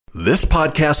This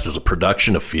podcast is a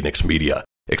production of Phoenix Media.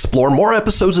 Explore more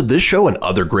episodes of this show and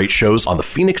other great shows on the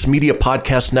Phoenix Media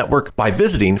Podcast Network by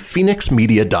visiting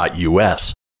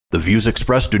phoenixmedia.us. The views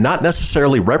expressed do not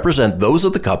necessarily represent those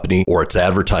of the company or its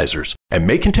advertisers and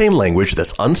may contain language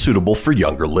that's unsuitable for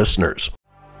younger listeners.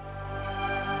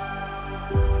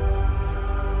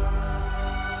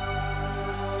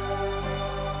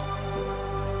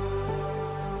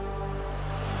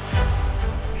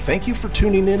 Thank you for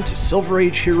tuning in to Silver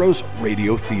Age Heroes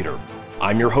Radio Theater.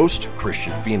 I'm your host,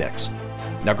 Christian Phoenix.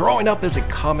 Now, growing up as a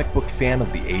comic book fan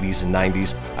of the 80s and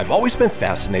 90s, I've always been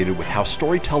fascinated with how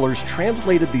storytellers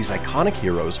translated these iconic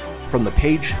heroes from the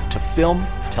page to film,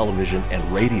 television, and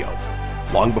radio.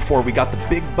 Long before we got the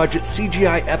big-budget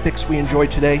CGI epics we enjoy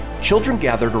today, children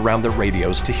gathered around their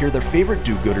radios to hear their favorite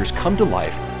do-gooders come to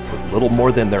life with little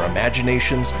more than their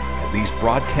imaginations and these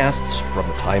broadcasts from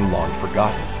a time long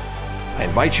forgotten. I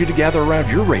invite you to gather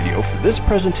around your radio for this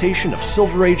presentation of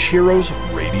Silver Age Heroes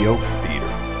Radio Theater.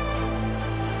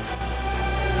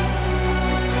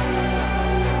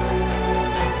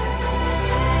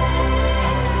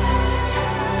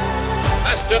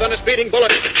 Faster than a speeding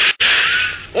bullet,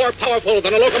 more powerful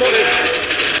than a locomotive,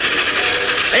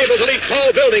 able to leap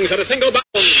tall buildings at a single bound.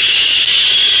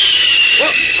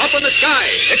 Look, up in the sky,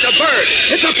 it's a bird,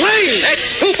 it's a plane,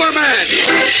 it's Superman!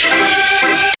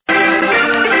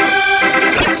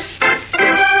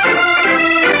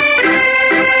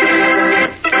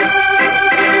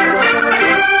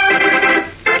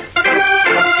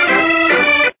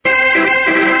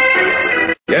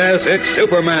 Yes, it's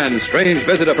Superman, strange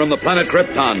visitor from the planet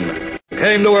Krypton.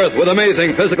 Came to Earth with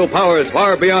amazing physical powers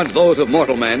far beyond those of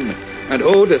mortal men, and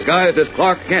who, disguised as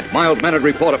Clark Kent, mild-mannered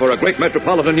reporter for a great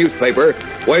metropolitan newspaper,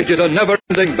 wages a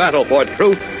never-ending battle for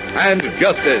truth and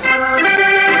justice.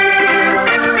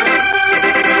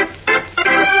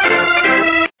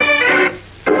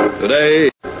 Today,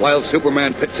 while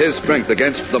Superman pits his strength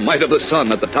against the might of the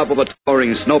sun at the top of a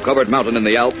towering snow-covered mountain in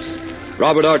the Alps,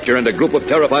 Robert Archer and a group of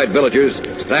terrified villagers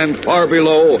stand far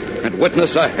below and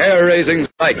witness a hair-raising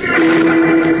sight.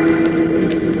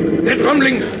 That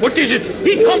rumbling, what is it?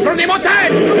 He comes from the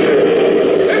mountain!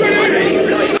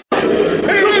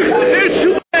 There's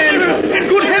Superman! And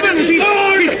good heavens, he's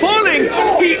falling!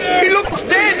 He looks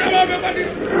dead!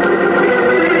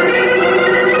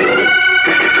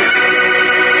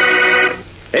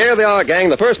 Here they are, gang,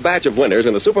 the first batch of winners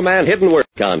in the Superman Hidden Word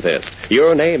Contest.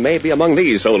 Your name may be among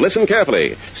these, so listen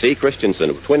carefully. C. Christensen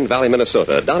of Twin Valley,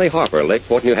 Minnesota. Donnie Harper,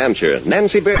 Lakeport, New Hampshire.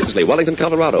 Nancy Beardsley, Wellington,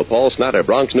 Colorado. Paul Snyder,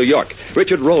 Bronx, New York.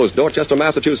 Richard Rose, Dorchester,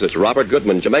 Massachusetts. Robert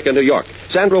Goodman, Jamaica, New York.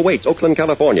 Sandra Waits, Oakland,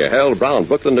 California. Harold Brown,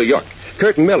 Brooklyn, New York.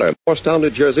 Kurt Miller, Morristown,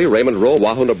 New Jersey. Raymond Rowe,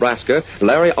 Wahoo, Nebraska.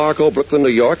 Larry Arco, Brooklyn, New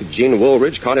York. Gene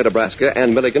Woolridge, Kearney, Nebraska.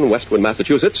 Ann Milligan, Westwood,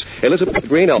 Massachusetts. Elizabeth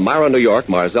Green, Elmira, New York.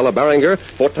 Marzella Barringer,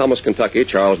 Fort Thomas, Kentucky.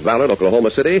 Charles Ballard,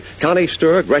 Oklahoma City. Connie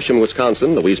Sturr, Gresham,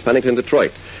 Wisconsin. Louise Pennington,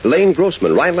 Detroit. Lane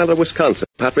Grossman, Rhinelander, Wisconsin.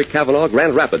 Patrick Cavanaugh,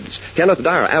 Grand Rapids. Kenneth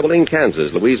Dyer, Abilene,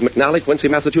 Kansas. Louise McNally, Quincy,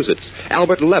 Massachusetts.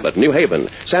 Albert Levitt, New Haven.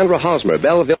 Sandra Hosmer,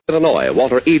 Belleville, Illinois.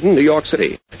 Walter Eden, New York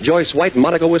City. Joyce White,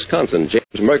 Monaco, Wisconsin. James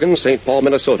Mergen, St. Paul,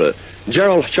 Minnesota.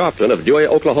 Gerald Sharpton of Dewey,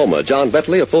 Oklahoma. John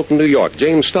Bentley of Fulton, New York.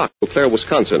 James Stock, Eau Claire,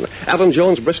 Wisconsin. Alan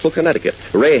Jones, Bristol, Connecticut.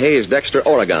 Ray Hayes, Dexter,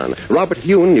 Oregon. Robert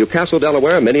Hune, Newcastle,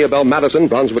 Delaware. Minnie Bell Madison,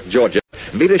 Brunswick, Georgia.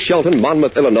 Vita Shelton,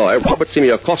 Monmouth, Illinois. Robert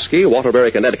Siemiakowski,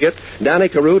 Waterbury, Connecticut. Danny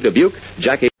Carew, Dubuque.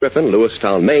 Jackie Griffin,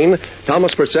 Lewistown, Maine.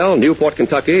 Thomas Purcell, Newport,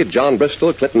 Kentucky. John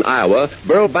Bristol, Clinton, Iowa.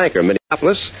 Burl Banker,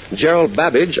 Minneapolis. Gerald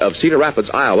Babbage of Cedar Rapids,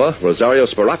 Iowa. Rosario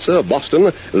Sperazza,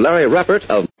 Boston. Larry Rappert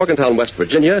of Morgantown, West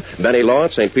Virginia. Benny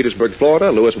Lawrence, St. Petersburg,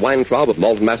 Florida. Louis Weintraub of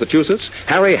Malton, Massachusetts.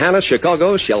 Harry Hannes,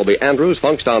 Chicago. Shelby Andrews,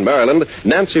 Funkstown, Maryland.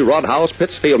 Nancy Rodhouse,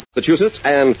 Pittsfield, Massachusetts.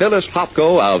 And Phyllis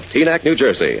Hopko of Teaneck, New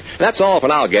Jersey. That's all for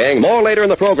now, gang. More later in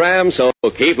the program, so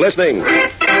keep listening.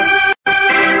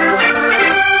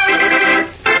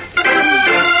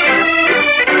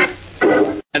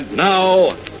 And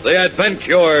now, the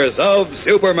adventures of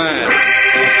Superman.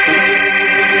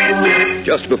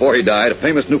 Just before he died, a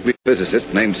famous nuclear physicist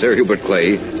named Sir Hubert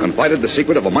Clay confided the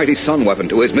secret of a mighty sun weapon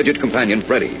to his midget companion,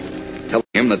 Freddy. Telling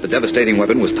him that the devastating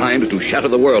weapon was timed to shatter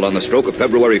the world on the stroke of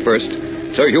February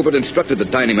 1st, Sir Hubert instructed the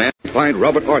tiny man to find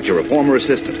Robert Archer, a former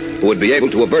assistant, who would be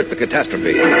able to avert the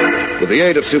catastrophe. With the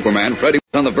aid of Superman, Freddy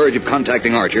was on the verge of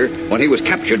contacting Archer when he was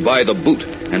captured by the Boot,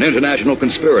 an international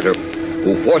conspirator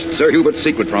who forced Sir Hubert's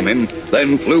secret from him,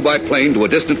 then flew by plane to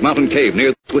a distant mountain cave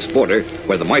near the Swiss border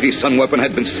where the mighty sun weapon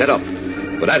had been set up.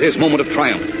 But at his moment of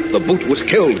triumph, the Boot was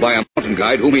killed by a mountain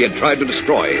guide whom he had tried to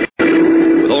destroy.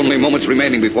 With only moments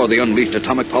remaining before the unleashed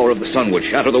atomic power of the sun would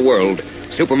shatter the world,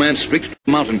 Superman streaked to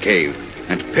the mountain cave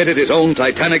and pitted his own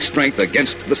titanic strength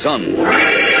against the sun.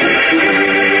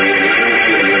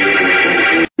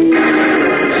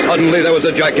 Suddenly there was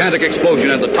a gigantic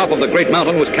explosion, and the top of the great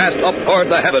mountain was cast up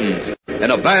toward the heavens in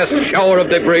a vast shower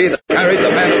of debris that carried the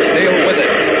Man of Steel with it.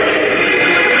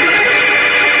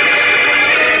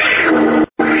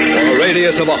 For a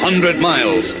radius of 100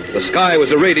 miles, the sky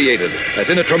was irradiated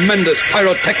as in a tremendous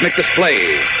pyrotechnic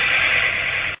display.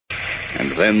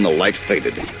 And then the light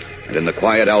faded, and in the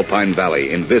quiet alpine valley,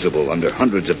 invisible under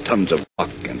hundreds of tons of rock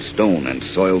and stone and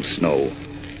soiled snow,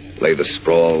 lay the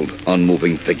sprawled,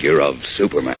 unmoving figure of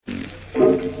Superman.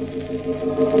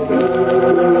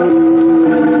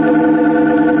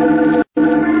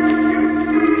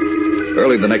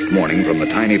 Early the next morning, from the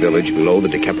tiny village below the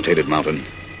decapitated mountain,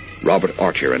 Robert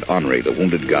Archer and Henri, the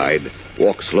wounded guide,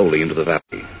 walked slowly into the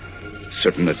valley.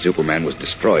 Certain that Superman was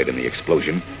destroyed in the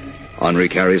explosion, Henri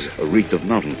carries a wreath of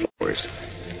mountain flowers.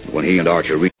 When he and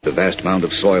Archer reach the vast mound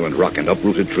of soil and rock and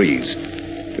uprooted trees,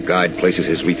 the guide places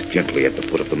his wreath gently at the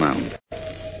foot of the mound.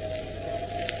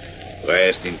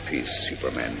 Rest in peace,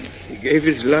 Superman. He gave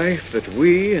his life that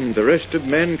we and the rest of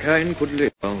mankind could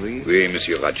live, Henri. Oui,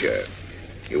 Monsieur Archer.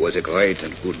 He was a great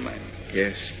and good man.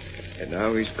 Yes, and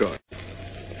now he's gone.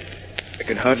 I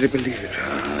can hardly believe it.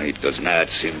 It does not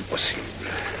seem possible.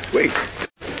 Wait.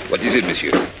 What is it,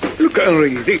 Monsieur? Look,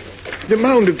 Henri, the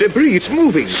mound of debris, it's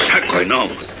moving. Sacre nom.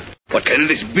 What can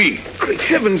this be? Great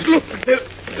heavens, look.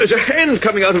 There's a hand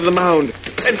coming out of the mound.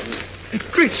 And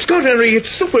great Scott, Henri, it's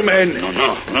Superman.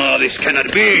 No, this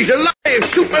cannot be. He's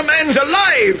alive. Superman's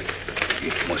alive.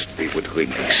 It must be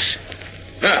between us.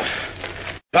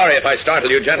 Sorry if I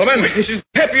startle you, gentlemen. This is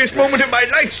the happiest moment of my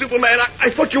life, Superman. I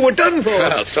thought you were done for.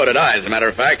 Well, so did I, as a matter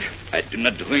of fact. I do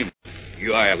not dream.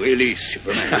 You are really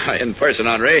Superman. In person,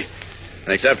 Henri.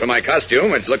 And except for my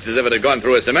costume, which looks as if it had gone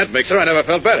through a cement mixer, I never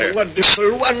felt better.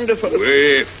 Wonderful, wonderful.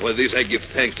 Oui, for this I give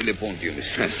thanks to le bon Dieu,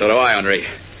 monsieur. So do I, Henri.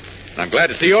 And I'm glad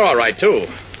to see you're all right, too.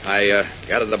 I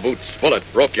gathered the boot's bullet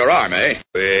broke your arm, eh?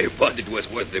 Oui, but it was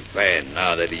worth the pain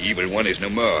now that the evil one is no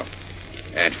more.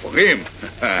 And for him,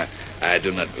 I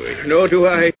do not grieve. Nor do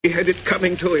I. He had it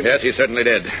coming to him. Yes, he certainly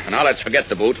did. And now let's forget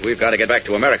the boot. We've got to get back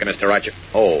to America, Mr. Archer.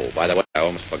 Oh, by the way, I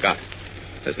almost forgot.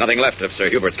 There's nothing left of Sir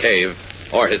Hubert's cave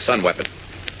or his sun weapon.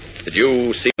 Did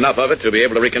you see enough of it to be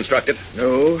able to reconstruct it?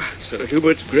 No. Sir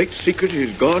Hubert's great secret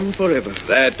is gone forever.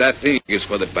 That thing is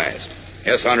for the past.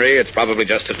 Yes, Henri, it's probably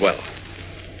just as well.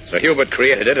 Sir Hubert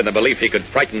created it in the belief he could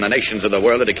frighten the nations of the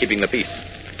world into keeping the peace.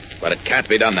 But it can't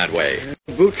be done that way.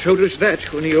 Booth showed us that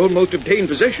when he almost obtained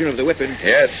possession of the weapon.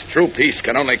 Yes, true peace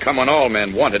can only come when all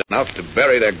men want it enough to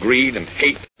bury their greed and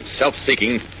hate and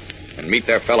self-seeking and meet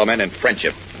their fellow men in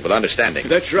friendship with understanding.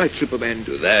 That's right, Superman.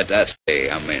 To that I say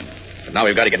amen. But now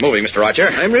we've got to get moving, Mr. Archer.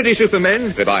 I'm ready,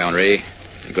 Superman. Goodbye, Henri.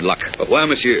 And good luck. Au revoir,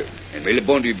 monsieur. And may le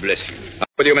bon Dieu bless you. Up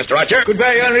with you, Mr. Archer.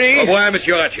 Goodbye, Henri. Au revoir,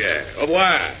 monsieur Archer. Au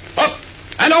revoir. Up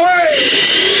and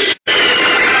away!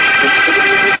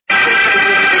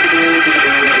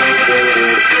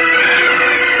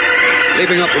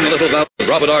 Leaping up from the little valley with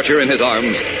Robert Archer in his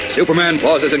arms, Superman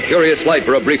pauses in curious flight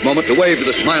for a brief moment to wave to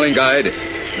the smiling guide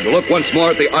and to look once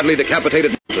more at the oddly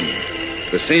decapitated mountain,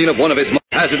 the scene of one of his most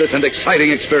hazardous and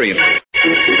exciting experiences.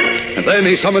 And then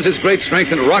he summons his great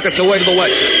strength and rockets away to the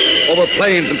west, over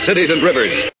plains and cities and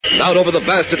rivers, and out over the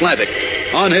vast Atlantic,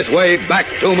 on his way back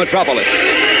to Metropolis.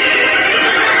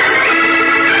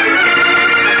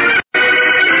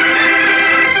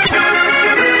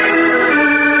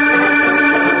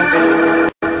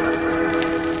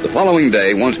 The following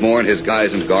day, once more in his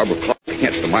guise and garb of Clark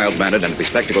Kent, the mild-mannered and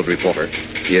bespectacled reporter,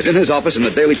 he is in his office in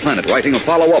the Daily Planet writing a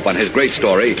follow-up on his great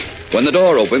story when the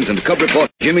door opens and cub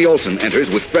reporter Jimmy Olsen enters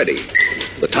with Freddie.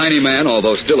 The tiny man,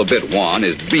 although still a bit wan,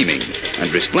 is beaming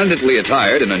and resplendently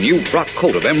attired in a new frock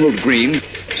coat of emerald green,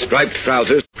 striped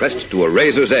trousers pressed to a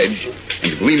razor's edge,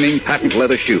 and gleaming patent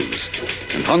leather shoes.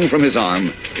 And hung from his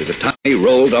arm is a tiny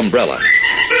rolled umbrella.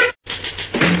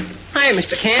 Hi,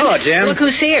 Mr. Kent. Hello, Jim. Look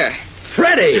who's here.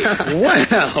 Freddie!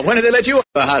 Well, when did they let you out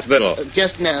of the hospital?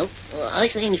 Just now. I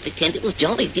say, Mr. Kent, it was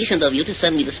jolly decent of you to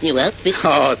send me this new outfit.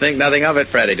 Oh, think nothing of it,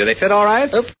 Freddie. Do they fit all right?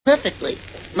 Oh, perfectly.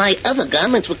 My other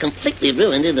garments were completely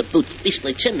ruined in the boot's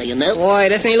beastly chimney, you know. Boy,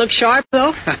 doesn't he look sharp,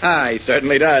 though? He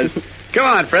certainly does. Come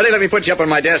on, Freddie, let me put you up on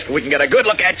my desk and we can get a good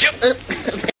look at you.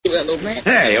 Very well, old man.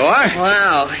 There you are.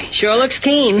 Wow, sure looks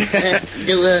keen.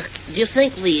 Do you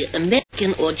think the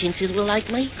American audiences will like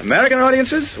me? American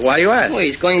audiences? Why do you ask? Oh,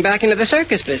 he's going back into the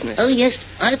circus business. Oh, yes.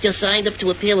 I've just signed up to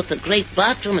appear with the Great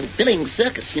Bartram and Billings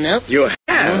Circus, you know. You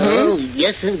have? Oh,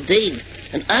 yes, indeed.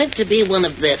 And I'm to be one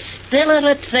of their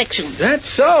stellar attractions.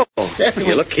 That's so. Certainly.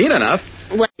 You look keen enough.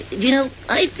 Well, you know,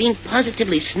 I've been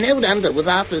positively snowed under with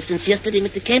offers since yesterday,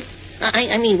 Mr. Kemp.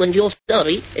 I mean, when your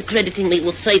story, crediting me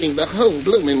with saving the whole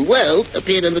blooming world,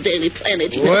 appeared in the Daily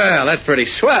Planet, you know. Well, that's pretty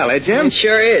swell, Jim? It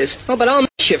sure is. Oh, but I'll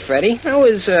miss you, Freddie. I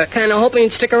was kind of hoping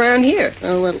you'd stick around here.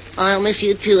 Oh, well, I'll miss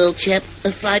you too, old chap.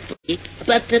 Frightfully.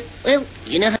 But, well,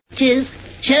 you know how it is.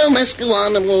 Show must go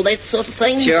on and all that sort of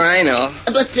thing. Sure, I know.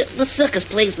 But the circus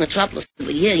plays Metropolis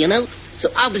every year, you know.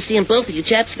 So I'll be seeing both of you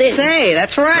chaps there. Say,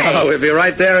 that's right. Oh, we'll be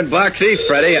right there in box East,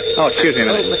 Freddie. Oh, excuse me a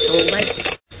minute. Oh, that's all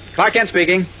right. Clark Kent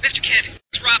speaking. Mr. Kent,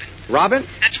 it's Robin. Robin?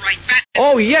 That's right, Batman.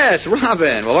 Oh, yes,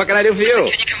 Robin. Well, what can I do for you?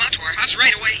 Can you come out to our house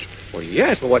right away? Well,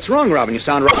 yes, but what's wrong, Robin? You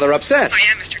sound rather upset. I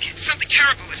am, Mr. Kent. Something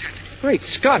terrible has happened. Great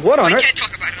Scott, what on I earth? can't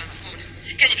talk about it on the phone.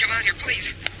 Can you come out here, please?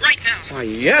 Right now. Why,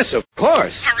 yes, of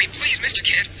course. Hurry, please, Mr.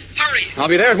 Kent. Hurry. I'll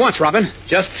be there at once, Robin.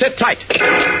 Just sit tight.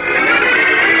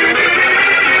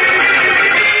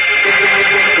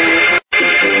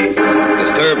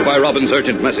 Disturbed by Robin's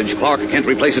urgent message, Clark Kent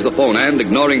replaces the phone and,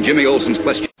 ignoring Jimmy Olsen's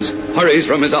questions, hurries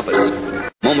from his office.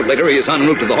 A moment later, he is en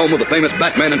route to the home of the famous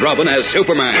Batman and Robin as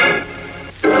Superman.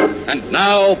 And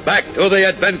now, back to the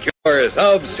adventures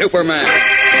of Superman.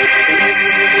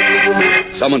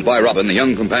 Summoned by Robin, the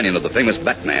young companion of the famous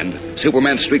Batman,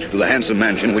 Superman streaks to the handsome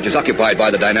mansion which is occupied by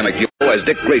the dynamic duo as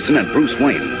Dick Grayson and Bruce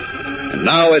Wayne. And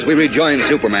now, as we rejoin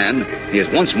Superman, he is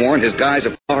once more in his guise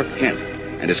of Clark Kent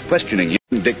and is questioning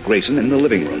young Dick Grayson in the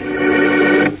living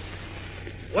room.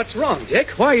 What's wrong, Dick?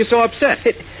 Why are you so upset?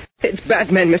 It's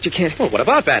Batman, Mr. Kent. Well, what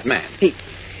about Batman?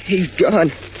 He's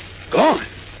gone. Gone?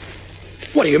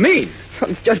 What do you mean?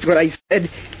 Just what I said.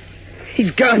 He's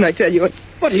gone, I tell you.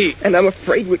 But he... And I'm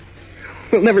afraid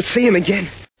we'll never see him again.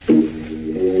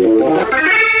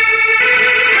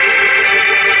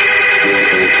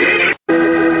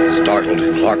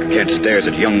 Startled, Clark Kent stares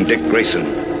at young Dick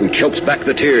Grayson, who chokes back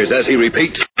the tears as he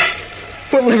repeats,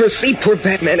 We'll never see poor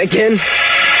Batman again.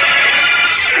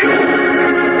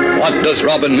 What does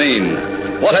Robin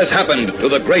mean? What has happened to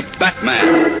the great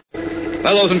Batman?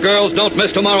 Fellows and girls, don't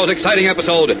miss tomorrow's exciting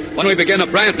episode when we begin a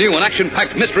brand new and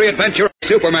action-packed mystery adventure of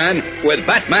Superman with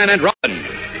Batman and Robin.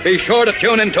 Be sure to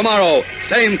tune in tomorrow,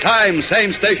 same time,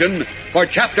 same station, for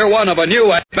Chapter 1 of a new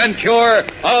adventure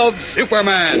of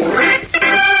Superman.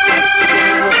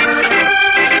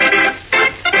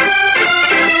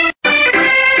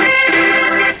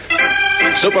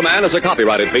 Superman is a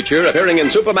copyrighted feature appearing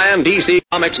in Superman DC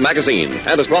Comics magazine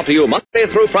and is brought to you Monday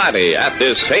through Friday at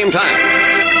this same time.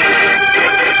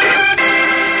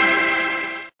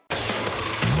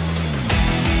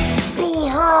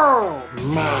 Behold,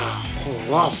 my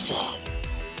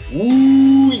precious.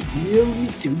 Ooh, yeah, let me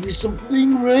tell you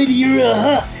something right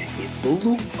here, It's the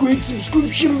Loot Crate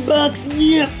subscription box,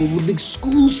 yeah, full of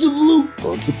exclusive loot,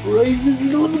 fun surprises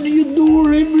delivered to your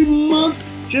door every month.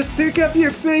 Just pick up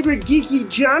your favorite geeky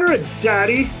genre,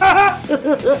 Daddy.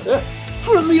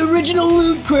 From the original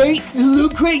Loot Crate, the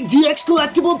Loot Crate DX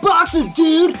collectible boxes,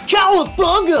 dude!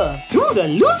 Cowabunga! To the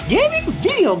Loot Gaming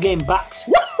video game box.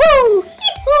 Woohoo!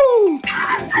 Yee-hoo!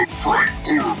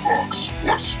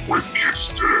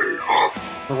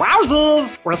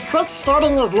 Wowzers! With crates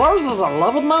starting as low as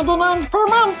 $11.99 per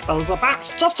month, there's a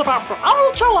box just about for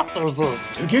all collectors. To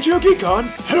get your geek on,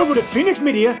 head over to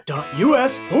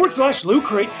phoenixmedia.us/Loot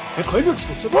Crate and claim your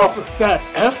exclusive offer.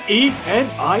 That's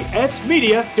FENIX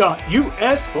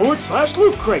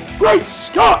media.us/Loot Crate. Great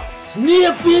Scott!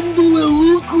 Snap into a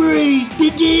Loot Crate,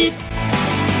 dig it?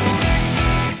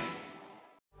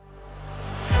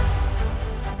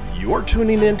 You're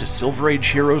tuning in to Silver Age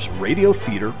Heroes Radio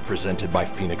Theater presented by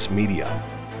Phoenix Media.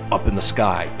 Up in the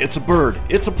sky, it's a bird,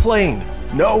 it's a plane.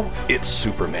 No, it's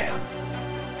Superman.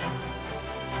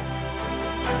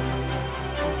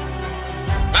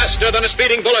 Faster than a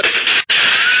speeding bullet.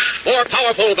 More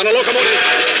powerful than a locomotive.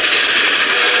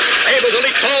 Able to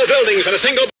leap tall buildings in a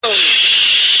single bound.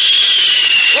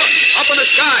 Look, up in the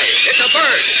sky. It's a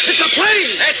bird. It's a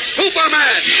plane. It's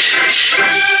Superman.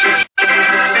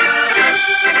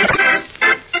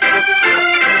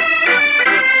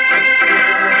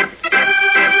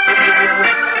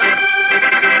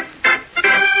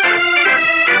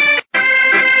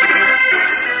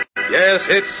 Yes,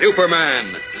 it's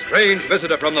Superman, strange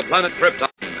visitor from the planet Krypton,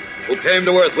 who came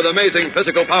to Earth with amazing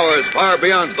physical powers far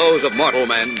beyond those of mortal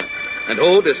men, and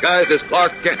who, disguised as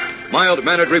Clark Kent,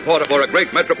 mild-mannered reporter for a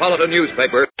great metropolitan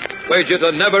newspaper, wages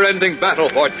a never-ending battle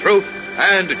for truth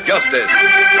and justice.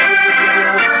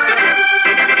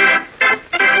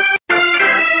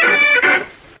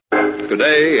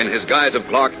 Today, in his guise of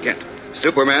Clark Kent,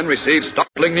 Superman receives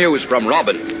startling news from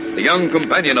Robin, the young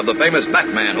companion of the famous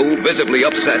Batman, who, visibly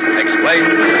upset,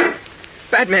 explains...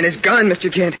 Batman is gone,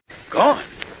 Mr. Kent. Gone?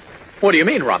 What do you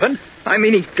mean, Robin? I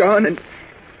mean, he's gone,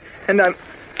 and I'm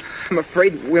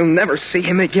afraid we'll never see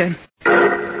him again.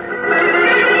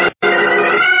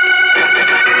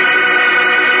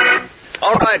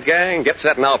 All right, gang, get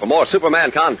set now for more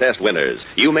Superman contest winners.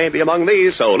 You may be among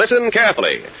these, so listen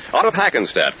carefully. Out of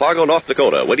Hackensack, Fargo, North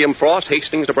Dakota, William Frost,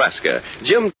 Hastings, Nebraska.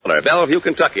 Jim Dollar, Bellevue,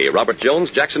 Kentucky. Robert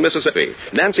Jones, Jackson, Mississippi.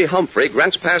 Nancy Humphrey,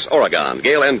 Grants Pass, Oregon.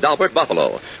 Gail N. Dalbert,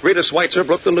 Buffalo. Rita Schweitzer,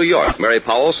 Brooklyn, New York. Mary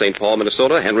Powell, St. Paul,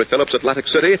 Minnesota. Henry Phillips, Atlantic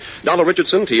City. Donna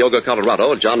Richardson, Tioga,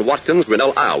 Colorado. John Watkins,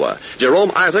 Grinnell, Iowa.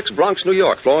 Jerome Isaacs, Bronx, New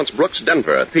York. Florence Brooks,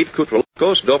 Denver. Pete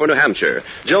Kutralakos, Dover, New Hampshire.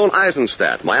 Joan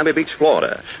Eisenstadt, Miami Beach,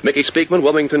 Florida. Mickey Speakman,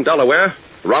 Wilmington, Delaware.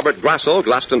 Robert Grasso,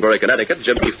 Glastonbury, Connecticut.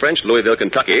 Jimmy French, Louisville,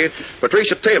 Kentucky.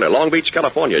 Patricia Taylor, Long Beach,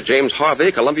 California. James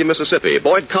Harvey, Columbia, Mississippi.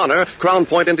 Boyd Connor, Crown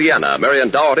Point, Indiana. Marion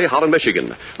Dougherty, Holland,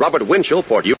 Michigan. Robert Winchell,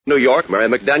 Port Union, New York. Mary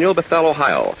McDaniel, Bethel,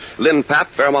 Ohio. Lynn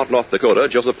Papp, Fairmount, North Dakota.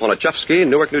 Joseph Ponachevsky,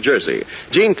 Newark, New Jersey.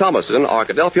 Gene Thomason,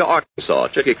 Arkadelphia, Arkansas.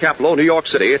 Chicky Caplow, New York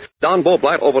City. Don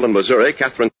Boblight, Overland, Missouri.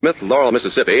 Catherine Smith, Laurel,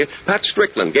 Mississippi. Pat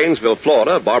Strickland, Gainesville,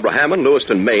 Florida. Barbara Hammond,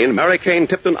 Lewiston, Maine. Mary Kane,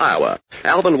 Tipton, Iowa.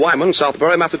 Alvin Wyman,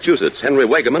 Southbury, Massachusetts. Henry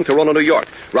Wagaman, Corona, New York.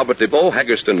 Robert DeBow,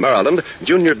 Hagerstown, Maryland.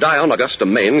 Junior Dion, Augusta,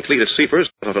 Maine. Cletus Seifers,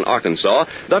 Arkansas.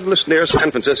 Douglas Near,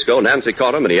 San Francisco. Nancy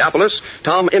Carter, Minneapolis.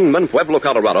 Tom Inman, Pueblo,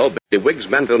 Colorado. Betty Wiggs,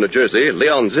 Manville, New Jersey.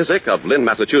 Leon Zizik of Lynn,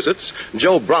 Massachusetts.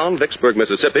 Joe Brown, Vicksburg,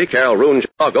 Mississippi. Carol Roon,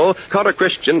 Chicago. Carter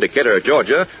Christian, Decatur,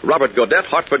 Georgia. Robert Godet,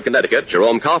 Hartford, Connecticut.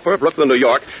 Jerome Cowper, Brooklyn, New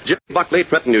York. Jim Buckley,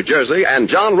 Trenton, New Jersey. And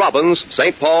John Robbins,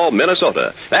 St. Paul,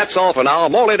 Minnesota. That's all for now.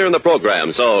 More later in the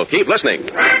program, so keep listening.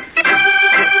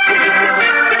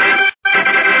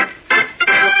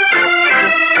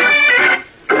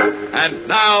 And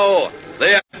now,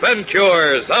 the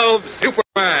adventures of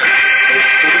Superman.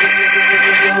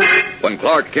 When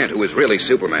Clark Kent, who is really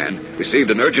Superman,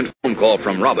 received an urgent phone call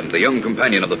from Robin, the young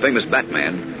companion of the famous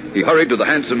Batman, he hurried to the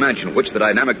handsome mansion which the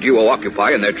dynamic duo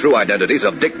occupy in their true identities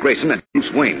of Dick Grayson and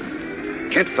Bruce Wayne.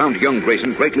 Kent found young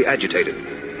Grayson greatly agitated.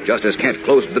 Just as Kent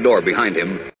closed the door behind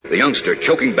him, the youngster,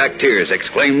 choking back tears,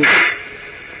 exclaimed,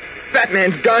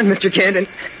 Batman's gone, Mr. Kent,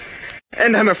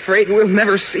 and I'm afraid we'll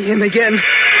never see him again.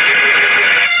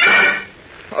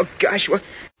 Oh, gosh,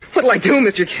 what'll I do,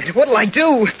 Mr. Kent? What'll I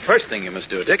do? First thing you must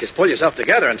do, Dick, is pull yourself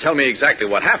together and tell me exactly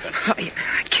what happened.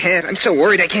 I can't. I'm so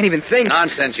worried I can't even think.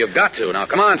 Nonsense, you've got to. Now,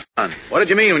 come on, son. What did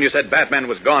you mean when you said Batman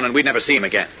was gone and we'd never see him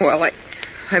again? Well,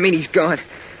 I mean he's gone.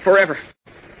 Forever.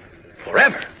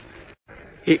 Forever?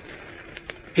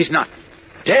 He's not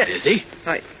dead, is he?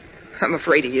 I'm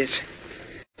afraid he is.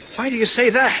 Why do you say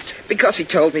that? Because he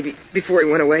told me before he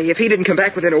went away, if he didn't come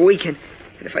back within a week, and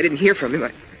if I didn't hear from him,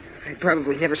 I'd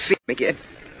probably never see him again.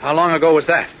 How long ago was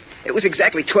that? It was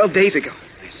exactly 12 days ago.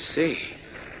 I see.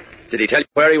 Did he tell you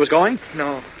where he was going?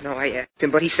 No, I asked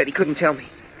him, but he said he couldn't tell me.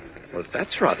 Well,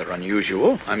 that's rather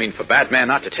unusual. I mean, for Batman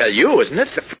not to tell you, isn't it?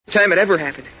 It's the first time it ever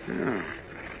happened. Oh.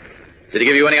 Did he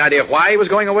give you any idea why he was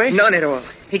going away? None at all.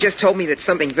 He just told me that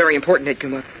something very important had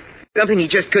come up. Something he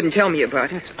just couldn't tell me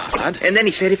about. That's odd. And then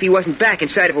he said if he wasn't back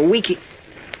inside of a week, he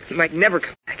might never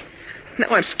come back. Now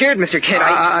I'm scared, Mr.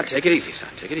 Kent. Take it easy, son.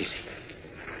 Take it easy.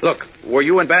 Look, were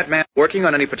you and Batman working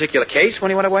on any particular case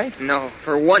when he went away? No.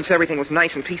 For once, everything was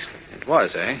nice and peaceful. It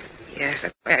was, eh? Yes,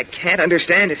 I can't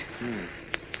understand it.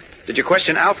 Did you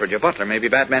question Alfred, your butler? Maybe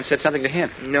Batman said something to him.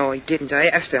 No, he didn't. I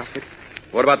asked Alfred.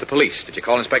 What about the police? Did you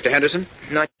call Inspector Henderson?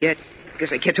 Not yet,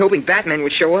 because I kept hoping Batman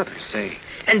would show up. I see.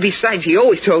 And besides, he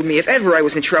always told me if ever I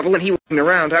was in trouble and he wasn't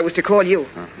around, I was to call you.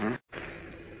 Uh-huh.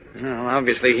 Well,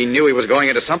 obviously he knew he was going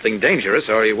into something dangerous,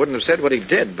 or he wouldn't have said what he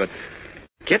did, but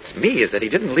what gets me is that he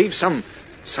didn't leave some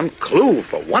clue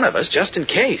for one of us just in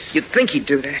case. You'd think he'd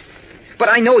do that. But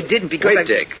I know it didn't because Wait,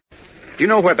 Dick. Do you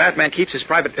know where Batman keeps his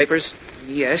private papers?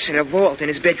 Yes, in a vault in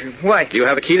his bedroom. Why? Do you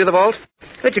have a key to the vault?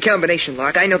 It's a combination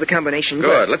lock. I know the combination.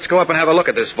 Good. Let's go up and have a look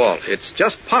at this vault. It's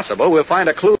just possible we'll find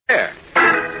a clue there.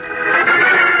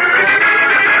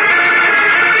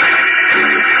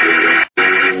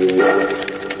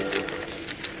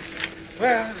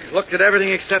 Well, we looked at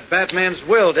everything except Batman's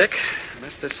will, Dick.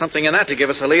 Unless there's something in that to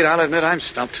give us a lead, I'll admit I'm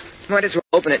stumped. Might as well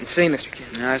open it and see, Mr.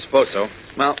 Kent. Yeah, I suppose so.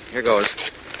 Well, here goes.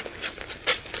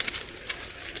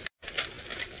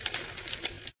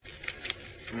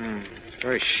 It's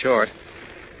very short.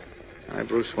 I,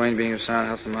 Bruce Wayne, being of sound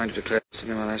health and mind, declare to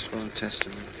me my last will and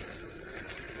testament.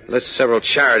 Lists several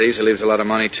charities he leaves a lot of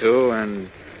money to, and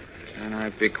I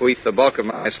bequeath the bulk of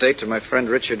my estate to my friend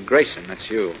Richard Grayson. That's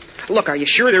you. Look, are you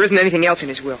sure there isn't anything else in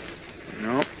his will?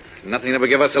 No, nothing that would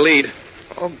give us a lead.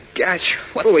 Oh, gosh,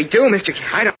 what'll we do, Mr.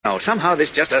 Kent? I don't know. Somehow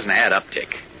this just doesn't add up, Dick.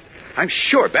 I'm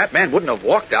sure Batman wouldn't have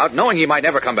walked out knowing he might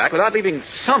never come back without leaving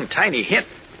some tiny hint.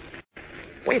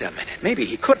 Wait a minute. Maybe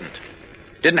he couldn't.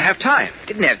 Didn't have time.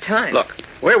 Didn't have time? Look,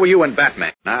 where were you and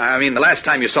Batman? I mean, the last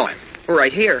time you saw him.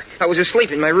 Right here. I was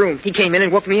asleep in my room. He came in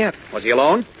and woke me up. Was he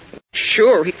alone?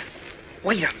 Sure.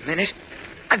 Wait a minute.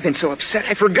 I've been so upset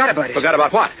I forgot about it. Forgot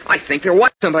about what? I think there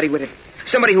was somebody with him.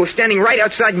 Somebody who was standing right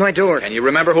outside my door. Can you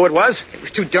remember who it was? It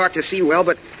was too dark to see well,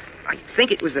 but I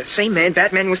think it was the same man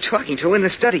Batman was talking to in the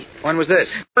study. When was this?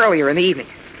 Earlier in the evening.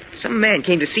 Some man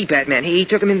came to see Batman. He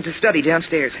took him into the study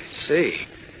downstairs. I see.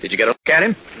 Did you get a look at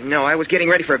him? No, I was getting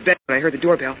ready for bed when I heard the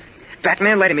doorbell.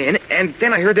 Batman let him in, and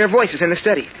then I heard their voices in the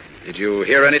study. Did you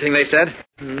hear anything they said?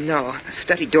 No, the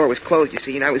study door was closed, you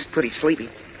see, and I was pretty sleepy.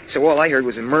 So all I heard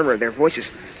was a murmur of their voices.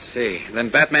 I see. Then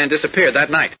Batman disappeared that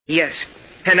night. Yes.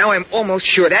 And now I'm almost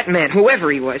sure that man,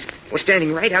 whoever he was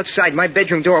standing right outside my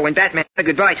bedroom door when Batman said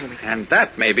goodbye to me. And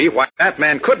that may be why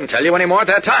Batman couldn't tell you any more at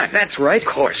that time. That's right.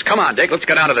 Of course. Come on, Dick. Let's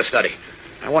get down to the study.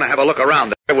 I want to have a look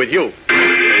around there with you.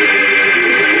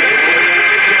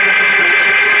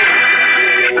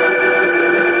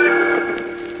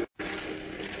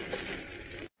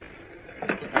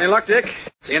 Any luck, Dick?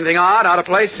 See anything odd, out of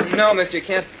place? No, Mr.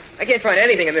 Kent. I can't find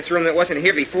anything in this room that wasn't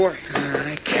here before.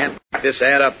 I can't make this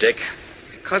add up, Dick.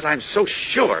 Because I'm so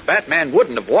sure Batman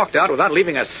wouldn't have walked out without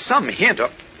leaving us some hint of...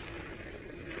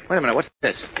 Wait a minute, what's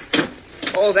this?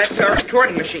 Oh, that's our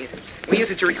recording machine. We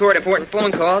use it to record important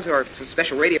phone calls or some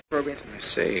special radio programs.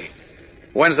 I see.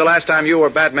 When's the last time you or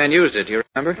Batman used it? Do you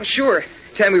remember? Oh, sure.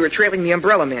 Time we were trailing the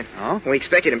Umbrella Man. Oh? We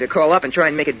expected him to call up and try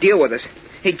and make a deal with us.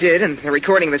 He did, and the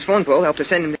recording of his phone call helped us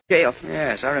send him to jail.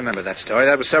 Yes, I remember that story.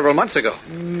 That was several months ago.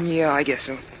 Yeah, I guess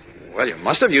so. Well, you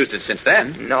must have used it since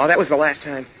then. No, that was the last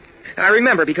time. I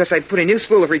remember because I put a new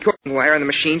spool of recording wire on the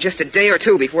machine just a day or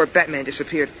two before Batman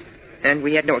disappeared. And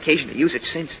we had no occasion to use it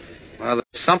since. Well,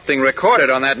 there's something recorded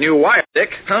on that new wire, Dick.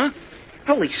 Huh?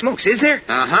 Holy smokes, is there?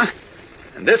 Uh-huh.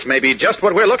 And this may be just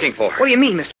what we're looking for. What do you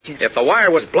mean, Mr. Kent? If the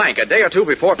wire was blank a day or two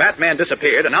before Batman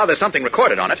disappeared, and now there's something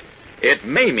recorded on it, it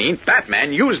may mean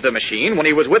Batman used the machine when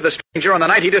he was with the stranger on the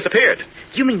night he disappeared.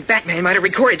 You mean Batman might have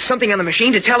recorded something on the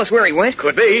machine to tell us where he went?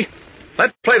 Could be.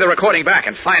 Let's play the recording back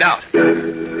and find out.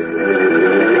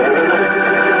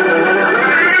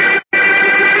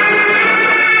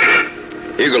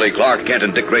 Eagerly, Clark Kent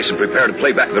and Dick Grayson prepare to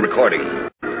play back the recording.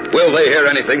 Will they hear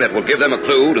anything that will give them a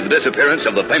clue to the disappearance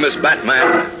of the famous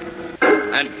Batman?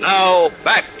 And now,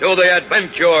 back to the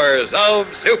adventures of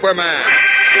Superman.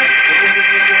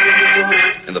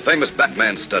 In the famous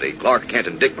Batman study, Clark Kent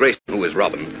and Dick Grayson, who is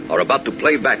Robin, are about to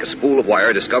play back a spool of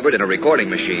wire discovered in a recording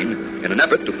machine in an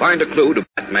effort to find a clue to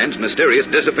Batman's mysterious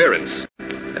disappearance.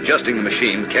 Adjusting the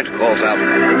machine, Kent calls out,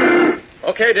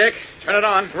 Okay, Dick. Turn it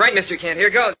on. Right, Mr. Kent. Here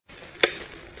goes.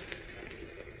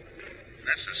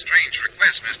 That's a strange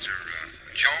request, Mr.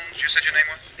 Jones. You said your name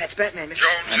was? That's Batman, Mr.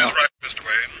 Jones is right, Mr.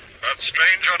 Wayne. But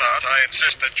strange or not, I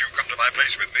insist that you come to my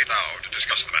place with me now to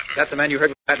discuss the matter. Is that the man you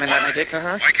heard with Batman that night, Dick?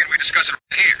 Uh-huh. Why can't we discuss it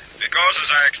right here? Because,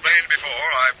 as I explained before,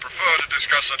 I prefer to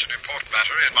discuss such an important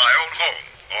matter in my own home,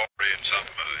 or in some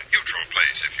neutral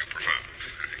place, if you prefer.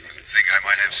 You think I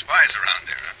might have spies around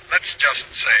there, huh? Let's just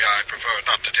say I prefer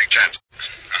not to take chances.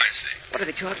 I see. What are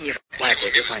they talking about? Quiet,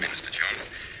 Dick. You'll find out. Mr.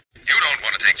 Jones. You don't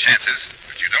want to take chances,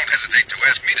 but you don't hesitate to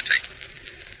ask me to take them.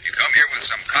 You come here with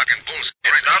some cock and bull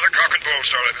story. It's not a cock and bull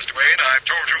story, Mr. Wayne. I've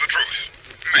told you the truth.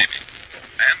 Maybe.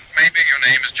 And maybe your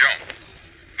name is Jones.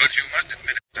 But you must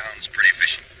admit it sounds pretty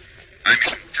fishy. I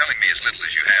mean, telling me as little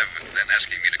as you have and then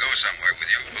asking me to go somewhere with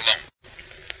you alone.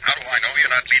 How do I know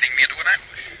you're not leading me into an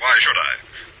ambush? Why should I?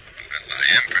 Well, I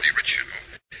am pretty rich, you know.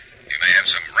 You may have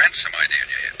some ransom idea in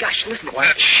your head. Gosh, listen to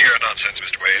That's sheer nonsense,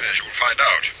 Mr. Wayne, as you'll find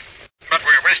out. But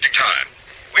we're wasting time.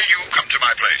 Will you come to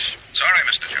my place? Sorry,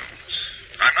 Mr. Jones.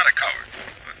 I'm not a coward,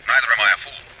 but neither am I a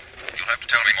fool. You'll have to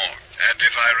tell me more. And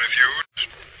if I refuse?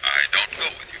 I don't go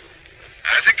with you.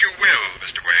 I think you will,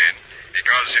 Mr. Wayne,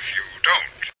 because if you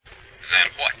don't... Then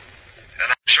what? Then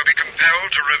I shall be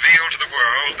compelled to reveal to the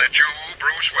world that you,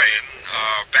 Bruce Wayne,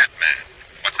 are Batman.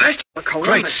 What's that? Christopher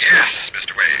Columbus. Yes,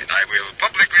 Mr. Wayne. I will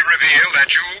publicly reveal that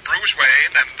you, Bruce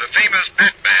Wayne, and the famous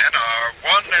Batman are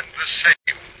one and the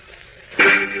same.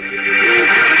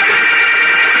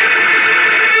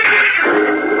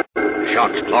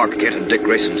 Shocked, Clark Kent and Dick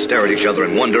Grayson stare at each other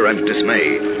in wonder and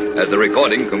dismay as the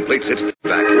recording completes its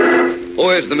playback. Who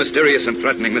is the mysterious and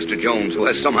threatening Mr. Jones who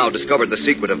has somehow discovered the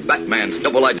secret of Batman's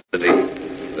double identity?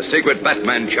 The secret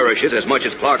Batman cherishes as much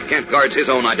as Clark Kent guards his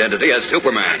own identity as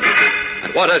Superman.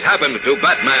 And what has happened to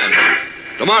Batman?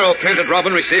 Tomorrow, Kent and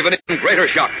Robin receive an even greater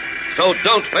shock. So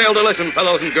don't fail to listen,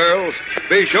 fellows and girls.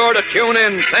 Be sure to tune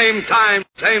in, same time,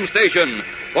 same station,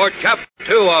 for Chapter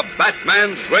 2 of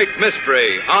Batman's Great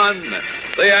Mystery on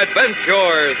The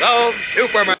Adventures of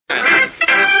Superman.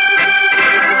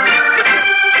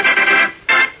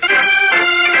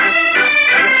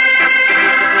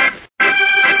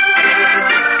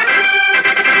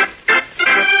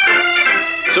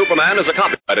 Superman is a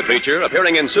copyrighted feature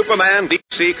appearing in Superman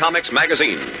DC Comics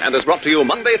magazine and is brought to you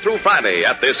Monday through Friday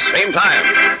at this same time.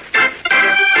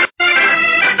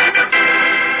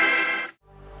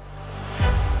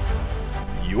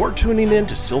 You're tuning in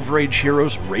to Silver Age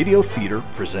Heroes Radio Theater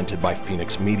presented by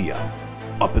Phoenix Media.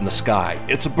 Up in the sky,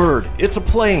 it's a bird, it's a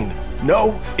plane.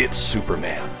 No, it's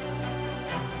Superman.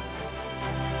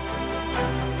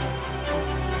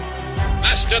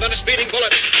 Faster than a speeding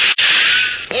bullet.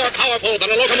 More powerful than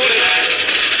a locomotive.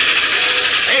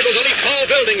 Able to leap tall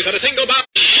buildings at a single bound.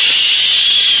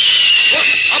 Look,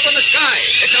 up in the sky.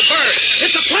 It's a bird.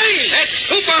 It's a plane. It's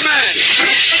Superman.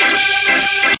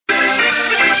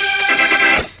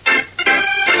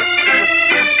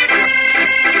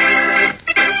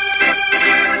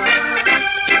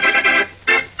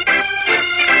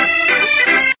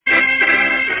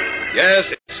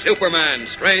 Yes, it's Superman,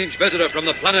 strange visitor from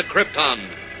the planet Krypton,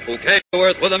 who came to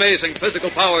Earth with amazing physical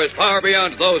powers far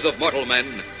beyond those of mortal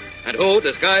men, and who,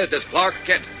 disguised as Clark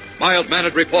Kent,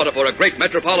 mild-mannered reporter for a great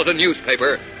metropolitan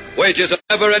newspaper, wages a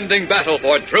never-ending battle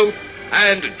for truth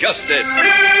and justice.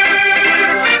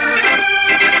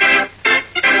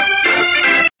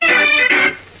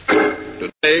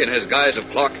 Today, in his guise of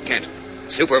Clark Kent,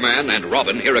 Superman and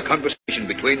Robin hear a conversation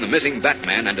between the missing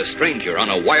Batman and a stranger on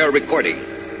a wire recording,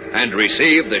 and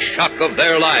receive the shock of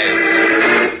their lives.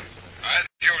 I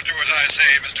think you'll do as I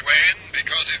say, Mr. Wayne,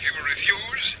 because if you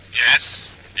refuse... Yes,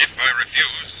 if I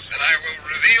refuse... then I will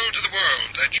reveal to the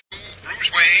world that you,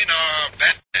 Bruce Wayne, are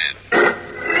Batman.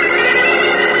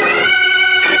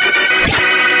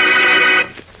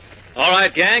 All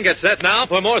right, gang, get set now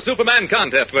for more Superman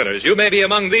contest winners. You may be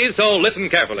among these, so listen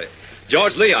carefully.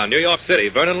 George Leon, New York City.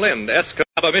 Vernon Lind,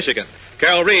 Escanaba, Michigan.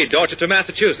 Carol Reed, Dorchester,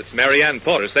 Massachusetts. Mary Ann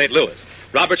Porter, St. Louis.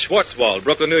 Robert Schwartzwald,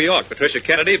 Brooklyn, New York. Patricia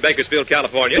Kennedy, Bakersfield,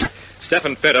 California.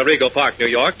 Stephen Fitter, Regal Park, New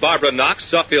York. Barbara Knox,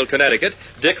 Suffield, Connecticut.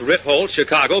 Dick Ritholt,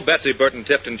 Chicago. Betsy Burton,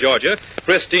 Tifton, Georgia.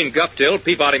 Christine Guptill,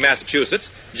 Peabody, Massachusetts.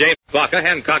 James Baca,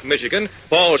 Hancock, Michigan.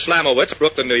 Paul Schlamowitz,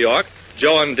 Brooklyn, New York.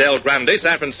 Joan Del Grande,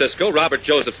 San Francisco. Robert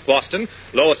Josephs, Boston.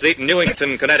 Lois Eaton,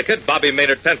 Newington, Connecticut. Bobby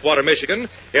Maynard, Pentwater, Michigan.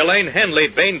 Elaine Henley,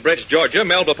 Bainbridge, Georgia.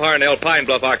 Melba Parnell, Pine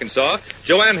Bluff, Arkansas.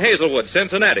 Joanne Hazelwood,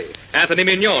 Cincinnati. Anthony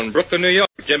Mignon, Brooklyn, New York.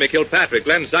 Jimmy Kilpatrick,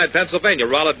 Glenside, Pennsylvania.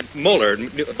 Rollett Moeller,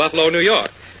 Buffalo, New York.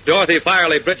 Dorothy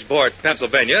Firely, Bridgeport,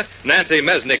 Pennsylvania. Nancy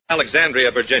Mesnick,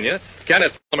 Alexandria, Virginia.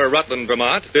 Kenneth Palmer, Rutland,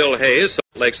 Vermont. Bill Hayes,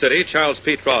 Salt Lake City. Charles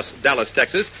Petros, Dallas,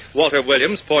 Texas. Walter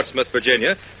Williams, Portsmouth,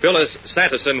 Virginia. Phyllis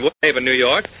Sanderson, Woodhaven, New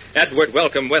York. Edward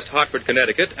Welcome, West Hartford,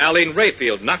 Connecticut. Aline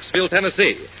Rayfield, Knoxville,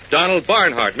 Tennessee. Donald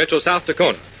Barnhart, Mitchell, South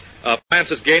Dakota.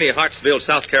 Francis Gainey, Hartsville,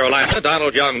 South Carolina.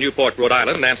 Donald Young, Newport, Rhode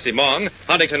Island. Nancy Mong,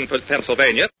 Huntington,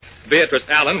 Pennsylvania. Beatrice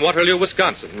Allen, Waterloo,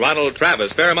 Wisconsin. Ronald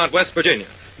Travis, Fairmont, West Virginia.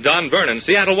 Don Vernon,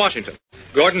 Seattle, Washington.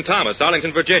 Gordon Thomas,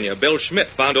 Arlington, Virginia. Bill Schmidt,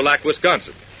 Fond du Lac,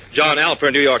 Wisconsin. John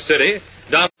Alper, New York City.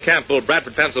 Don Campbell,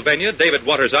 Bradford, Pennsylvania. David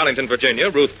Waters, Arlington, Virginia.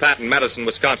 Ruth Patton, Madison,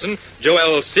 Wisconsin.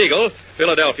 Joel Siegel,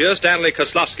 Philadelphia. Stanley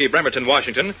Koslowski, Bremerton,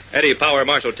 Washington. Eddie Power,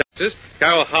 Marshall, Texas.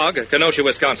 Carol Hogg, Kenosha,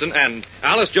 Wisconsin. And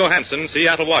Alice Johansson,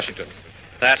 Seattle, Washington.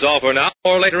 That's all for now.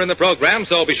 More later in the program,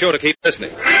 so be sure to keep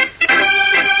listening.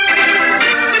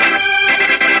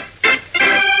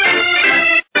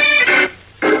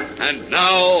 And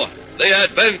now, the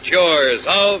adventures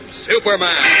of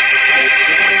Superman.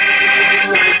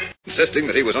 Insisting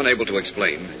that he was unable to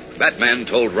explain, Batman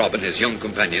told Robin, his young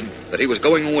companion, that he was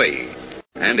going away.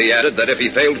 And he added that if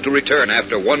he failed to return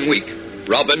after 1 week,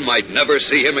 Robin might never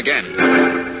see him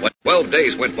again. When 12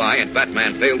 days went by and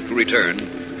Batman failed to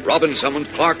return, Robin summoned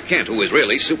Clark Kent, who was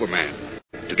really Superman.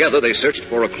 Together they searched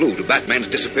for a clue to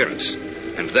Batman's disappearance.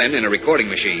 And then, in a recording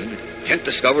machine, Kent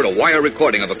discovered a wire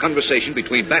recording of a conversation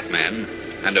between Batman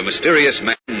and a mysterious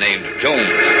man named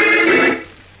Jones.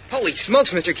 Holy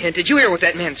smokes, Mr. Kent, did you hear what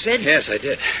that man said? Yes, I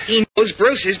did. He knows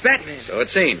Bruce is Batman. So it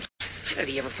seems. How did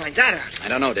he ever find that out? I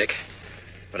don't know, Dick.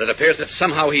 But it appears that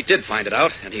somehow he did find it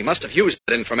out, and he must have used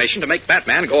that information to make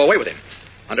Batman go away with him,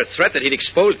 under threat that he'd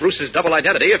expose Bruce's double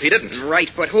identity if he didn't. Right,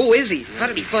 but who is he? How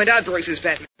did he find out Bruce is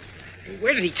Batman?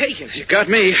 Where did he take him? You got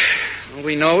me. All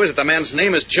we know is that the man's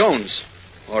name is Jones.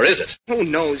 Or is it? Who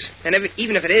knows? And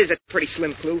even if it is, that's a pretty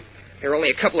slim clue. There are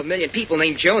only a couple of million people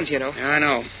named Jones, you know. Yeah, I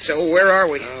know. So where are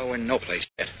we? Oh, we're no place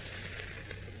yet.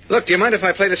 Look, do you mind if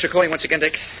I play this recording once again,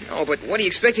 Dick? No, but what do you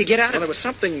expect to get out of it? Well, there was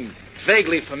something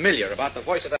vaguely familiar about the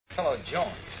voice of that fellow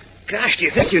Jones. Gosh, do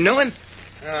you think you know him?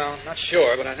 Well, not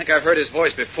sure, but I think I've heard his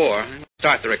voice before.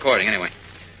 Start the recording, anyway.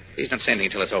 Please don't say anything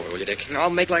until it's over, will you, Dick?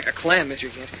 I'll make like a clam, Mr.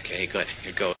 Kent. Okay, good.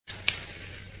 Here goes.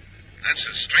 That's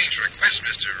a strange request,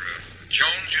 Mr.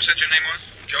 Jones, you said your name was?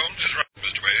 Jones is right,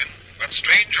 Mr. Wayne. But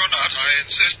strange or not, I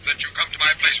insist that you come to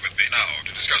my place with me now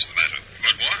to discuss the matter.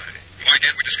 But why? Why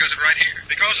can't we discuss it right here?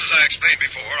 Because, as I explained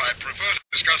before, I prefer to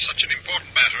discuss such an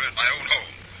important matter at my own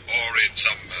home, or in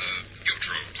some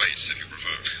neutral place, if you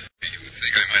prefer. You would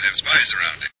think I might have spies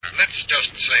around it. Let's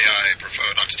just say I prefer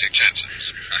not to take chances.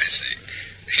 I see.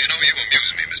 You know, you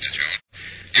amuse me, Mr. Jones.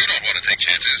 You don't want to take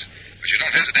chances, but you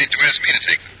don't hesitate to ask me to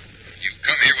take them. You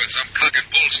come here with some cock and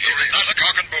bull story. It's not a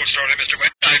cock and bull story, Mr.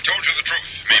 Wayne. I told you the truth.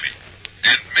 Maybe.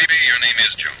 And maybe your name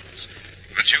is Jones.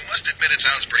 But you must admit it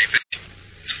sounds pretty fishy.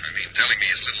 I mean, telling me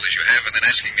as little as you have and then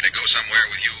asking me to go somewhere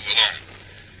with you alone.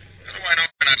 How do I know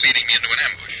you're not leading me into an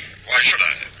ambush? Why should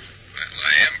I? Well,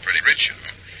 I am pretty rich, you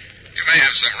know. You may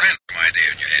have some random idea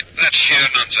in your head. That's sheer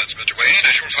nonsense, Mr. Wayne,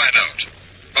 as you'll find out.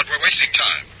 But we're wasting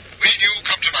time. Will you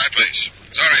come to my place?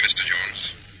 Sorry, Mr. Jones.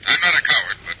 I'm not a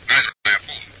coward, but neither am I a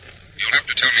fool. You'll have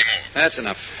to tell me more. That's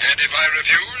enough. And if I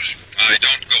refuse, I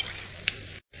don't go with you.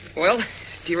 Well,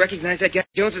 do you recognize that guy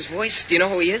Jones's voice? Do you know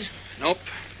who he is? Nope.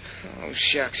 Oh,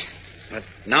 shucks. But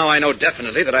now I know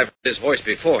definitely that I've heard his voice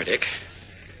before, Dick.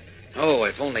 Oh,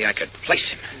 if only I could place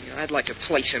him. Yeah, I'd like to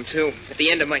place him, too, at the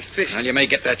end of my fist. Well, you may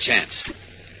get that chance.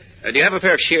 Do you have a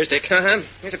pair of shears, Dick? Uh-huh.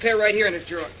 There's a pair right here in this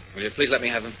drawer. Will you please let me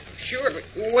have them? Sure, but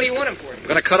what do you want them for? I'm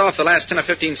going to cut off the last 10 or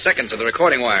 15 seconds of the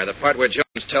recording wire, the part where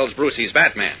Jones tells Bruce he's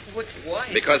Batman. Why?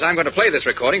 Because I'm going to play this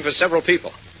recording for several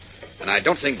people. And I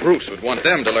don't think Bruce would want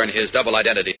them to learn his double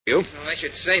identity. You? Well, I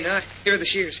should say not. Here are the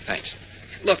shears. Thanks.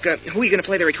 Look, who are you going to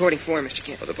play the recording for, Mr.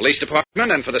 Kent? For the police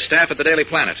department and for the staff at the Daily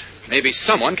Planet. Maybe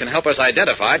someone can help us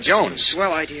identify Jones.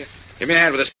 Swell idea. Give me a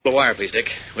hand with this spool of wire, please, Dick.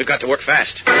 We've got to work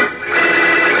fast.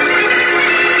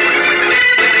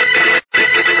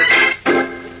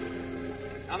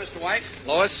 Now, Mr. White,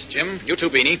 Lois, Jim, you two,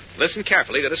 Beanie, listen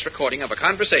carefully to this recording of a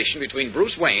conversation between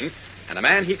Bruce Wayne and a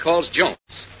man he calls Jones.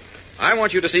 I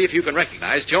want you to see if you can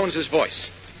recognize Jones's voice.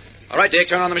 All right, Dick,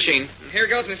 turn on the machine. Here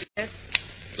goes, Mr. Kent.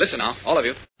 Listen now, all of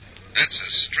you. That's a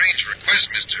strange request,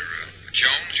 Mr.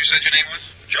 Jones. You said your name was?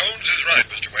 Jones is right,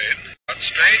 Mr. Wayne. But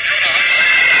strange or not...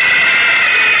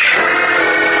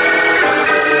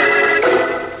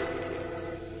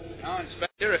 Now,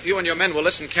 Inspector, if you and your men will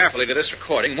listen carefully to this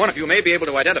recording, one of you may be able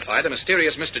to identify the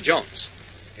mysterious Mr. Jones.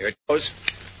 Here it goes.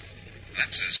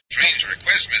 That's a strange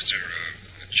request, Mr.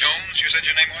 Jones. You said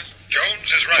your name was?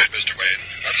 Jones is right, Mr. Wayne.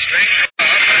 But strange or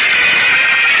not...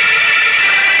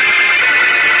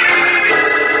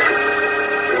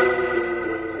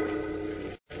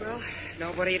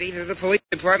 Nobody at either the police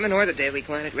department or the Daily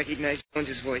Planet recognized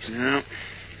Jones's voice. No.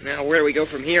 Now, where do we go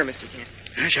from here, Mr. Kent?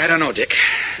 Gosh, I don't know, Dick.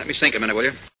 Let me think a minute, will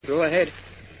you? Go ahead.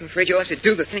 I'm afraid you'll have to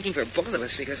do the thinking for both of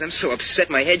us because I'm so upset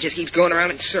my head just keeps going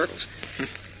around in circles.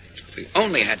 If we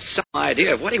only had some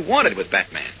idea of what he wanted with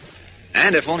Batman.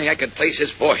 And if only I could place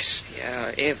his voice.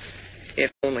 Yeah,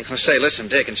 if only. Oh, say, listen,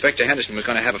 Dick, Inspector Henderson was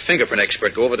going to have a fingerprint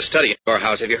expert go over the study in your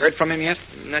house. Have you heard from him yet?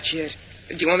 Not yet.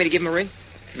 Do you want me to give him a ring?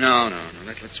 No.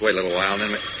 Let's wait a little while, and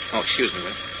then we... Oh, excuse me, will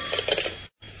you?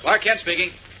 Clark Kent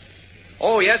speaking.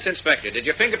 Oh, yes, Inspector. Did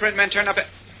your fingerprint men turn up at...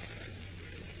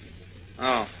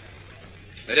 Oh.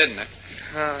 They didn't, eh?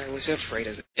 I was afraid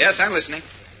of it. Yes, I'm listening.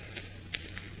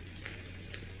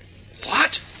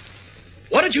 What?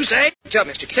 What did you say? What's up,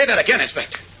 Mr. Kent? Say that again,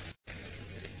 Inspector.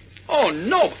 Oh,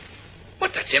 no.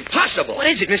 But that's impossible. What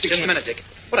is it, Mr. Kent? Just a minute, Dick.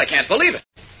 But I can't believe it.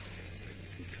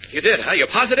 You did, huh? You're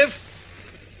positive?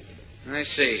 I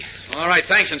see. All right,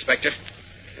 thanks, Inspector.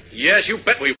 Yes, you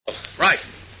bet we will. Right.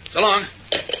 So long.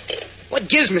 What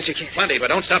gives, Mr. Kent? Plenty, but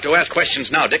don't stop to ask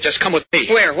questions now, Dick. Just come with me.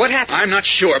 Where? What happened? I'm not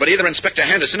sure, but either Inspector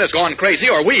Henderson has gone crazy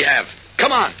or we have.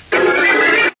 Come on.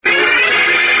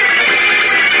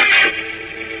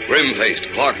 Grim-faced,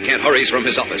 Clark Kent hurries from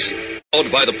his office,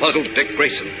 followed by the puzzled Dick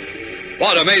Grayson.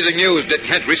 What amazing news did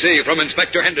Kent receive from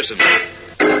Inspector Henderson?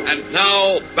 And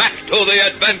now, back to the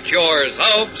adventures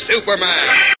of Superman.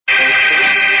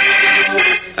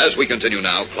 As we continue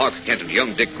now, Clark Kent and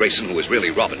young Dick Grayson, who is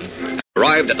really Robin, have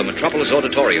arrived at the Metropolis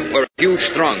Auditorium, where a huge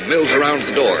throng mills around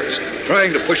the doors,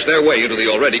 trying to push their way into the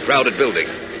already crowded building.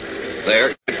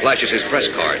 There, Kent flashes his press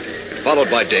card, and followed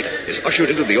by Dick, is ushered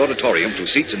into the auditorium to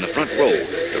seats in the front row,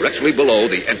 directly below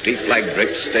the empty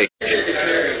flag-draped stage.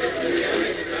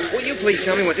 Will you please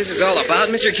tell me what this is all about,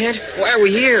 Mr. Kent? Why are we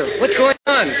here? What's going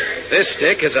on? This,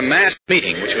 Dick, is a mass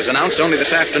meeting which was announced only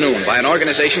this afternoon by an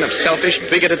organization of selfish,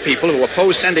 bigoted people who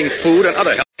oppose sending food and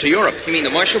other help to Europe. You mean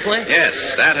the Marshall Plan? Yes,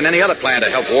 that and any other plan to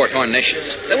help war-torn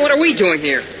nations. Then what are we doing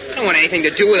here? I don't want anything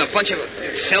to do with a bunch of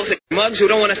selfish mugs who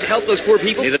don't want us to help those poor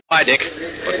people. Neither do I, Dick.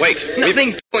 But wait.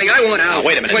 Nothing doing. I want out. Now,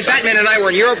 wait a minute. When Batman and I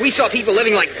were in Europe, we saw people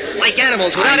living like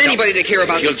animals without anybody to care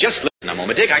about. If you'll just listen a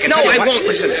moment, Dick, I can No, tell you I won't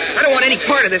listen. I don't want any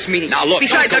part of this meeting. Now, look.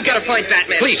 Besides, I've got to find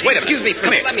Batman. Please, wait a minute. Excuse me.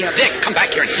 Come here. Let me have Dick, come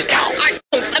back here and sit down. I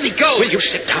won't. Let me go. Will you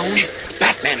sit down?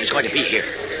 Batman is going to be here.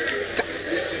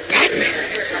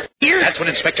 Batman? Here? That's what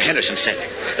Inspector Henderson said.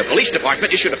 The police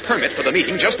department issued a permit for the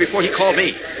meeting just before he called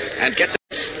me. And get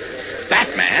this,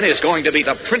 Batman is going to be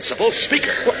the principal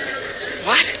speaker.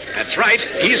 What? That's right.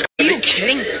 He's... Are you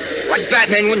kidding? What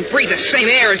Batman wouldn't breathe the same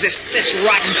air as this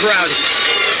rotten crowd?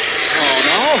 Oh,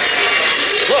 no?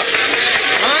 Look.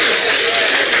 Huh?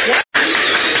 What?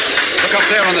 Look up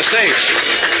there on the stage.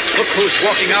 Look who's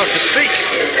walking out to speak.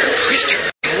 Christopher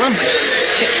Columbus.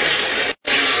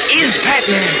 Is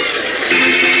Batman.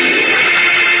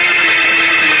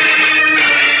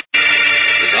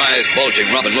 His eyes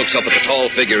bulging, Robin looks up at the tall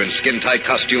figure in skin-tight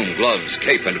costume, gloves,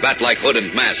 cape, and bat-like hood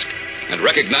and mask, and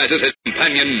recognizes his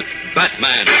companion,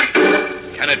 Batman.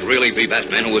 Can it really be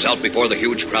Batman who was out before the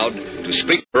huge crowd to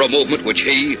speak for a movement which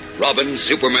he, Robin,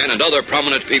 Superman, and other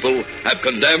prominent people have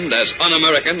condemned as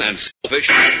un-American and selfish?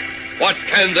 What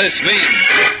can this mean?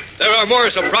 There are more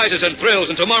surprises and thrills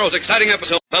in tomorrow's exciting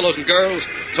episode, fellows and girls,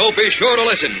 so be sure to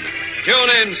listen. Tune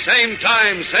in, same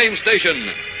time, same station,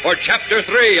 for Chapter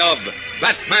 3 of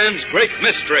Batman's Great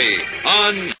Mystery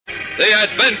on The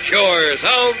Adventures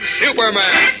of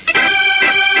Superman.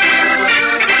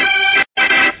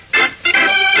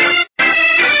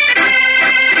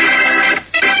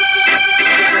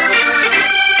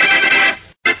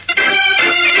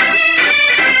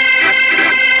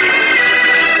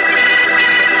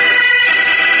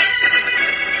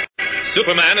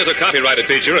 Superman is a copyrighted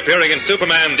feature appearing in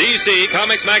Superman DC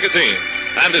Comics Magazine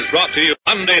and is brought to you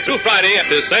Monday through Friday at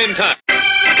this same time.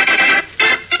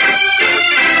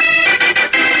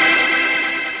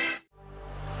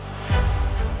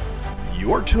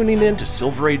 You're tuning in to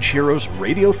Silver Age Heroes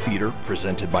Radio Theater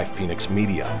presented by Phoenix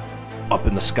Media. Up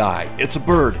in the sky, it's a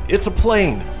bird, it's a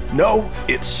plane. No,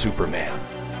 it's Superman.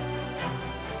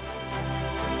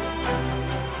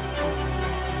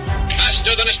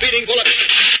 Faster than a speeding bullet.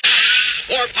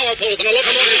 More powerful than a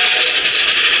locomotive.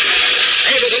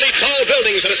 Able to leap tall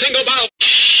buildings in a single bound.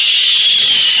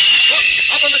 Look,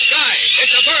 up in the sky.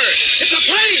 It's a bird. It's a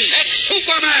plane. It's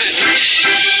Superman.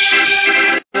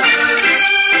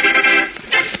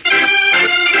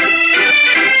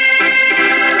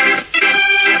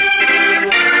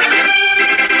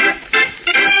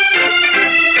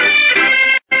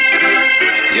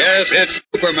 Yes, it's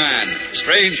Superman,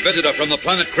 strange visitor from the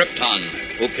planet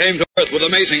Krypton, who came to Earth with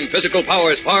amazing physical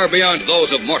powers far beyond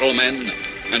those of mortal men,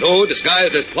 and who,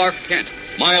 disguised as Clark Kent,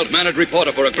 mild-mannered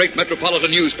reporter for a great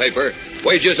metropolitan newspaper,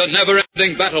 wages a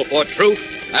never-ending battle for truth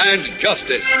and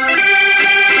justice.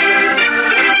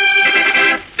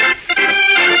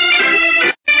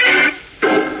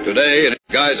 Today, in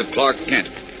the guise of Clark Kent,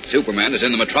 Superman is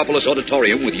in the Metropolis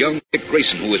Auditorium with young Dick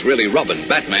Grayson, who is really Robin,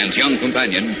 Batman's young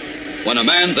companion, when a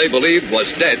man they believed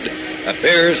was dead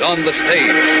appears on the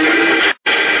stage.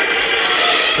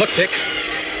 Look, Dick.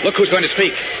 Look who's going to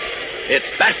speak. It's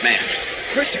Batman.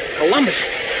 Christopher Columbus.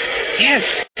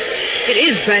 Yes, it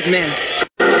is Batman.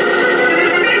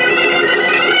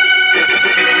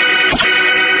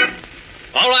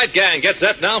 All right, gang, get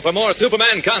set now for more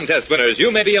Superman contest winners. You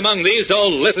may be among these, so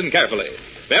listen carefully.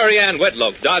 Mary Ann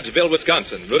Wedlock, Dodgeville,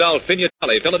 Wisconsin. Rudolph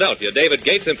Pignatelli, Philadelphia. David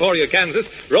Gates, Emporia, Kansas.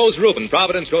 Rose Rubin,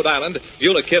 Providence, Rhode Island.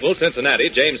 Beulah Kibble, Cincinnati.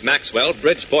 James Maxwell,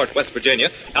 Bridgeport, West Virginia.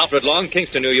 Alfred Long,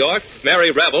 Kingston, New York.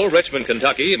 Mary Revel, Richmond,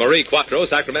 Kentucky. Marie Quattro,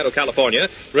 Sacramento, California.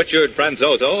 Richard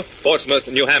Franzoso, Portsmouth,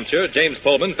 New Hampshire. James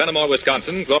Pullman, Fenimore,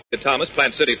 Wisconsin. Gloria Thomas,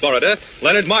 Plant City, Florida.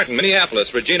 Leonard Martin,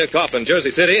 Minneapolis. Regina Coffin,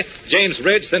 Jersey City. James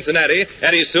Ridge, Cincinnati.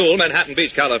 Eddie Sewell, Manhattan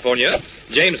Beach, California.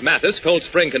 James Mathis, Cold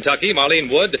Spring, Kentucky.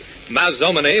 Marlene Wood,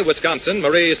 Mazomanie, Wisconsin.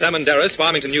 Marie Samandaris,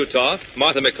 Farmington, Utah.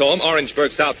 Martha McComb,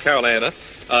 Orangeburg, South Carolina.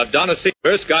 Donna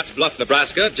Seaver, Scotts Bluff,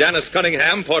 Nebraska. Janice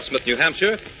Cunningham, Portsmouth, New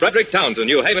Hampshire. Frederick Townsend,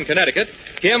 New Haven, Connecticut.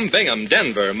 Kim Bingham,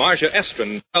 Denver. Marcia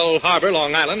Estrin, Pearl Harbor,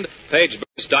 Long Island. Paige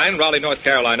Bernstein, Raleigh, North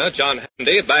Carolina. John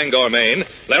Handy, Bangor, Maine.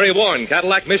 Larry Warren,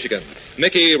 Cadillac, Michigan.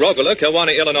 Mickey Rogula,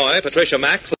 Kewanee, Illinois. Patricia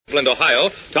Mack, Cleveland, Ohio.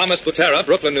 Thomas Butera,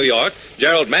 Brooklyn, New York.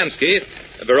 Gerald Mansky,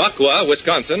 Viroqua,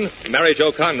 Wisconsin. Mary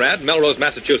Jo Conrad, Melrose,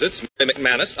 Massachusetts. Mary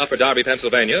McManus, Upper Darby,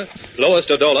 Pennsylvania. Lois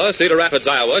Dodola, Cedar Rapids,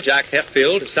 Iowa. Jack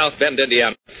Hetfield, South Bend,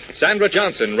 Indiana. Sandra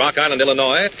Johnson, Rock Island,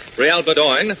 Illinois. Brielle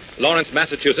Bedoin, Lawrence,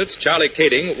 Massachusetts. Charlie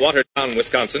Kading, Watertown,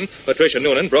 Wisconsin. Patricia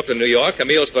Noonan, Brooklyn, New York.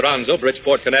 Emil Speranzo,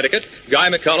 Bridgeport, Connecticut. Guy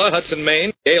McCullough, Hudson,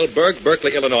 Maine. Gail Berg,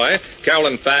 Berkeley, Illinois.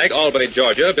 Carolyn Fagg, Albany,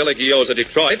 Georgia. Billy Gioza,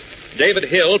 Detroit. David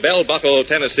Hill, Bell Buckle,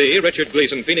 Tennessee. Richard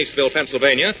Gleason, Phoenixville,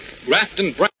 Pennsylvania.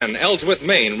 Grafton Brann, Ellsworth,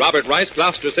 Maine. Robert Rice,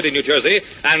 Gloucester City, New Jersey.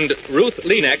 And Ruth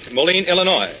Leanecht, Moline,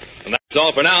 Illinois. And that's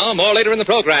all for now. More later in the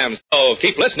program, so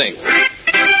keep listening.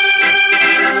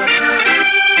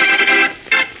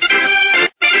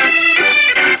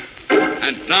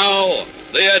 And now,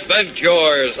 the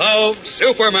adventures of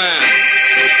Superman.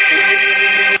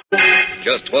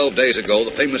 Just 12 days ago,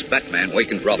 the famous Batman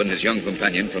wakened Robin, his young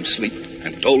companion, from sleep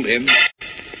and told him...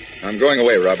 I'm going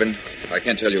away, Robin. I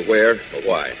can't tell you where or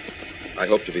why. I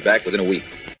hope to be back within a week.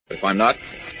 But if I'm not,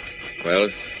 well,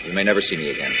 you may never see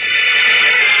me again.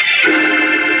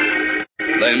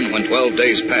 Then, when 12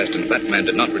 days passed and Batman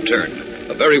did not return,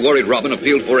 a very worried Robin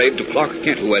appealed for aid to Clark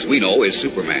Kent, who, as we know, is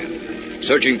Superman.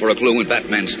 Searching for a clue in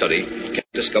Batman's study, Kent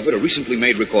discovered a recently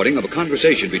made recording of a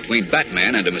conversation between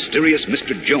Batman and a mysterious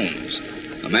Mr. Jones,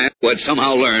 a man who had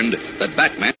somehow learned that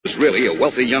Batman was really a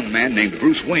wealthy young man named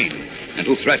Bruce Wayne, and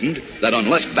who threatened that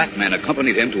unless Batman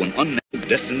accompanied him to an unnamed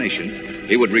destination,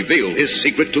 he would reveal his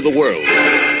secret to the world.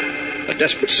 A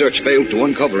desperate search failed to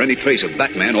uncover any trace of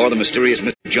Batman or the mysterious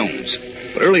Mr. Jones.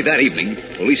 But early that evening,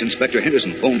 Police Inspector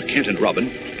Henderson phoned Kent and Robin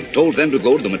and told them to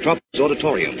go to the Metropolis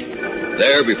Auditorium.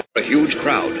 There, before a huge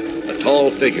crowd, a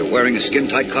tall figure wearing a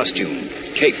skin-tight costume,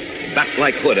 cape,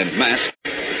 bat-like hood, and mask,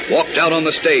 walked out on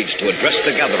the stage to address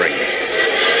the gathering.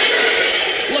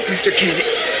 Look, Mr. Kent,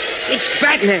 it's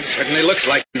Batman. Certainly looks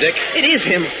like him, Dick. It is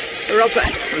him. Or else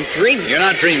I'm dreaming. You're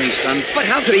not dreaming, son. But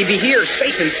how could he be here,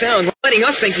 safe and sound, letting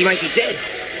us think he might be dead?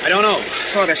 I don't know.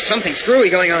 Oh, there's something screwy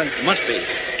going on. Must be.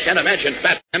 Can't imagine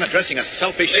Batman addressing a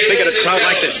selfish, bigoted crowd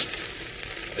like this.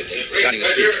 Starting to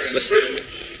speak. Listen.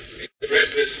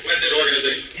 Address this splendid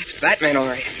organization. That's Batman, all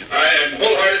right. I am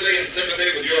wholeheartedly in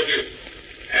sympathy with your view.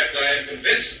 And I am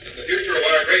convinced that the future of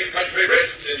our great country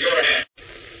rests in your hands.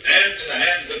 And in the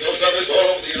hands of those others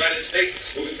all over the United States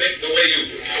who think the way you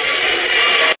do.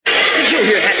 Did you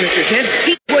hear that, Mr. Kent?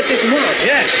 He put this mob.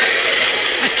 Yes.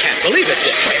 I can't believe it,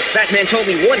 Dick. Batman told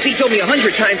me once, he told me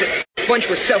 100 times that the bunch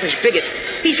were selfish bigots.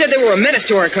 He said they were a menace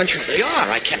to our country. They are.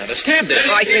 I can't understand this.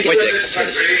 I think... Wait, Dick. This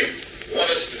country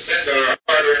want us to send our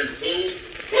hard-earned food,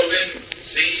 clothing,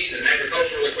 seed, and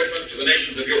agricultural equipment to the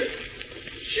nations of Europe.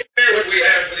 Share what we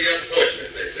have for the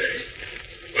unfortunate, they say.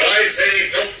 Well, I say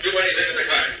don't do anything of the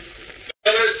kind.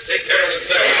 Others take care of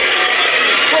themselves.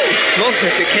 Holy smokes,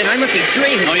 Mr. Kent, I must be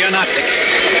dreaming. No, you're not, Dick.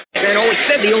 Man always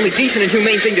said the only decent and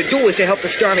humane thing to do was to help the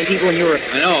starving people in Europe.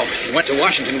 I know. He went to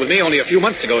Washington with me only a few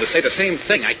months ago to say the same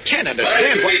thing. I can't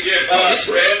understand why we give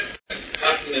bread and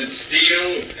cotton and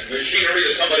steel and machinery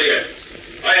to somebody else?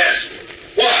 I ask you,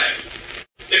 why?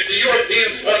 If the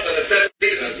Europeans want the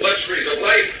necessities and luxuries of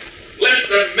life, let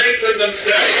them make them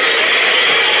themselves.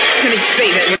 How can he say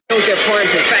that when he knows their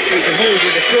farms and factories and homes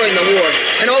were destroyed in the war,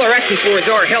 and all they're asking for is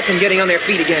our help in getting on their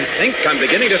feet again? I think I'm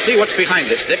beginning to see what's behind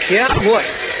this, Dick. Yeah, what?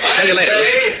 Tell you later.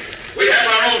 We have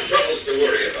our own troubles to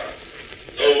worry about.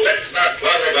 So let's not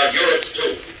bother about Europe's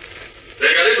too.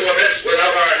 They got into a mess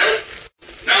without our help.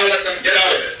 Now let them get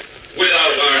out of it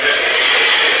without our help.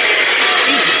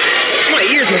 Jesus, my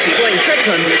ears must be playing tricks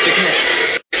on me, Mr. Kent.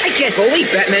 I can't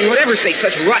believe Batman would ever say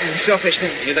such rotten, selfish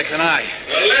things. Neither can I.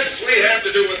 The less we have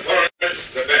to do with foreigners,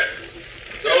 the better.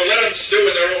 So let them stew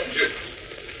in their own juice.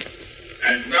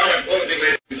 And now, in closing,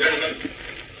 ladies and gentlemen,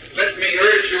 let me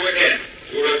urge you again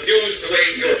to refuse to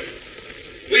aid Europe.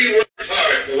 We work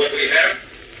hard for what we have,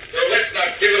 so let's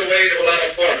not give it away to a lot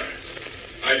of foreigners.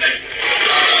 I thank you.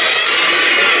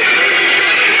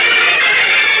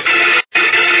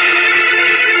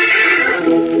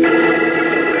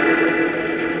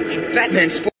 Batman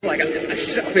spoke like a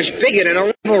selfish bigot and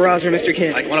a rabble-rouser, Mr.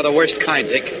 Kent. Like one of the worst kind,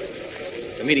 Dick.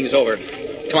 The meeting's over.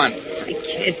 Come on. I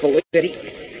can't believe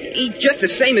it. He just the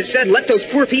same as said, let those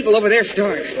poor people over there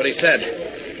starve. That's what he said.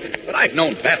 But I've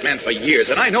known Batman for years,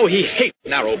 and I know he hates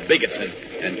narrow bigots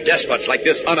and despots like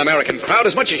this un-American crowd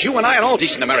as much as you and I and all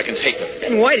decent Americans hate them.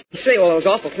 Then why did he say all those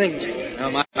awful things?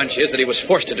 Well, my hunch is that he was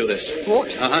forced to do this.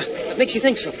 Forced? Uh-huh. What makes you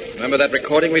think so? Remember that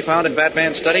recording we found in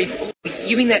Batman's study?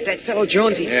 You mean that fellow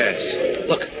Jonesy? Yes.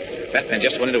 Look, Batman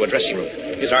just went into a dressing room.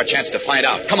 Here's our chance to find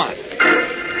out. Come on.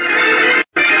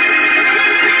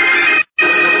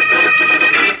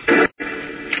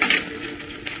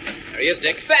 There he is,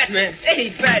 Dick. Batman. Hey,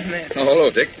 Batman. Oh, hello,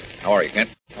 Dick. How are you, Kent?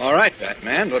 All right,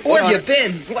 Batman, but where have you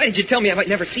been? Why did you tell me I might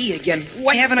never see you again?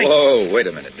 Why haven't I... Whoa, wait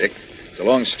a minute, Dick. It's a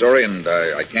long story, and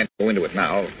I can't go into it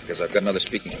now because I've got another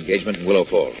speaking engagement in Willow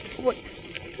Falls. What?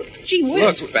 Gee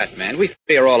whiz. Look, Batman, we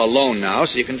are all alone now,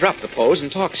 so you can drop the pose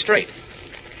and talk straight.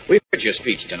 We heard your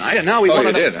speech tonight, and now we want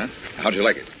to... Oh, you did, huh? How'd you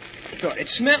like it? God, it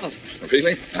smelled.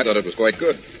 Really? I thought it was quite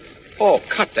good. Oh,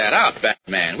 cut that out,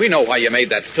 Batman. We know why you made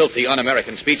that filthy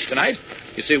un-American speech tonight.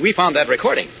 You see, we found that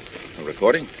recording. A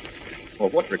recording? Well,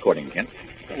 what recording, Kent?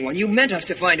 The one you meant us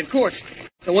to find, of course.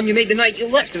 The one you made the night you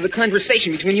left of the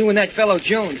conversation between you and that fellow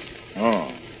Jones.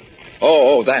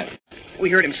 Oh, that. We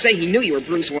heard him say he knew you were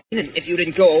Bruce Wayne, and if you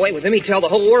didn't go away with him, he'd tell the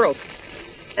whole world.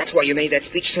 That's why you made that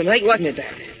speech tonight, wasn't it,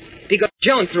 Bat? Because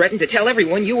Jones threatened to tell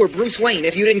everyone you were Bruce Wayne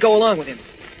if you didn't go along with him.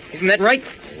 Isn't that right?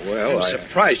 Well, I'm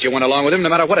surprised you went along with him, no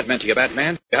matter what it meant to you,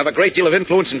 Batman. You have a great deal of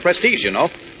influence and prestige, you know.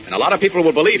 And a lot of people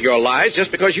will believe your lies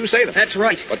just because you say them. That's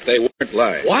right. But they weren't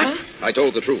lies. What? I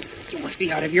told the truth. You must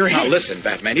be out of your head. Now, listen,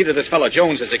 Batman. Either this fellow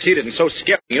Jones has succeeded in so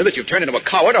scaring you that you've turned into a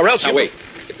coward, or else Now, wait.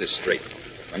 Get this straight.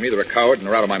 I'm neither a coward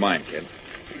nor out of my mind, kid.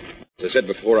 As I said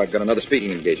before, I've got another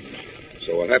speaking engagement.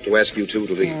 So I'll have to ask you two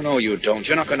to leave. Oh, no, you don't.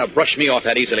 You're not going to brush me off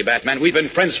that easily, Batman. We've been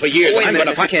friends for years. Wait a I'm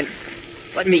minute, going to Mr. Kent.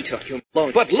 Let me talk to him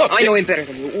alone. But look, I know him better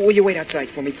than you. Will you wait outside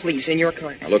for me, please, in your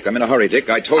car? Now, look, I'm in a hurry, Dick.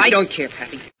 I told you... I don't care,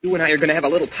 Pappy. You and I are going to have a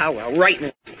little powwow right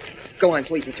now. Go on,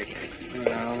 please, Mr. Kent.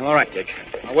 All right, Dick.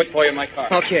 I'll wait for you in my car.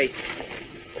 Okay.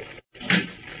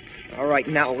 All right,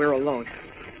 now we're alone.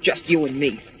 Just you and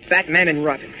me. Batman and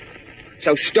Robin.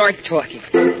 So start talking.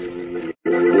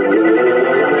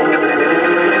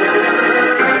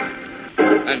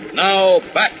 And now,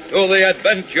 back to the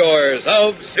adventures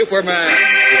of Superman.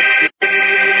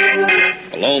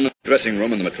 Alone in the dressing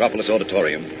room in the Metropolis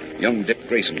Auditorium, young Dick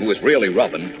Grayson, who is really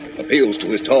Robin, appeals to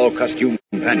his tall costume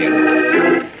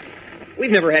companion.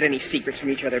 We've never had any secrets from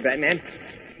each other, Batman.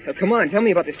 So come on, tell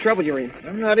me about this trouble you're in.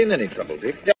 I'm not in any trouble,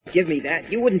 Dick. Don't give me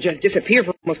that. You wouldn't just disappear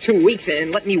for almost 2 weeks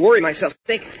and let me worry myself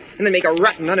sick and then make a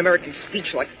rotten, un-American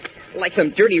speech like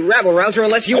some dirty rabble-rouser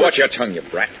unless you... Now, watch your tongue, you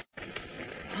brat.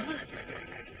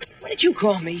 What did you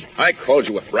call me? I called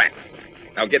you a brat.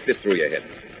 Now get this through your head.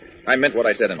 I meant what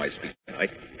I said in my speech.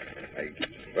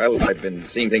 I've been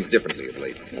seeing things differently of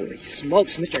late. Holy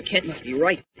smokes, Mr. Kent must be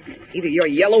right. Either you're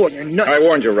yellow or you're nuts. I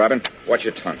warned you, Robin. Watch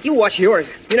your tongue. You watch yours.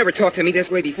 You never talked to me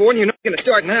this way before, and you're not going to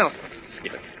start now.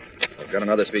 Skip it. I've got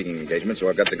another speaking engagement, so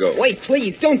I've got to go. Wait,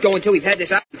 please, don't go until we've had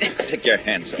this out. Take your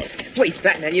hands off. Please,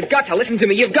 Batman, you've got to listen to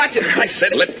me. You've got to... I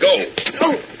said let go.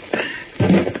 Oh.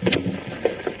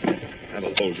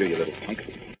 That'll hold you, you little punk.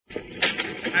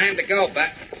 Time to go,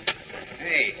 Bat.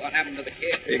 Hey, what happened to the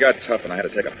kid? He got tough, and I had to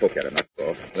take a poke at him. That's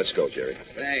all. Let's go, Jerry.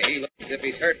 Say, he looks as if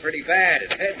he's hurt pretty bad.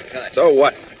 His head's cut. So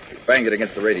what? He banged it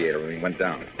against the radiator when he went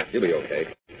down. He'll be okay.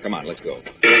 Come on, let's go.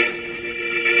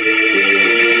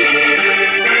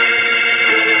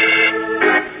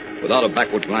 Without a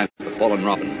backward glance at the fallen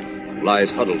Robin,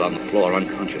 lies huddled on the floor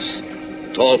unconscious.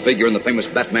 The tall figure in the famous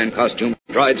Batman costume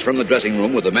strides from the dressing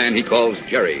room with the man he calls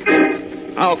Jerry.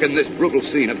 How can this brutal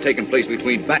scene have taken place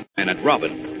between Batman and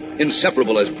Robin?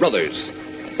 Inseparable as brothers.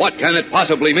 What can it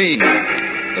possibly mean?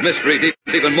 The mystery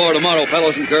deepens even more tomorrow,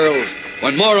 fellows and girls,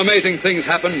 when more amazing things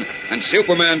happen and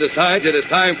Superman decides it is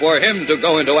time for him to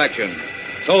go into action.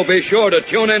 So be sure to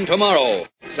tune in tomorrow,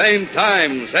 same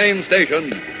time, same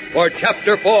station, for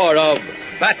Chapter 4 of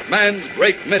Batman's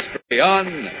Great Mystery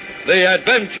on The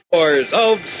Adventures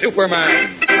of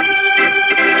Superman.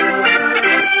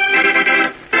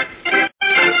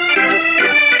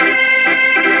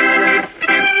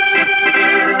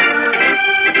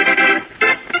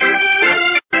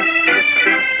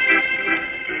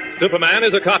 Superman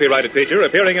is a copyrighted feature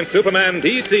appearing in Superman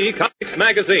DC Comics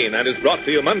magazine and is brought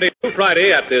to you Monday through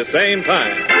Friday at this same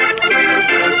time.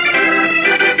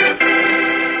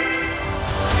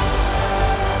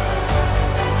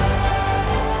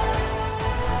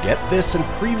 Get this and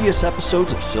previous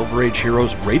episodes of Silver Age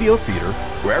Heroes Radio Theater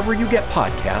wherever you get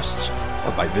podcasts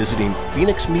or by visiting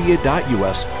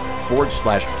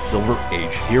phoenixmedia.us/Silver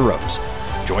Age Heroes.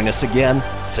 Join us again,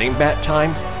 same bat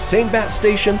time, same bat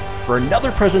station, for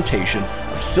another presentation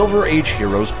of Silver Age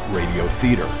Heroes Radio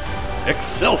Theater.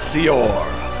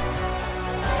 Excelsior!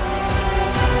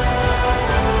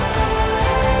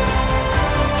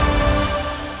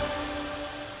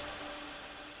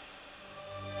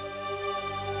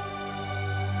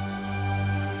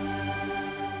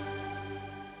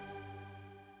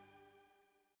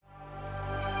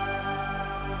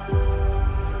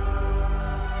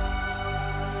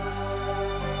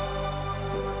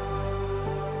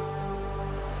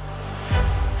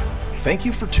 Thank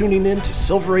you for tuning in to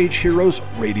Silver Age Heroes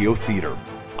Radio Theater.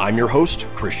 I'm your host,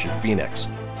 Christian Phoenix.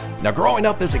 Now, growing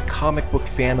up as a comic book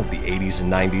fan of the 80s and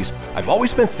 90s, I've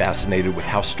always been fascinated with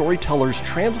how storytellers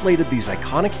translated these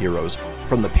iconic heroes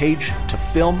from the page to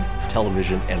film,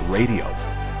 television, and radio.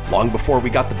 Long before we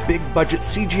got the big-budget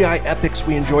CGI epics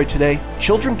we enjoy today,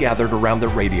 children gathered around their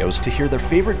radios to hear their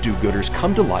favorite do-gooders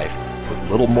come to life with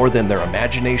little more than their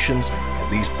imaginations and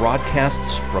these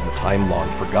broadcasts from a time long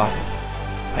forgotten.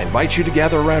 I invite you to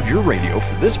gather around your radio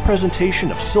for this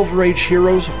presentation of Silver Age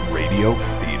Heroes Radio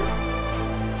Theater.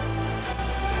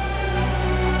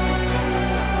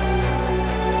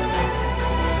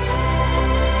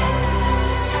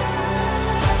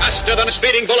 Faster than a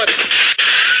speeding bullet.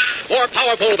 More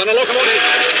powerful than a locomotive.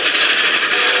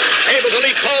 Able to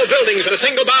leap tall buildings at a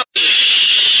single bound.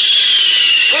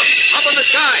 Look, up on in the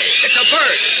sky. It's a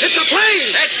bird. It's a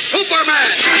plane. It's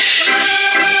Superman.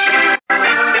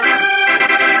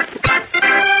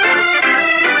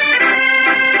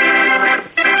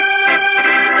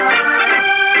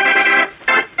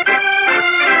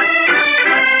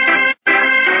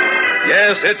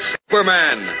 Yes, it's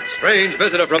Superman, strange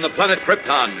visitor from the planet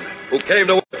Krypton, who came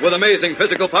to Earth with amazing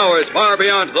physical powers far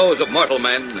beyond those of mortal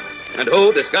men, and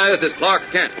who, disguised as Clark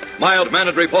Kent,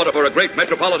 mild-mannered reporter for a great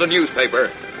metropolitan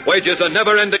newspaper, wages a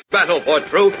never-ending battle for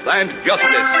truth and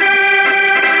justice.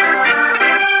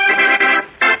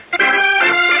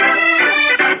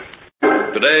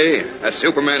 Today, as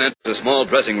Superman enters a small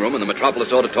dressing room in the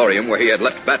Metropolis Auditorium where he had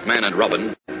left Batman and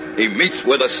Robin, he meets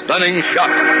with a stunning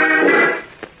shock.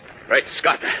 Great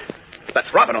Scott.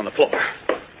 That's Robin on the floor.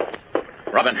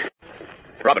 Robin,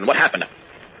 what happened?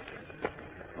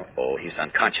 Oh, he's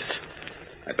unconscious.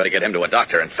 I'd better get him to a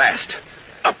doctor and fast.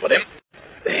 Up with him.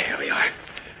 There we are.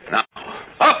 Now,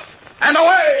 up and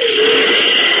away!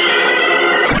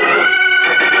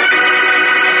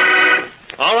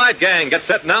 All right, gang, get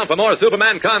set now for more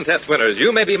Superman contest winners.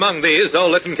 You may be among these, so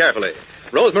listen carefully.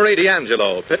 Rosemary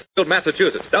D'Angelo, Pittsfield,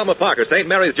 Massachusetts. Thelma Parker, St.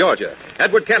 Mary's, Georgia.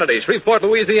 Edward Kennedy, Shreveport,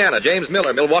 Louisiana. James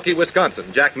Miller, Milwaukee,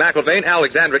 Wisconsin. Jack McIlvaine,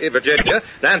 Alexandria, Virginia.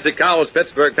 Nancy Cowles,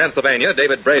 Pittsburgh, Pennsylvania.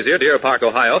 David Brazier, Deer Park,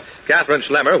 Ohio. Catherine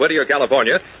Schlemmer, Whittier,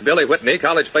 California. Billy Whitney,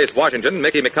 College Place, Washington.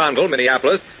 Mickey McConville,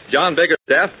 Minneapolis. John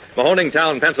Biggerstaff,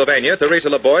 Mahoningtown, Pennsylvania. Teresa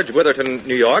LaBorge, Witherton,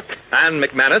 New York. Ann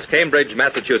McManus, Cambridge,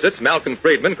 Massachusetts. Malcolm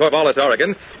Friedman, Corvallis,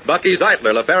 Oregon. Bucky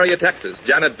Zeitler, La Feria, Texas.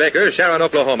 Janet Baker, Sharon,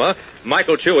 Oklahoma.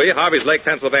 Michael Chewy, Harvey's Lake,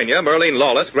 Pennsylvania. Merlene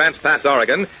Lawless, Grants Pass,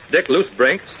 Oregon. Dick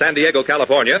Loosebrink, San Diego,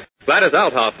 California. Gladys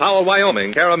Althoff, Powell,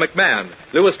 Wyoming. Kara McMahon,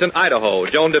 Lewiston, Idaho.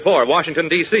 Joan DeBoer, Washington,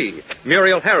 D.C.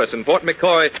 Muriel Harrison, Fort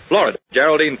McCoy, Florida.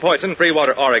 Geraldine Poisson,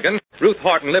 Freewater, Oregon. Ruth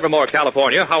Horton, Livermore,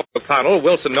 California. Howard O'Connell,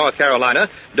 Wilson, North Carolina.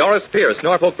 Doris Pierce,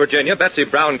 Norfolk, Virginia. Betsy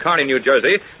Brown, Kearney, New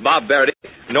Jersey. Bob Verdi,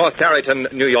 North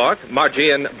Tarryton, New York.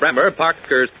 Margian Bremer,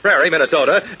 Parker's Prairie,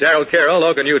 Minnesota. Darrell Carroll,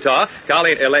 Logan, Utah.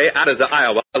 Colleen Elaye, Adza,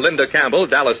 Iowa. Linda Campbell,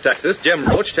 Dallas, Texas. Jim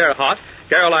Roach, Terre Haute.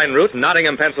 Caroline Root,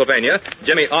 Nottingham, Pennsylvania.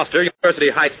 Jimmy Oster, University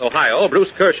Heights, Ohio.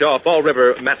 Bruce Kershaw, Fall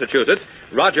River, Massachusetts.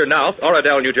 Roger Knauth,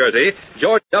 Oradell, New Jersey.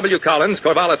 George W. Collins,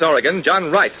 Corvallis, Oregon.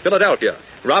 John Wright, Philadelphia.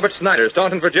 Robert Snyder,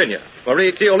 Staunton, Virginia.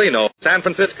 Marie Ciolino, San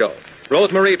Francisco.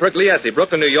 Rosemarie Pugliese,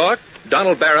 Brooklyn, New York.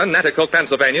 Donald Barron, Nanticoke,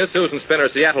 Pennsylvania. Susan Spinner,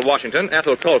 Seattle, Washington.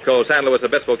 Ethel Colco, San Luis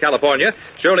Obispo, California.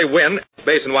 Shirley Wynn,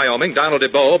 Basin, Wyoming. Donald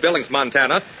DeBoe, Billings,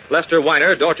 Montana. Lester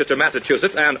Weiner, Dorchester,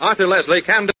 Massachusetts. And Arthur Leslie,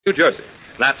 Camden, New Jersey.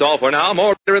 That's all for now.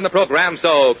 More later in the program,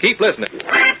 so keep listening.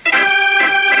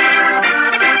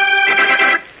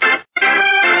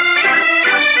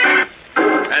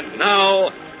 And now,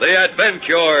 the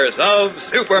adventures of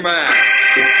Superman.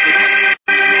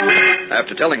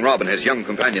 After telling Robin, his young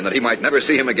companion, that he might never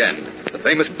see him again, the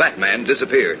famous Batman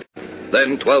disappeared.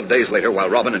 Then, 12 days later, while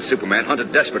Robin and Superman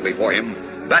hunted desperately for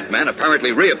him, Batman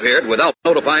apparently reappeared without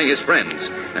notifying his friends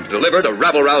and delivered a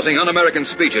rabble-rousing, un-American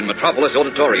speech in Metropolis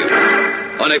Auditorium.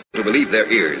 Unable to believe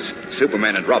their ears,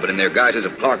 Superman and Robin, in their guises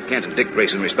of Clark Kent and Dick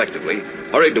Grayson, respectively,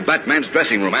 hurried to Batman's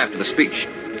dressing room after the speech.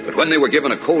 But when they were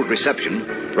given a cold reception,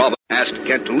 Robin asked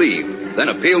Kent to leave, then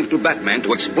appealed to Batman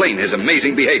to explain his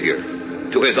amazing behavior.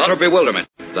 To his utter bewilderment,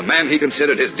 the man he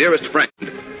considered his dearest friend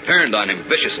turned on him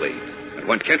viciously. And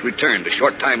when Kent returned a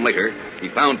short time later, he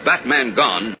found Batman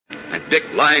gone and Dick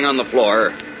lying on the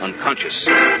floor, unconscious.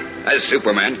 As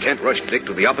Superman, Kent rushed Dick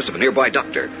to the office of a nearby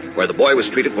doctor, where the boy was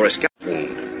treated for a scalp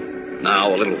wound.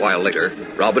 Now, a little while later,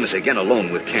 Robin is again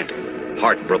alone with Kent,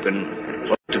 heartbroken and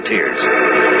close to tears.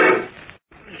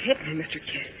 He hit me, Mr.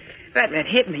 Kent. Batman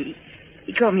hit me.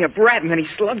 He called me a brat and then he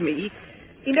slugged me.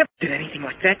 He never did anything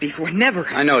like that before, never.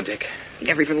 I know, Dick. He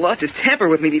never even lost his temper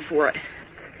with me before.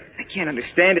 I can't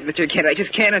understand it, Mr. Kent. I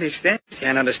just can't understand it.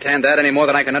 Can't understand that any more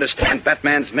than I can understand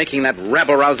Batman's making that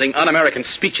rabble-rousing, un-American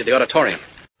speech at the auditorium.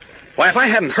 Why, if I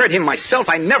hadn't heard him myself,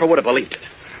 I never would have believed it.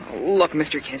 Oh, look,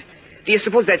 Mr. Kent. Do you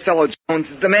suppose that fellow Jones,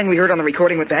 the man we heard on the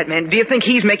recording with Batman, do you think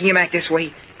he's making him act this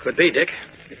way? Could be, Dick.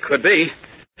 It could be.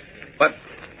 But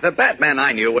the Batman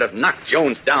I knew would have knocked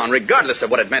Jones down, regardless of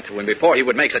what it meant to him, before he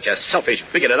would make such a selfish,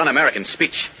 bigoted, un-American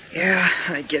speech. Yeah,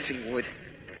 I guess he would.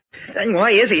 Then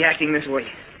why is he acting this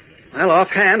way? Well,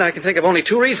 offhand, I can think of only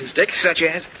two reasons, Dick. Such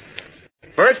as?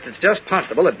 First, it's just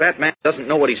possible that Batman doesn't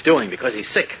know what he's doing because he's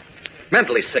sick.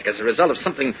 Mentally sick as a result of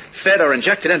something fed or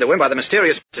injected into him by the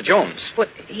mysterious Mr. Jones. But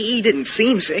he didn't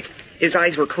seem sick. His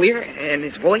eyes were clear, and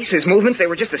his voice, his movements, they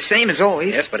were just the same as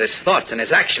always. Yes, but his thoughts and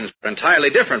his actions were entirely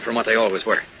different from what they always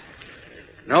were.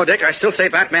 No, Dick, I still say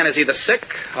Batman is either sick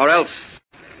or else...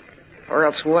 Or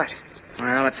else what?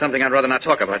 Well, that's something I'd rather not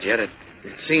talk about yet. It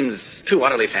seems too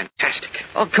utterly fantastic.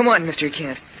 Oh, come on, Mr.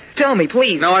 Kent. Tell me,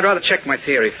 please. No, I'd rather check my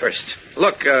theory first.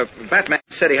 Look, Batman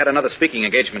said he had another speaking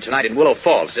engagement tonight in Willow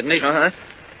Falls, didn't he? Uh-huh.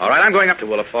 All right, I'm going up to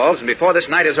Willow Falls, and before this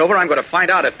night is over, I'm going to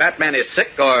find out if Batman is sick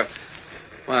or,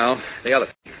 well, the other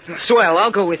thing. Swell,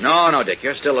 I'll go with you. No, Dick,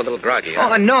 you're still a little groggy.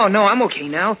 Oh, no, I'm okay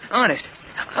now. Honest.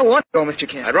 I want to go, Mr.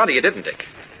 Kent. I'd rather you didn't, Dick.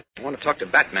 I want to talk to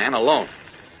Batman alone.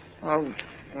 Oh,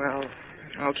 well,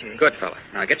 okay. Good fella.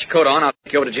 Now, get your coat on. I'll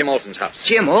take you over to Jim Olson's house.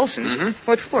 Jim Olson's? Mm-hmm.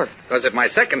 What for? Because if my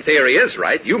second theory is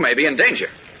right, you may be in danger.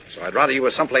 So I'd rather you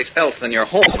were someplace else than your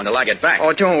home until I get back.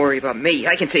 Oh, don't worry about me.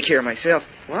 I can take care of myself.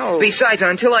 Well... Besides,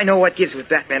 until I know what gives with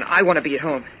Batman, I want to be at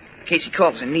home. In case he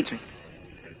calls and needs me.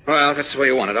 Well, if that's the way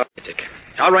you want it, all right, Dick.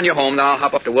 I'll run you home, then I'll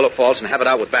hop up to Willow Falls and have it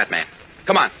out with Batman.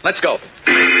 Come on, let's go.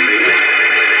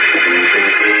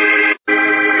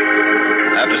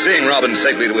 After seeing Robin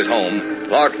safely to his home,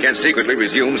 Clark Kent secretly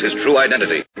resumes his true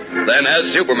identity. Then,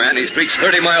 as Superman, he streaks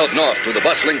 30 miles north to the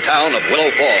bustling town of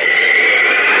Willow Falls.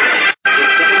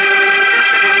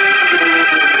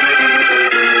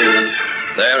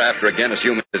 There, after again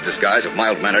assuming his disguise of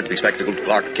mild-mannered, bespectacled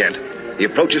Clark Kent, he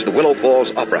approaches the Willow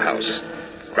Falls Opera House.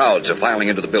 Crowds are filing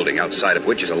into the building, outside of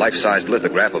which is a life-size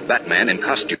lithograph of Batman in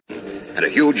costume, and a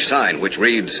huge sign which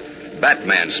reads,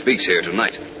 "Batman speaks here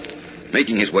tonight."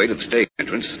 Making his way to the stage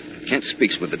entrance, Kent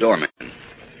speaks with the doorman.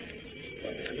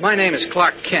 My name is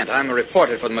Clark Kent. I'm a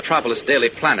reporter for the Metropolis Daily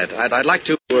Planet. I'd like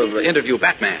to interview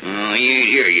Batman. Oh, he ain't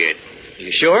here yet.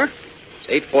 You sure?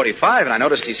 It's 8:45, and I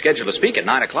noticed he's scheduled to speak at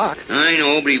 9 o'clock. I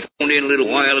know, but he phoned in a little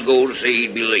while ago to say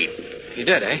he'd be late. He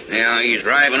did, eh? Yeah, he's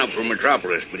driving up from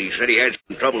Metropolis, but he said he had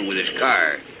some trouble with his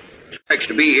car. Expects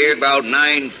to be here about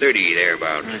 9:30,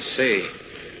 thereabout. I see.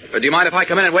 Do you mind if I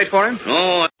come in and wait for him?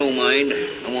 No, I don't mind.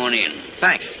 Come on in.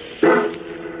 Thanks.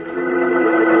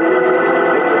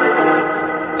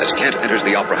 As Kent enters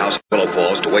the Opera House at Willow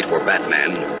Falls to wait for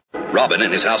Batman, Robin,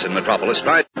 in his house in Metropolis,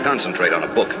 tries to concentrate on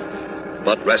a book.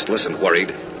 But restless and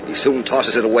worried, he soon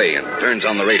tosses it away and turns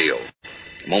on the radio.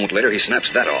 A moment later, he snaps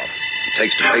that off and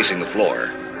takes to pacing the floor.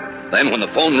 Then, when the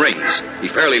phone rings, he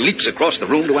fairly leaps across the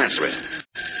room to answer it.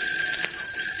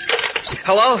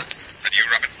 Hello? That you,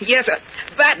 Robin? Yes,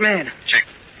 Batman. Jake,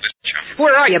 listen, chum.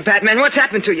 Where are you, Batman? What's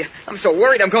happened to you? I'm so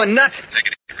worried I'm going nuts. Take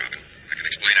it easy, Robin. I can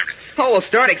explain everything. Oh, well,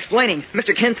 start explaining.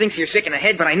 Mr. Kent thinks you're sick in the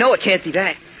head, but I know it can't be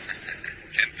that.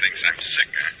 Kent thinks I'm sick,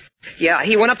 huh? Yeah,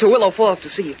 he went up to Willow Falls to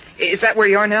see you. Is that where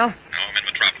you are now? No, I'm in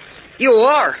Metropolis. You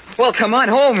are? Well, come on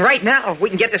home right now. We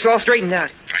can get this all straightened out.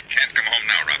 I can't come home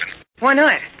now, Robin. Why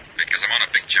not? Because I'm on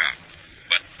a big job.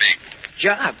 But big.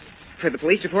 Job? For the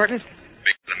police department?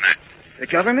 Bigger than that. The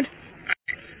government?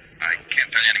 I can't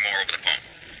tell you any more over the phone.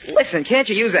 Listen, can't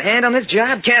you use a hand on this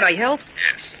job? Can't I help?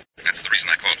 Yes. That's the reason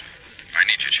I called. I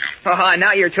need you, chum. Oh,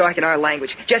 now you're talking our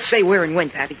language. Just say where and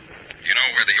when, Pappy. You know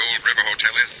where the old River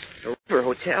Hotel is? The River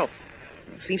Hotel?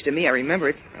 Seems to me I remember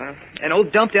it. An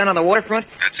old dump down on the waterfront?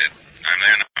 That's it. I'm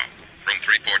there now. Room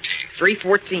 314.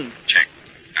 314. Check.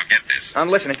 Now get this.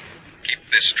 I'm listening. Keep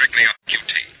this strictly on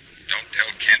QT. Don't tell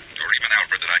Kent or even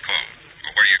Alfred that I called. Or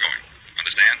where you're going.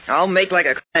 Understand? I'll make like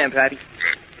a clam, Pappy.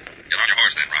 Good. Get on your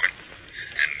horse then, Robin.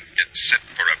 And get set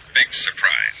for a big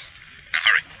surprise. Now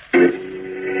hurry.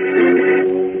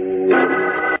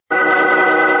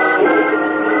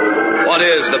 What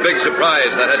is the big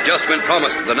surprise that has just been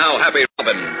promised to the now happy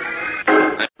Robin?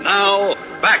 And now,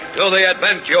 back to the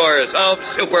adventures of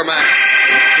Superman.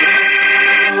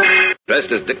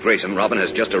 Dressed as Dick Grayson, Robin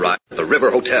has just arrived at the River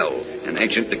Hotel, an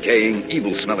ancient, decaying,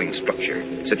 evil-smelling structure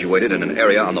situated in an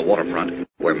area on the waterfront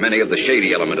where many of the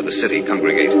shady element of the city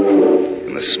congregate.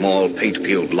 In the small,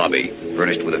 paint-peeled lobby,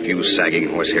 furnished with a few sagging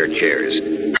horsehair chairs,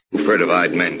 two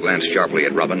furtive-eyed men glance sharply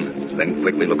at Robin, then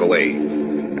quickly look away.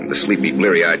 The sleepy,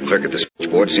 bleary-eyed clerk at the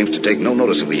switchboard seems to take no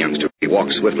notice of the youngster. He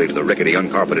walks swiftly to the rickety,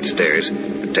 uncarpeted stairs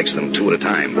and takes them two at a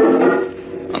time.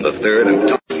 On the third and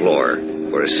top floor,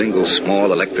 where a single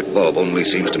small electric bulb only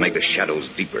seems to make the shadows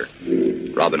deeper,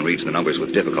 Robin reads the numbers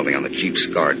with difficulty on the cheap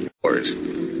scarred doors.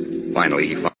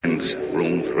 Finally, he finds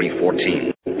room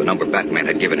 314, the number Batman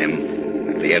had given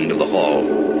him, at the end of the hall.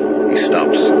 He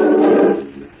stops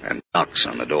and knocks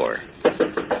on the door.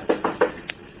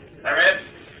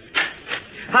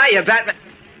 Hiya, Batman.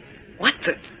 What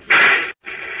the...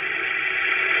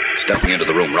 Stepping into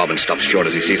the room, Robin stops short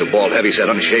as he sees a bald, heavy-set,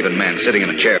 unshaven man sitting in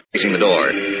a chair facing the door.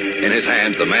 In his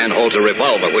hand, the man holds a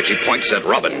revolver, which he points at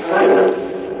Robin.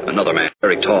 Another man,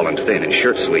 very tall and thin in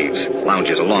shirt sleeves,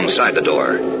 lounges alongside the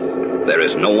door. There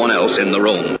is no one else in the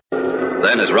room.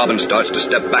 Then, as Robin starts to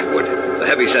step backward, the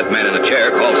heavy-set man in the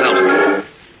chair calls out,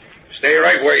 "Stay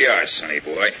right where you are, sonny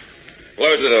boy.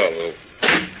 Close the door, Lou."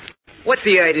 What's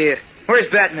the idea? Where's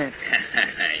Batman?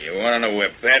 You You want to know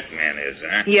where Batman is,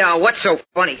 huh? Yeah, what's so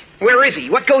funny? Where is he?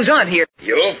 What goes on here?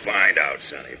 You'll find out,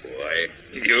 sonny boy.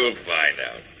 You'll find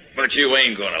out. But you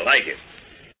ain't gonna like it.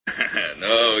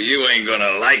 No, you ain't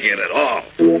gonna like it at all.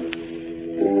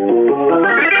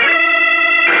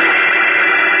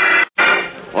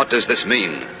 What does this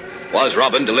mean? Was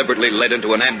Robin deliberately led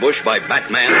into an ambush by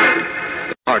Batman?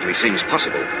 It hardly seems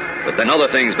possible. But then other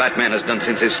things Batman has done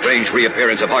since his strange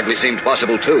reappearance have hardly seemed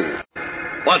possible, too.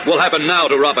 What will happen now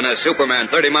to Robin as Superman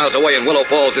 30 miles away in Willow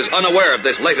Falls is unaware of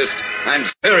this latest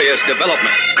and serious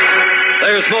development?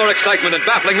 There's more excitement and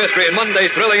baffling mystery in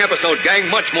Monday's thrilling episode,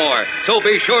 gang, much more. So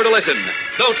be sure to listen.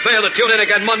 Don't fail to tune in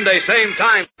again Monday, same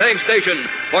time, same station,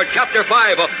 for Chapter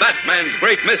 5 of Batman's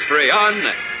Great Mystery on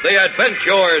The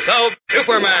Adventures of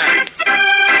Superman.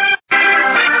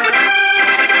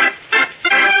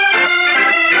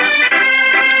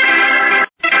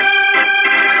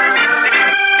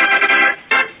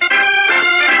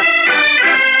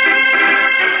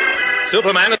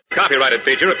 Superman is a copyrighted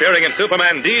feature appearing in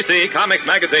Superman DC Comics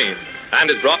magazine and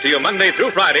is brought to you Monday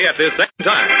through Friday at this same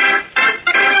time.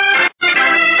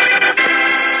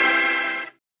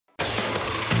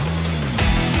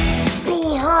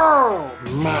 Behold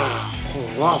my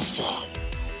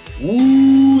precious.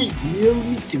 Ooh, yeah, let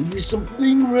me tell you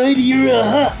something right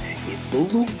here, It's the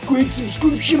Loot Crate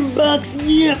subscription box,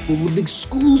 yeah, full of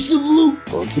exclusive loot,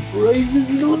 fun surprises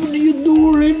delivered to your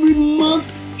door every month.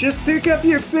 Just pick up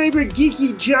your favorite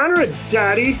geeky genre,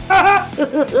 Daddy.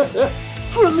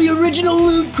 From the original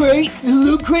Loot Crate, the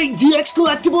Loot Crate DX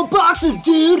collectible boxes,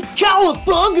 dude!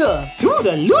 Cowabunga! To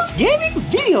the Loot Gaming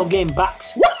video game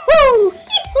box. Woohoo!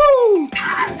 Yee-hoo!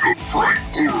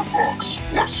 Box.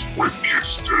 What's with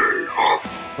kids today,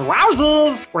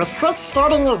 Wowzers! With crits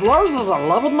starting as low as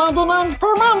 $11.99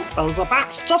 per month, there's a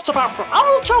box just about for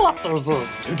all collectors.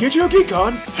 To get your geek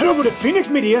on, head over to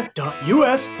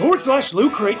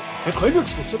phoenixmedia.us/Loot Crate and claim your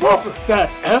exclusive offer.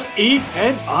 That's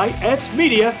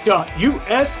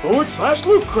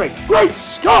FENIXmedia.us/Loot Crate. Great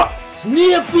Scott!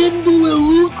 Snap into a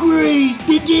Loot Crate,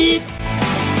 dig it?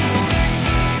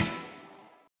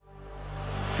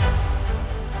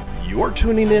 You're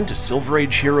tuning in to Silver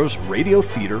Age Heroes Radio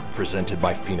Theater presented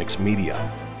by Phoenix Media.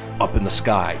 Up in the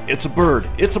sky, it's a bird,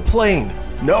 it's a plane.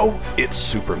 No, it's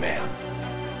Superman.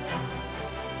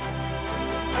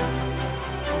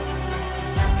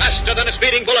 Faster than a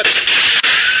speeding bullet.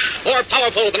 More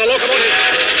powerful than a locomotive.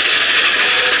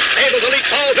 Able to leap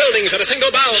tall buildings at a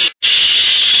single bound.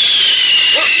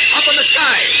 Look, up in the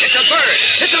sky. It's a bird.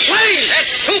 It's a plane.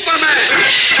 It's Superman.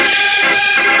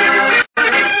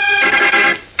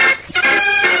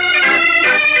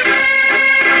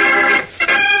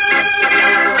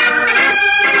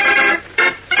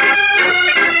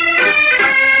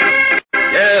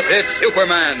 It's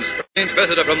Superman, strange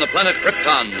visitor from the planet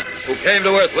Krypton, who came to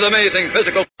Earth with amazing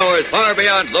physical powers far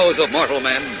beyond those of mortal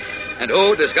men, and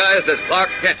who, disguised as Clark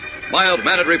Kent,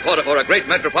 mild-mannered reporter for a great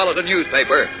metropolitan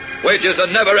newspaper, wages a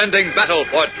never-ending battle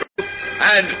for truth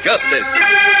and justice.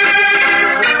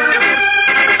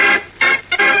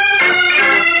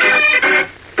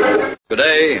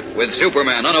 Today, with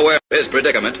Superman unaware of his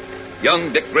predicament,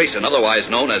 young Dick Grayson, otherwise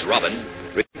known as Robin,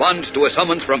 responds to a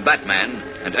summons from Batman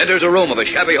and enters a room of a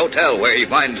shabby hotel where he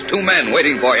finds two men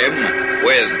waiting for him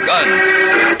with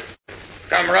guns.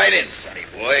 Come right in, sonny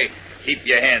boy. Keep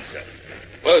your hands up.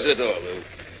 Close the door, Lou.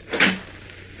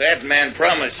 Batman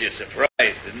promised you a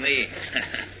surprise, didn't he?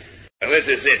 Well, this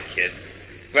is it, kid.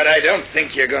 But I don't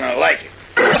think you're going to like it.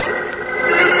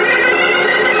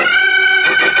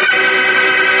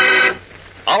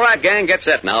 All right, gang, get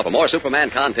set now for more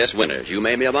Superman contest winners. You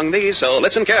may be among these, so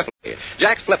listen carefully.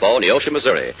 Jack Flippo, Neosha,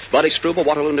 Missouri. Buddy Struble,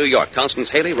 Waterloo, New York.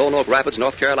 Constance Haley, Roanoke Rapids,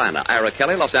 North Carolina. Ira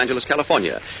Kelly, Los Angeles,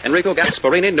 California. Enrico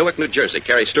Gasparini, Newark, New Jersey.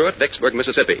 Carrie Stewart, Vicksburg,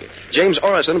 Mississippi. James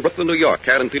Orison, Brooklyn, New York.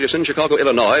 Carolyn Peterson, Chicago,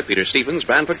 Illinois. Peter Stevens,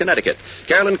 Branford, Connecticut.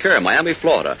 Carolyn Kerr, Miami,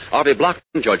 Florida. Harvey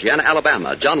Blockman, Georgiana,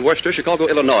 Alabama. John Worcester, Chicago,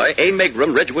 Illinois. A.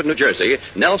 Migrum, Ridgewood, New Jersey.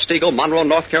 Nell Stiegel, Monroe,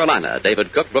 North Carolina.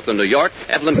 David Cook, Brooklyn, New York.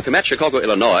 Evelyn Comet, Chicago,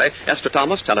 Illinois. Esther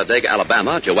Thomas, Talladega,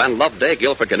 Alabama. Joanne Loveday,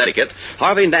 Guilford, Connecticut.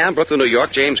 Harvey Nam, Brooklyn, New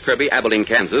York. James Kirby, Abilene,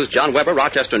 Kansas. John Weber,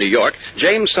 Rochester, New York.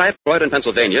 James Sipe, Croydon,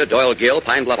 Pennsylvania. Doyle Gill,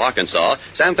 Pine Bluff, Arkansas.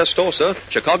 Sam Festosa,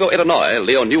 Chicago, Illinois.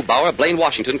 Leo Neubauer, Blaine,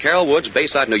 Washington. Carol Woods,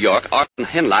 Bayside, New York. Arden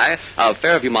Henley of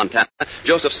Fairview, Montana.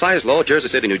 Joseph Seislow, Jersey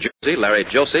City, New Jersey. Larry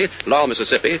Josie, Laurel,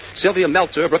 Mississippi. Sylvia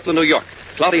Meltzer, Brooklyn, New York.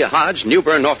 Claudia Hodge, New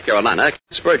Bern, North Carolina.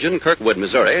 Spurgeon, Kirkwood,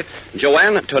 Missouri.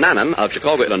 Joanne Tonanen of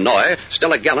Chicago, Illinois.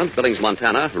 Stella Gallant, Billings,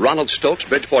 Montana. Ronald Stokes,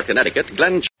 Bridgeport, Connecticut.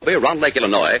 Glenn Round Lake,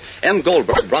 Illinois, M.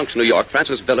 Goldberg, Bronx, New York,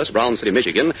 Francis Billis, Brown City,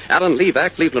 Michigan, Alan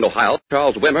Levac, Cleveland, Ohio,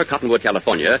 Charles Wimmer, Cottonwood,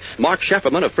 California, Mark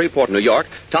Shefferman of Freeport, New York,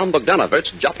 Tom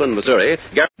Bogdanovich, Joplin, Missouri,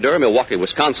 Garrett Durr, Milwaukee,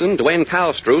 Wisconsin, Dwayne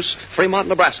Kowstruce, Fremont,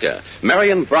 Nebraska,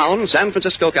 Marion Brown, San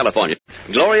Francisco, California,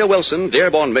 Gloria Wilson,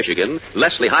 Dearborn, Michigan,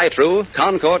 Leslie Hightrue,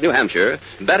 Concord, New Hampshire,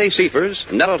 Betty Seifers,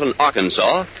 Nettleton,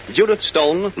 Arkansas, Judith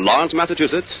Stone, Lawrence,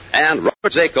 Massachusetts, and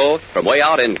Robert Zako from way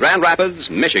out in Grand Rapids,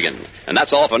 Michigan. And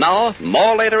that's all for now.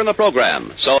 More later in the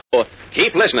program. So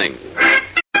keep listening.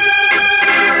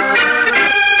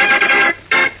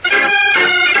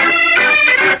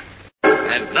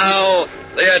 And now,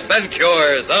 the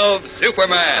adventures of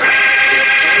Superman.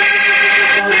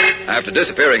 After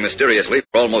disappearing mysteriously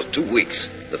for almost 2 weeks,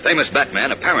 the famous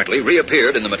Batman apparently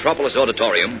reappeared in the Metropolis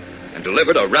Auditorium and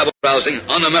delivered a rabble-rousing,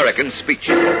 un-American speech.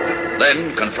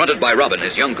 Then, confronted by Robin,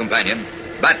 his young companion,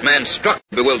 Batman struck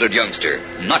the bewildered youngster,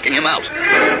 knocking him out.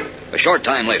 A short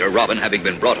time later, Robin, having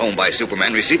been brought home by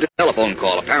Superman, received a telephone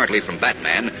call, apparently from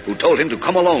Batman, who told him to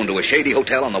come alone to a shady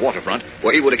hotel on the waterfront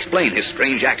where he would explain his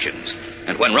strange actions.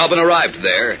 And when Robin arrived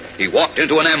there, he walked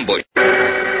into an ambush.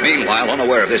 Meanwhile,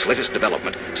 unaware of this latest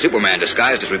development, Superman,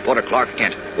 disguised as reporter Clark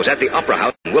Kent, was at the Opera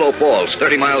House in Willow Falls,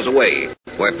 30 miles away,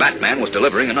 where Batman was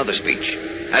delivering another speech.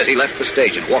 As he left the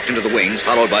stage and walked into the wings,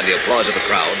 followed by the applause of the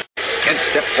crowd, Kent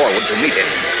stepped forward to meet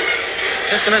him.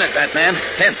 Just a minute, Batman.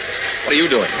 Kent, what are you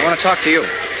doing? I want to talk to you.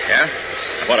 Yeah?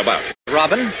 What about?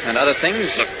 Robin and other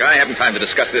things. Look, I haven't time to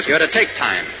discuss this. You're to take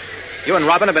time. You and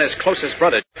Robin have been as close as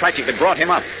brothers. Practically brought him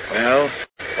up. Well,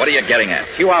 what are you getting at?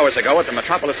 A few hours ago at the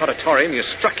Metropolis Auditorium, you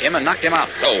struck him and knocked him out.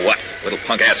 So what? Little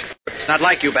punk ass. It's not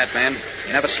like you, Batman.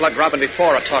 You never slugged Robin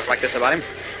before or talked like this about him.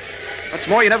 What's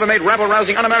more, you never made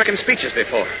rabble-rousing, un-American speeches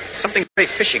before. Something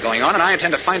very fishy going on, and I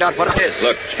intend to find out what it is.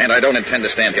 Look, Kent, I don't intend to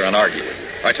stand here and argue with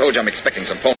you. I told you I'm expecting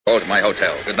some phone calls at my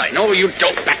hotel. Good night. No, you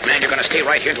don't, Batman. You're going to stay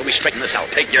right here until we straighten this out.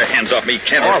 Take your hands off me,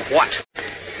 Kent. Or what?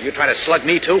 You try to slug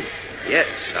me, too? Yes,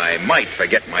 I might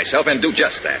forget myself and do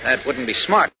just that. That wouldn't be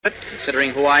smart, but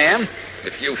considering who I am.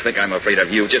 If you think I'm afraid of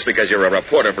you just because you're a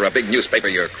reporter for a big newspaper,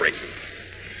 you're crazy.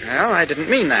 Well, I didn't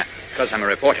mean that, because I'm a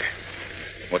reporter.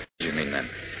 What did you mean, then?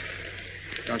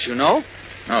 Don't you know?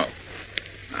 No.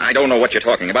 I don't know what you're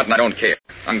talking about, and I don't care.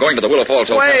 I'm going to the Willow Falls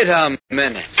Hotel. Wait a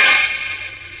minute.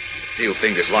 Steel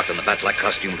fingers locked on the bat-like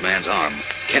costumed man's arm.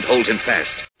 Kent holds him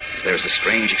fast. There's a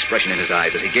strange expression in his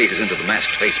eyes as he gazes into the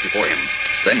masked face before him.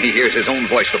 Then he hears his own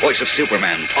voice, the voice of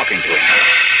Superman, talking to him.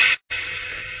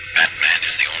 Batman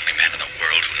is the only man in the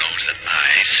world who knows that I,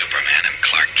 Superman, am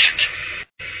Clark Kent.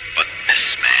 But this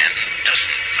man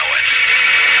doesn't know it.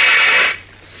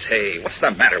 Say, what's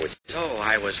the matter with you? So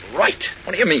I was right.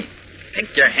 What do you mean?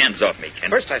 Take your hands off me,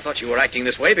 Kent. First, I thought you were acting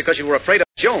this way because you were afraid of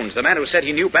Jones, the man who said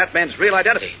he knew Batman's real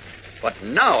identity. But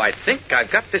now I think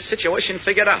I've got this situation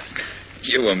figured out.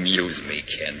 You amuse me,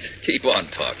 Kent. Keep on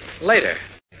talking. Later.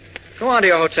 Go on to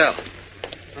your hotel.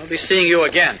 I'll be seeing you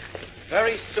again.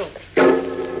 Very soon.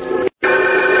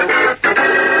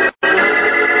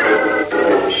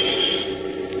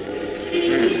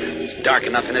 It's dark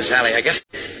enough in this alley, I guess.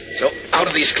 So, out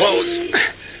of these clothes.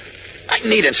 I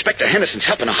need Inspector Henderson's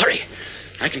help in a hurry.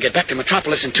 I can get back to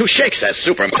Metropolis in 2 shakes as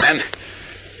Superman.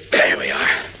 There we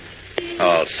are.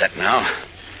 All set now.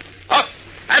 Up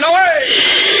and away!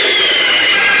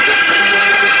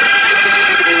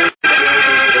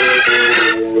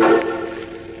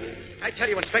 I tell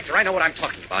you, Inspector, I know what I'm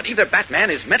talking about. Either Batman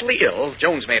is mentally ill,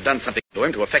 Jones may have done something to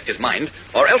him to affect his mind,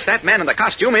 or else that man in the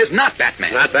costume is not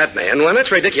Batman. Not Batman? Well,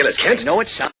 that's ridiculous, Kent. I know it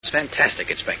sounds fantastic,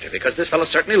 Inspector, because this fellow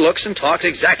certainly looks and talks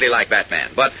exactly like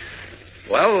Batman. But,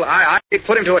 well, I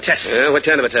put him to a test. What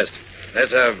kind of a test?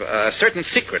 There's a certain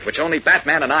secret which only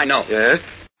Batman and I know. Yeah?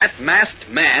 That masked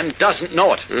man doesn't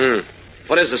know it.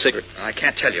 What is the secret? I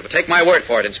can't tell you, but take my word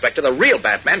for it, Inspector. The real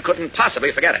Batman couldn't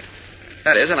possibly forget it.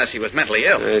 That is, unless he was mentally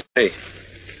ill. Hey.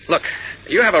 Look,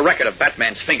 you have a record of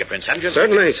Batman's fingerprints, haven't you?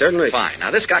 Certainly. Fine. Now,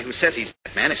 this guy who says he's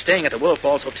Batman is staying at the Willow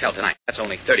Falls Hotel tonight. That's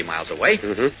only 30 miles away.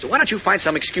 So why don't you find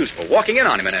some excuse for walking in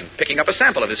on him and then picking up a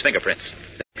sample of his fingerprints?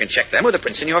 You can check them with the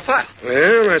prints in your file.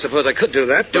 Well, I suppose I could do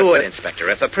that. Do it, Inspector.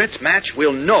 If the prints match,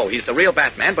 we'll know he's the real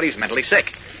Batman, but he's mentally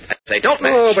sick. If they don't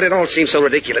match... Oh, but it all seems so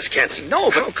ridiculous, Kent. No,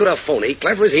 but... How could a phony,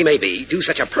 clever as he may be, do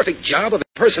such a perfect job of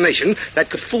impersonation that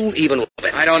could fool even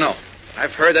Robin? I don't know.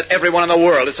 I've heard that everyone in the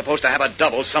world is supposed to have a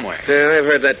double somewhere. Yeah, I've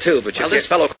heard that, too, but Well, this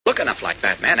fellow could look enough like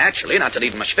Batman, actually, not to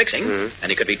need much fixing.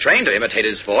 And he could be trained to imitate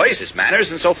his voice, his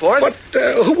manners, and so forth. But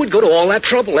who would go to all that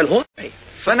trouble, and why?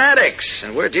 Fanatics.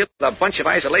 And we're dealing with a bunch of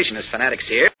isolationist fanatics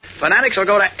here. Fanatics will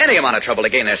go to any amount of trouble to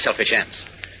gain their selfish ends.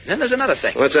 Then there's another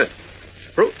thing. What's that?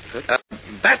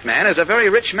 Batman is a very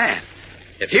rich man.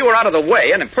 If he were out of the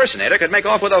way, an impersonator could make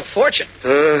off with a fortune.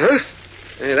 Uh-huh.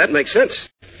 Hey, that makes sense.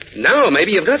 Now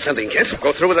maybe you've got something, Kent.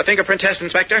 Go through with the fingerprint test,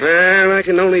 Inspector? Well, I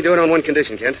can only do it on one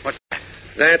condition, Kent. What's that?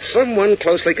 That someone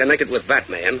closely connected with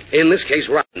Batman, in this case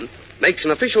Robin, makes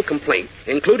an official complaint,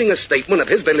 including a statement of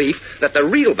his belief that the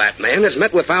real Batman has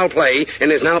met with foul play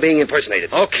and is now being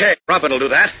impersonated. Okay, Robin will do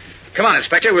that. Come on,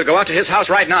 Inspector. We'll go out to his house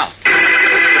right now.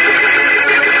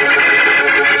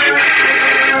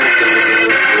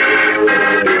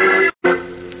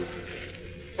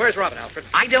 Where's Robin, Alfred?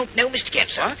 I don't know, Mr. Kent,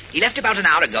 sir. What? He left about an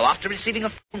hour ago after receiving a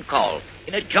phone call.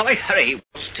 In a jolly hurry he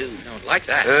was, too. Don't like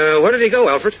that. Where did he go,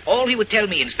 Alfred? All he would tell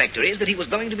me, Inspector, is that he was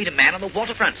going to meet a man on the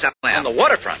waterfront somewhere. On the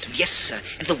waterfront? Yes, sir.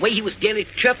 And the way he was gaily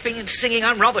chirping and singing,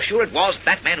 I'm rather sure it was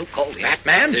Batman who called him.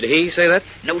 Batman? Did he say that?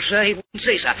 No, sir, he wouldn't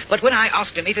say, sir. But when I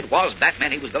asked him if it was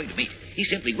Batman he was going to meet, he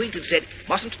simply winked and said,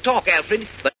 "Mustn't talk, Alfred,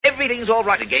 but everything's all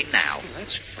right again now." Oh,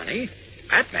 that's funny.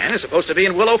 Batman is supposed to be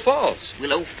in Willow Falls.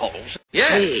 Willow Falls?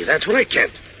 Yes. Say, that's right,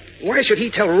 Kent. Why should he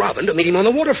tell Robin to meet him on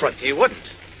the waterfront? He wouldn't.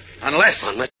 Unless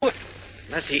what?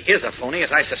 Unless he is a phony,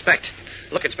 as I suspect.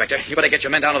 Look, Inspector, you better get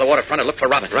your men down to the waterfront and look for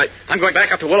Robin. Right. I'm going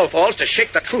back up to Willow Falls to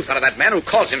shake the truth out of that man who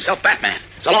calls himself Batman.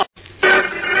 So long.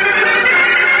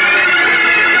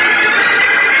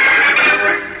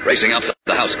 Racing outside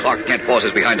the house, Clark Kent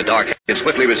pauses behind a dark hedge and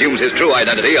swiftly resumes his true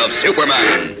identity of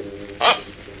Superman.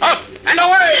 Up, and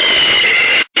away!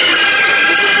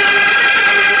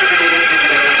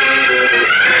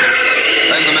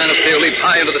 Then the Man of Steel leaps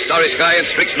high into the starry sky and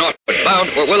streaks northward, bound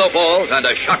for Willow Falls and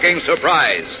a shocking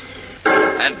surprise.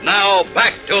 And now,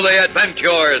 back to the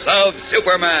adventures of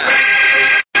Superman.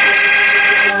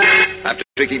 After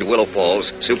streaking to Willow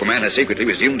Falls, Superman has secretly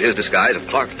resumed his disguise of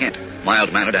Clark Kent,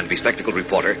 mild-mannered and bespectacled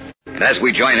reporter. And as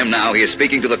we join him now, he is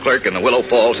speaking to the clerk in the Willow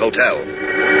Falls Hotel.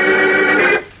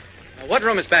 What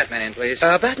room is Batman in, please?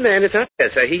 Batman is not there,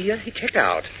 sir. He checked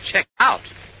out. Checked out?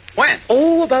 When?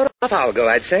 Oh, about a half hour ago,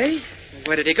 I'd say.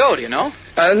 Where did he go, do you know?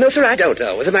 No, sir, I don't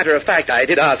know. As a matter of fact, I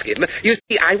did ask him. You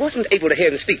see, I wasn't able to hear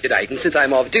him speak tonight, and since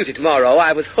I'm off duty tomorrow,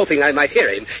 I was hoping I might hear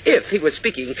him if he was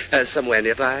speaking somewhere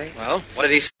nearby. Well, what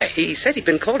did he say? He said he'd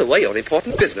been called away on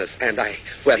important business, and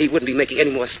he wouldn't be making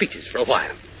any more speeches for a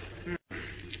while.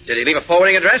 Did he leave a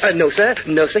forwarding address? No, sir.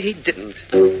 No, sir, he didn't.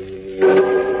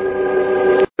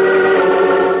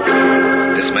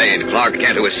 Dismayed, Clark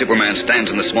Kent, who is Superman,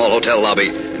 stands in the small hotel lobby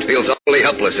and feels utterly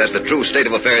helpless as the true state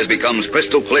of affairs becomes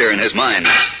crystal clear in his mind.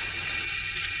 Of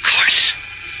course.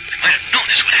 I might have known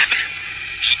this would happen.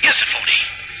 He is a phony.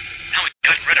 Now he's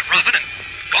gotten rid of Robin and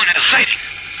gone into hiding.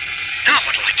 Now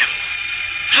what'll I do?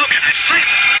 How can I find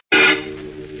him?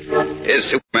 Is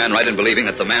Superman right in believing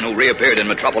that the man who reappeared in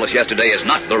Metropolis yesterday is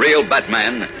not the real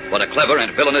Batman, but a clever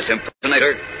and villainous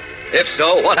impersonator? If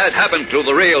so, what has happened to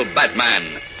the real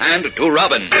Batman and to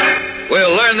Robin?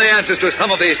 We'll learn the answers to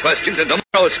some of these questions in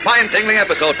tomorrow's spine-tingling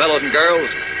episode, fellows and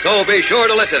girls. So be sure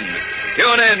to listen.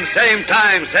 Tune in, same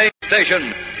time, same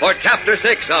station, for Chapter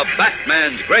 6 of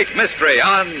Batman's Great Mystery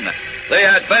on The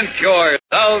Adventures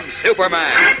of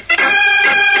Superman.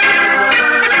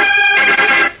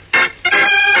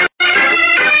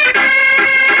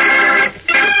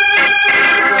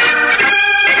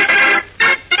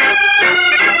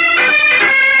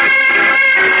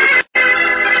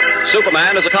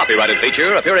 Superman is a copyrighted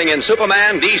feature appearing in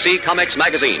Superman DC Comics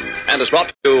magazine and is brought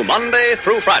to you Monday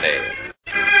through Friday.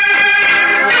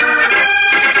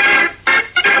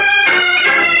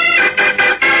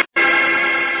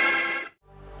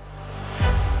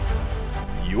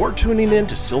 You're tuning in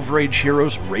to Silver Age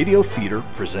Heroes Radio Theater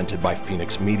presented by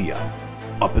Phoenix Media.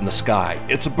 Up in the sky,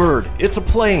 it's a bird, it's a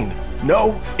plane.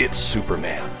 No, it's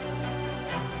Superman.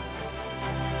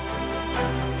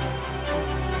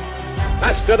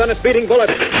 Faster than a speeding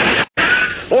bullet.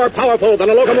 More powerful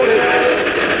than a locomotive.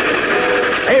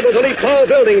 Able to leap tall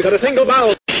buildings at a single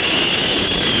bound.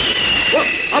 Look,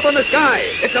 up in the sky.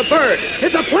 It's a bird.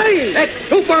 It's a plane. It's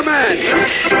Superman.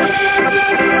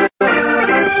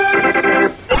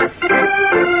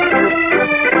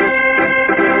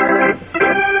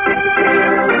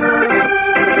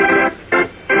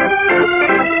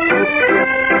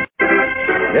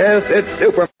 Yes, it's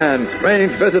Superman,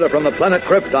 strange visitor from the planet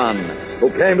Krypton, who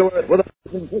came to Earth with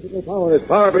amazing physical powers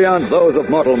far beyond those of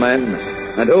mortal men,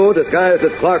 and who, disguised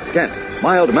as Clark Kent,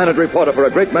 mild-mannered reporter for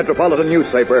a great metropolitan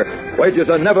newspaper, wages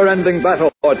a never-ending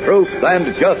battle for truth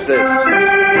and justice.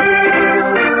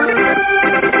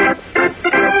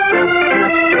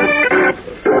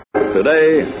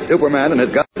 Today, Superman, in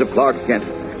his guise of Clark Kent,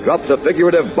 drops a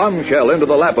figurative bombshell into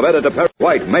the lap of Editor Perry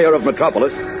White, mayor of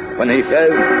Metropolis, when he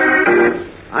says,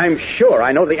 I'm sure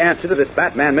I know the answer to this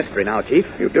Batman mystery now, Chief.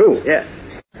 You do? Yes.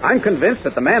 I'm convinced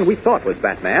that the man we thought was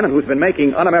Batman and who's been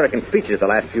making un-American speeches the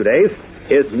last few days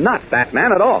is not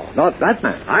Batman at all. Not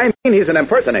Batman? I mean he's an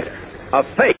impersonator. A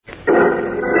fake.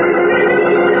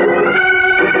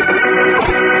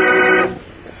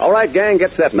 All right, gang,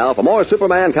 get set now for more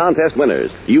Superman contest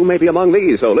winners. You may be among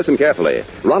these, so listen carefully.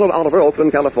 Ronald Oliver,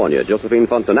 Oakland, California. Josephine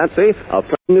Fontanazzi of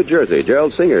Trenton, New Jersey.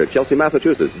 Gerald Singer, Chelsea,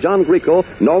 Massachusetts. John Greco,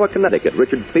 Norwalk, Connecticut.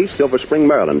 Richard Feast, Silver Spring,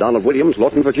 Maryland. Donald Williams,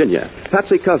 Lawton, Virginia.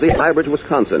 Patsy Cuzzy, Highbridge,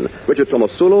 Wisconsin. Richard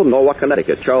Tomasulo, Norwalk,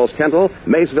 Connecticut. Charles Kendall,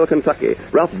 Maysville, Kentucky.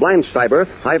 Ralph Blindsteiber,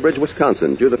 Highbridge,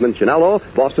 Wisconsin. Judith Minchinello,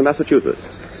 Boston, Massachusetts.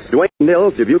 Dwayne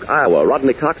Nils, Dubuque, Iowa.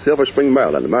 Rodney Cox, Silver Spring,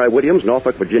 Maryland. Mary Williams,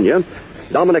 Norfolk, Virginia.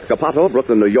 Dominic Capato,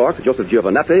 Brooklyn, New York. Joseph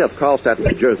Giovanetti of Carlstadt,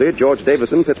 New Jersey. George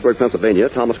Davison, Pittsburgh, Pennsylvania.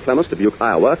 Thomas Clements, Dubuque,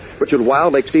 Iowa. Richard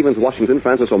Wild, Lake Stevens, Washington.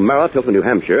 Francis O'Mara, Tilton, New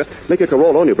Hampshire. Mickey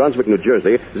Carollo, New Brunswick, New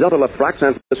Jersey. Zelda Lafrac,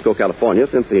 San Francisco, California.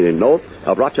 Cynthia Note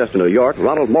of Rochester, New York.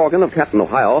 Ronald Morgan of Canton,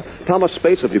 Ohio. Thomas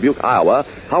Spates of Dubuque, Iowa.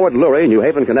 Howard Lurie, New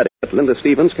Haven, Connecticut. Linda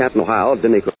Stevens, Canton, Ohio.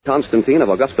 Denny Constantine of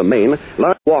Augusta, Maine.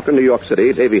 Larry Walker, New York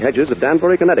City. Davy Hedges of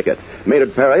Danbury, Connecticut.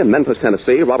 Maynard Perry, Memphis,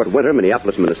 Tennessee. Robert Winter,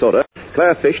 Minneapolis, Minnesota.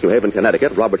 Claire Fish, New Haven, Connecticut.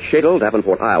 Robert Shadle,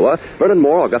 Davenport, Iowa. Vernon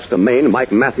Moore, Augusta, Maine.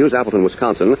 Mike Matthews, Appleton,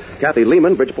 Wisconsin. Kathy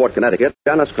Lehman, Bridgeport, Connecticut.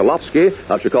 Janice Kolofsky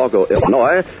of Chicago,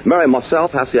 Illinois. Mary Marcel,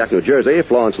 Passaic, New Jersey.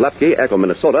 Florence Lepke, Echo,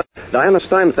 Minnesota. Diana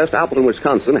Steinfest, Appleton,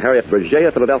 Wisconsin. Harriet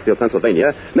Berger, Philadelphia,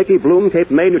 Pennsylvania. Mickey Bloom, Cape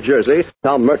May, New Jersey.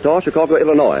 Tom Murtaugh, Chicago,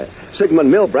 Illinois.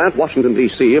 Sigmund Milbrandt, Washington,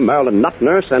 D.C. Marilyn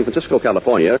Nuttner, San Francisco,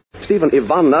 California. Stephen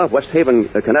Ivana, West Haven,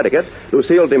 Connecticut.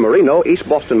 Lucille DeMarino, East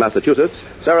Boston, Massachusetts.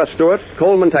 Sarah Stewart,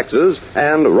 Coleman, Texas.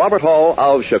 And Robert Hall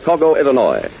of Chicago,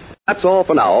 Illinois. That's all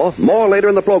for now. More later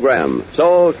in the program.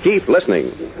 So keep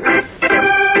listening.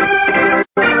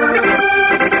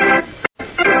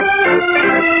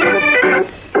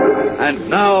 And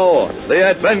now,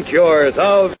 the adventures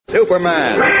of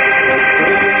Superman.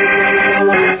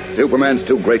 Superman's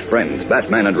two great friends,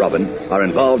 Batman and Robin, are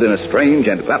involved in a strange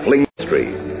and baffling mystery.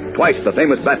 Twice the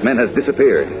famous Batman has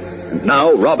disappeared. And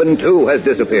now Robin, too, has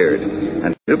disappeared.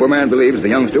 And Superman believes the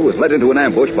youngster was led into an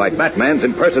ambush by Batman's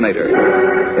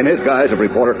impersonator. In his guise of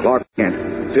reporter Clark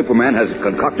Kent, Superman has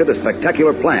concocted a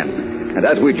spectacular plan. And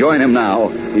as we join him now,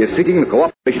 he is seeking the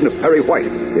cooperation of Perry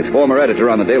White, his former editor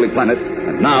on the Daily Planet,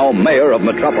 and now mayor of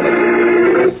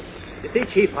Metropolis. You see,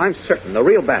 Chief, I'm certain the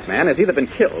real Batman has either been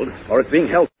killed or is being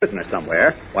held prisoner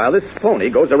somewhere, while this phony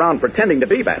goes around pretending to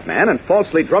be Batman and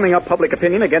falsely drumming up public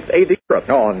opinion against A.D. Europe.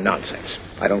 Oh, nonsense.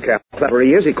 I don't care how clever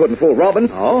he is. He couldn't fool Robin.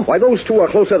 Oh? Why, those two are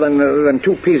closer than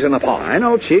two peas in a pod. I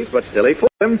know, Chief, but still he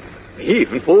fooled him. He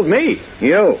even fooled me.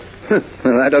 You? Well,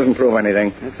 that doesn't prove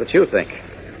anything. That's what you think.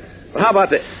 But how about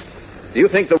this? Do you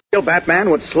think the real Batman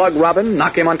would slug Robin,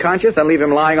 knock him unconscious, then leave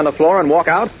him lying on the floor and walk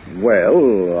out?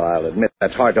 Well, I'll admit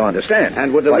that's hard to understand.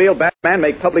 And would the real Batman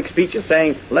make public speeches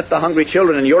saying, let the hungry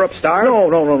children in Europe starve?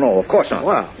 No, of course not.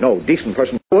 Wow. No decent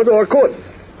person would or could.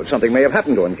 But something may have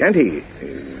happened to him, Kent. He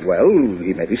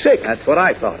may be sick. That's what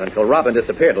I thought, until Robin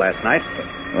disappeared last night.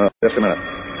 Just a minute.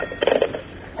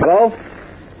 Hello?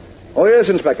 Oh, yes,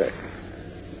 Inspector.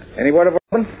 Any word of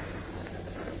Robin?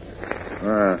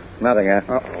 Nothing,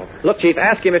 Uh-oh. Look, Chief,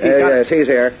 ask him if he's got... Yes, he's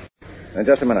here.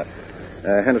 Just a minute.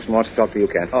 Henderson wants to talk to you,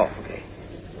 Kent. Oh, okay.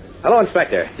 Hello,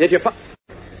 Inspector. Did you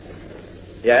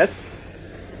Yes?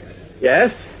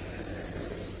 Yes?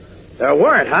 There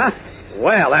weren't, huh?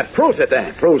 Well, that proves it,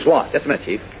 then. Proves what? Just a minute,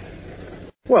 Chief.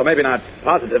 Well, maybe not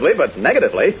positively, but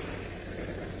negatively.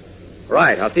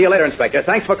 Right. I'll see you later, Inspector.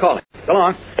 Thanks for calling. So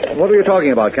long. What were you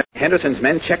talking about, Kent? Henderson's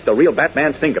men checked the real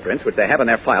Batman's fingerprints, which they have in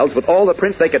their files, with all the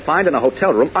prints they could find in a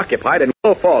hotel room occupied in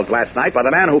Willow Falls last night by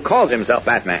the man who calls himself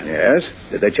Batman. Yes?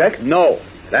 Did they check? No.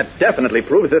 That definitely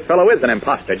proves this fellow is an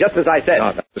imposter, just as I said.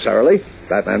 Not necessarily.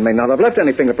 Batman may not have left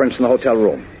any fingerprints in the hotel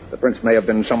room. The prints may have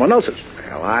been someone else's.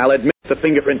 Well, I'll admit the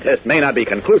fingerprint test may not be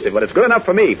conclusive, but it's good enough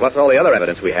for me, plus all the other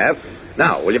evidence we have.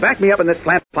 Now, will you back me up in this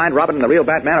plan to find Robin and the real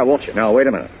Batman, or won't you? No, wait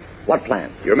a minute. What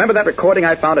plan? You remember that recording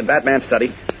I found in Batman's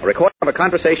study? A recording of a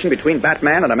conversation between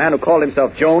Batman and a man who called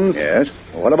himself Jones? Yes.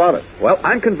 Well, what about it? Well,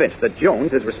 I'm convinced that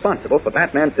Jones is responsible for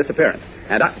Batman's disappearance.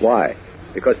 And Why?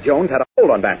 Because Jones had a hold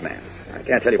on Batman. I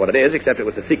can't tell you what it is, except it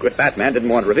was a secret Batman didn't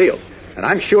want revealed. And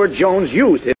I'm sure Jones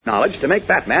used his knowledge to make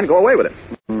Batman go away with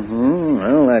him. Mm-hmm.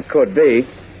 Well, that could be.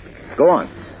 Go on.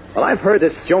 Well, I've heard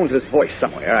this Jones's voice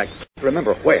somewhere. I can't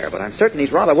remember where, but I'm certain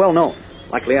he's rather well known.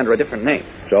 Likely under a different name.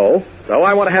 So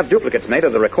I want to have duplicates made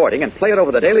of the recording and play it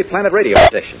over the Daily Planet radio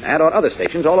station and on other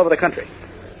stations all over the country.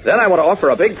 Then I want to offer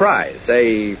a big prize,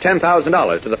 say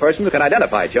 $10,000 to the person who can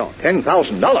identify Jones.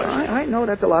 $10,000? I know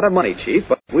that's a lot of money, Chief,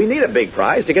 but we need a big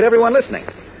prize to get everyone listening.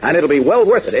 And it'll be well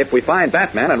worth it if we find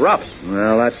Batman and Robin.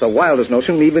 Well, that's the wildest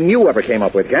notion even you ever came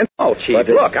up with, Kent. Oh, Chief, but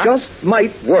look, it just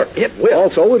might work. It will.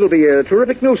 Also, it'll be a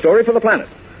terrific news story for the planet.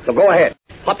 So go ahead.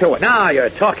 Up to it. Now you're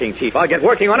talking, Chief. I'll get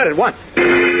working on it at once.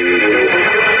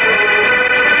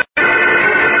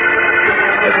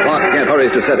 As Clark Kent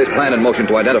hurries to set his plan in motion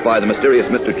to identify the mysterious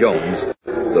Mr. Jones,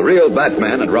 the real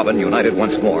Batman and Robin, united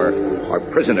once more, are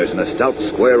prisoners in a stout,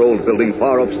 square old building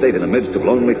far upstate in the midst of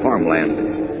lonely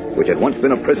farmland, which had once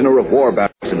been a prisoner of war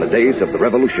barracks in the days of the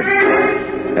Revolution.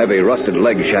 Heavy, rusted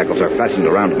leg shackles are fastened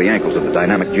around the ankles of the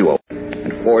dynamic duo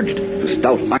and forged to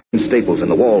stout iron staples in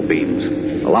the wall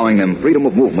beams, allowing them freedom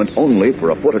of movement only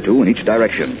for a foot or two in each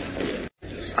direction.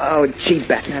 Oh, gee,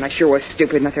 Batman, I sure was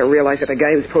stupid not to realize that the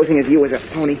guy who's posing as you was a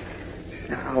phony.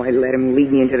 Oh, I let him lead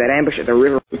me into that ambush at the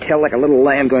River Hotel like a little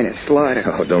lamb going to slaughter.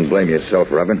 Oh, don't blame yourself,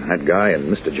 Robin. That guy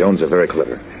and Mr. Jones are very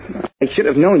clever. I should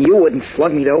have known you wouldn't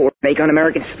slug me, though, or make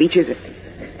un-American speeches.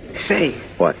 Say.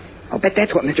 What? I'll bet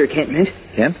that's what Mr. Kent meant.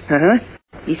 Kent? Uh-huh.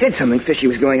 He said something fishy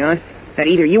was going on. That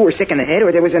either you were sick in the head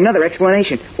or there was another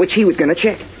explanation, which he was going to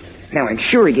check. Now, I'm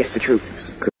sure he gets the truth.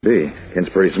 Could be. Kent's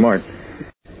pretty smart.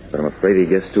 But I'm afraid he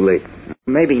gets too late.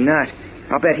 Maybe not.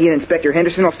 I'll bet he and Inspector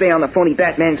Henderson will stay on the phony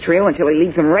Batman's trail until he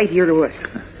leads them right here to us.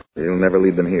 He'll never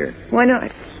lead them here. Why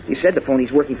not? You said the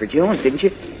pony's working for Jones, didn't you?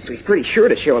 So he's pretty sure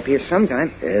to show up here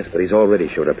sometime. Yes, but he's already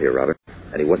showed up here, Robin.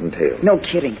 And he wasn't tailed. No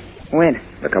kidding. When?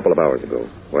 A couple of hours ago,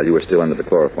 while you were still under the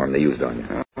chloroform they used on you.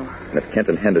 Oh. And if Kent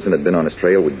and Henderson had been on his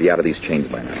trail, we'd be out of these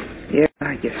chains by now. Yeah,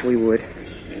 I guess we would.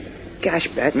 Gosh,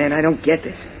 Batman, I don't get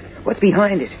this. What's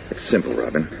behind it? It's simple,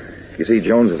 Robin. You see,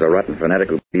 Jones is a rotten fanatic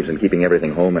who believes in keeping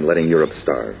everything home and letting Europe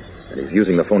starve. And he's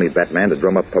using the phony Batman to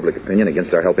drum up public opinion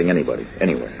against our helping anybody,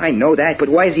 anywhere. I know that, but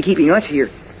why is he keeping us here?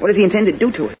 What does he intend to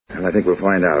do to it? Well, I think we'll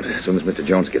find out as soon as Mr.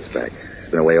 Jones gets back. He's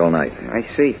been away all night. I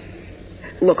see.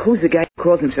 Look, who's the guy who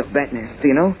calls himself Batman? Do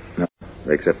you know? No,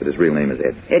 except that his real name is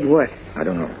Ed. Ed what? I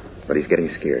don't know, but he's getting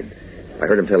scared. I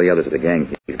heard him tell the others of the gang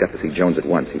he's got to see Jones at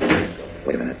once.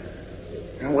 Wait a minute.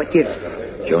 What gives?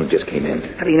 Jones just came in.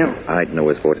 How do you know? I'd know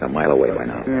his voice a mile away by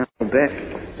now. Yeah, I'll bet.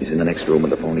 He's in the next room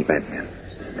with the phony Batman.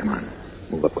 Come on.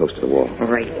 Move up close to the wall. All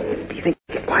right. Do you think...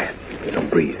 Get quiet. Don't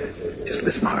breathe. Just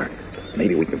listen hard.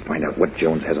 Maybe we can find out what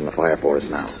Jones has on the fire for us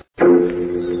now.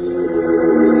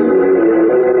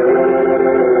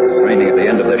 Straining at the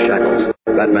end of their shackles,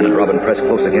 Batman and Robin press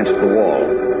close against the wall,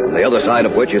 on the other side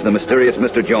of which is the mysterious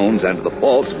Mr. Jones and the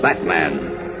false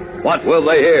Batman. What will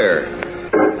they hear?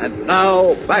 And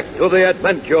now, back to the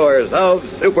adventures of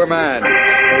Superman.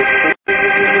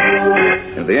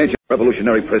 In the ancient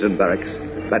revolutionary prison barracks,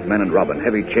 Batman and Robin,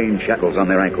 heavy chain shackles on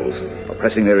their ankles, are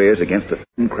pressing their ears against a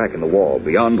thin crack in the wall,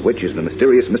 beyond which is the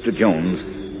mysterious Mr. Jones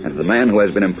and the man who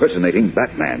has been impersonating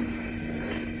Batman.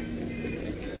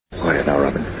 Quiet now,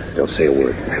 Robin. Don't say a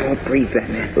word. I won't breathe,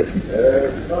 Batman. Listen.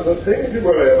 Not a thing to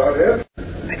worry about here.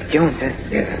 That's Jones, huh?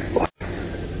 Yes.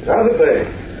 Not a thing.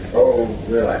 Oh,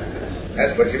 relax.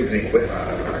 That's what you think, Whip.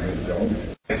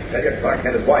 Jones. Tell you, Clark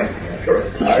Kent is wife. Sure.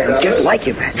 You sound just like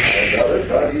you, Batman.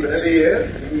 Not even if he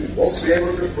is. He won't be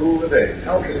able to prove a thing.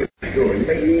 How can you do it?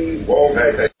 He won't,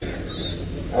 I think.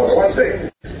 Now, for one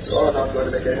thing, you're not going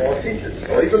to make any more teachers,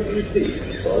 or even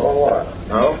PhDs, for a long while.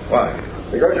 No? Why?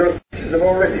 Because your teachers have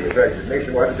already attracted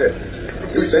nationwide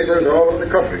attention. Newspapers all over the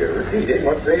country are repeating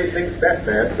what they think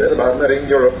Batman said about letting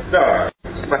Europe starve.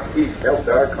 But he's helped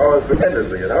our cause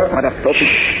tremendously, you know. What a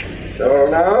filthy... So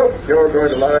now, you're going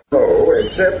to lie low,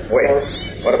 except... Wait.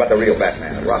 What about the real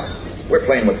Batman and Robin? We're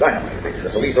playing with dynamite. The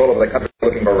police all over the country are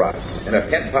looking for Robin. And if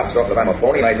Kent pops off that I'm a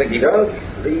phony, I think he... Just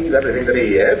leave everything to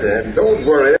me, Ed, and don't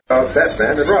worry about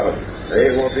Batman and Robin.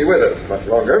 They won't be with us much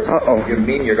longer. Uh-oh. You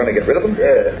mean you're going to get rid of them?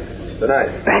 Yes.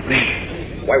 Tonight.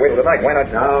 Batman. Why wait till tonight? Why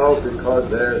not now? Because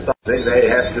there's something they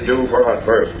have to do for us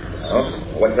first. Oh?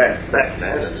 What's that?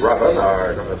 Batman and Robin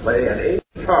are going to play an ace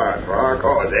card for our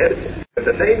cause, Ed. At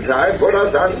the same time, put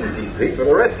us on easy street for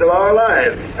the rest of our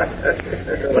lives.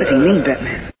 What does he mean,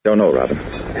 Batman? Don't know, Robin.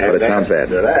 But it sounds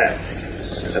bad. After that,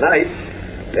 tonight,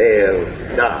 they'll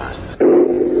die.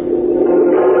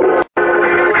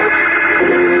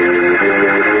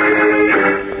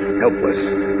 Helpless,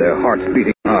 their hearts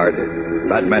beating hard,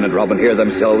 Batman and Robin hear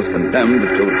themselves condemned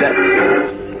to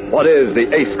death. What is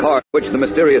the ace card which the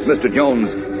mysterious Mr. Jones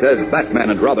says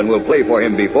Batman and Robin will play for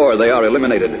him before they are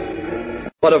eliminated?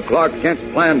 What of Clark Kent's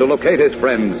plan to locate his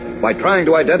friends by trying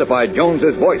to identify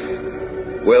Jones's voice?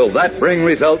 Will that bring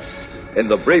results in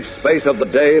the brief space of the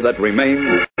day that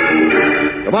remains?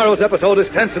 Tomorrow's episode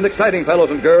is tense and exciting, fellows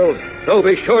and girls, so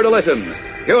be sure to listen.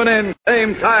 Tune in,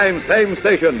 same time, same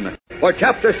station, for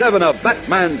Chapter 7 of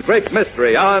Batman's Great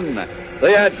Mystery on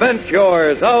The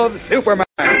Adventures of Superman.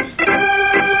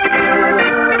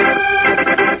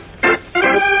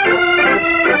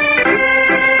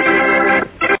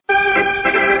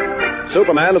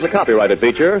 Superman is a copyrighted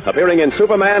feature appearing in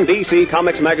Superman DC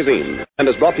Comics magazine and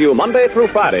is brought to you Monday through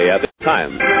Friday at this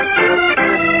time.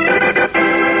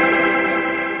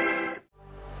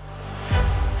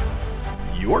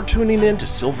 You're tuning in to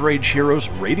Silver Age Heroes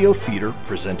Radio Theater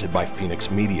presented by Phoenix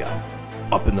Media.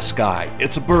 Up in the sky,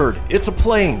 it's a bird, it's a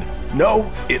plane. No,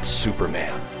 it's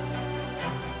Superman.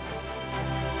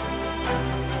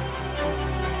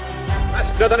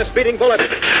 Faster than a speeding bullet.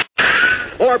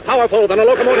 More powerful than a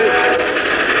locomotive.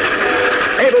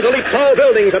 Able to leap tall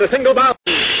buildings at a single bound.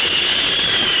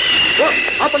 Look,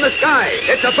 up in the sky.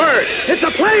 It's a bird. It's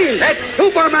a plane. It's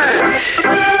Superman.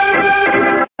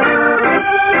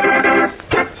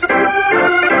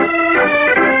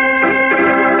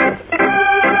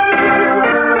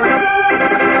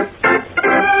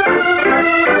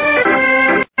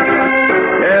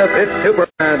 It's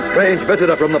Superman, strange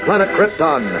visitor from the planet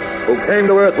Krypton, who came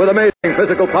to Earth with amazing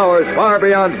physical powers far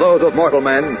beyond those of mortal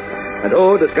men, and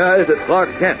who, disguised as Clark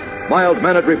Kent,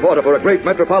 mild-mannered reporter for a great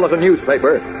metropolitan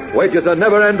newspaper, wages a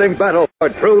never-ending battle for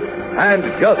truth and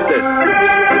justice.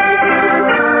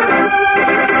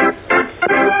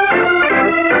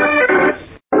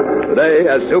 Today,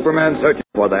 as Superman searches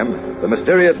for them, the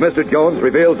mysterious Mr. Jones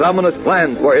reveals ominous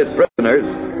plans for his prisoners,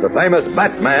 the famous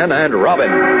Batman and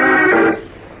Robin.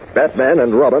 Batman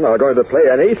and Robin are going to play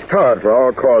an ace card for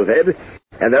our cause, Ed.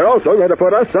 And they're also going to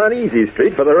put us on Easy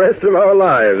Street for the rest of our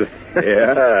lives.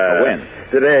 Yeah? When?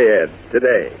 Today, Ed.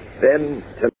 Today. Then,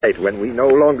 tonight, when we no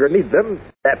longer need them,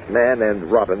 Batman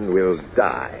and Robin will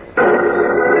die.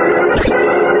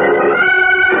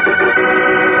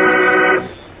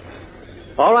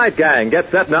 All right, gang,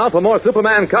 get set now for more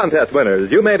Superman contest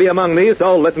winners. You may be among these,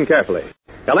 so listen carefully.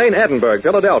 Elaine Edinburgh,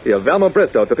 Philadelphia. Velma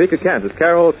Bristow, Topeka, Kansas.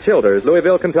 Carol Childers,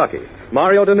 Louisville, Kentucky.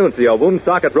 Mario D'Annunzio,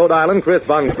 Woonsocket, Rhode Island. Chris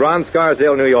Von Gran,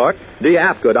 Scarsdale, New York. Dee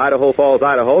Apgood, Idaho Falls,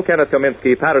 Idaho. Kenneth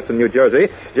Kaminsky, Patterson, New Jersey.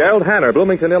 Gerald Hanner,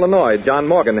 Bloomington, Illinois. John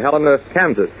Morgan, Helena,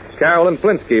 Kansas. Carolyn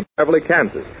Flinsky, Beverly,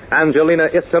 Kansas. Angelina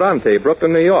Istarante,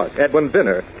 Brooklyn, New York. Edwin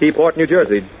Vinner, Keyport, New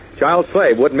Jersey. Charles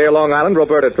Slade, Woodmere, Long Island.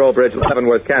 Roberta Trowbridge,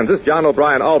 Leavenworth, Kansas. John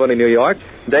O'Brien, Albany, New York.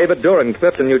 David Duran,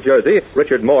 Clifton, New Jersey.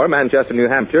 Richard Moore, Manchester, New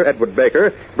Hampshire. Edward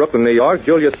Baker, Brooklyn, New York.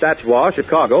 Julia Stachwa,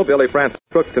 Chicago. Billy Francis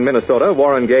Crookston, Minnesota.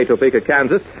 Warren Gay, Topeka,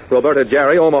 Kansas. Roberta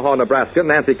Jerry, Omaha, Nebraska.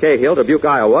 Nancy Cahill, Dubuque,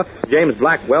 Iowa. James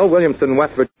Blackwell, Williamston,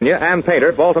 West Virginia. Ann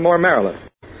Painter, Baltimore, Maryland.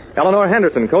 Eleanor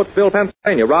Henderson, Coatesville,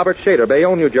 Pennsylvania. Robert Shader,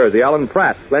 Bayonne, New Jersey. Alan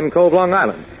Pratt, Glen Cove, Long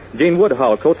Island. Gene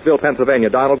Woodhull, Coatesville, Pennsylvania.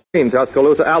 Donald Green,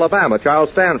 Tuscaloosa, Alabama.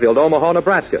 Charles Stanfield, Omaha,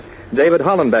 Nebraska. David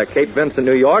Hollenbeck, Cape Vincent,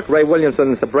 New York. Ray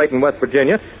Williamson, Brayton, West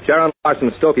Virginia. Sharon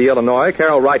Larson, Stokey, Illinois.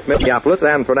 Carol Wright, Minneapolis.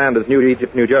 Ann Fernandez, New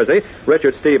Egypt, New Jersey.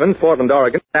 Richard Stevens, Portland,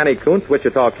 Oregon. Annie Kuntz,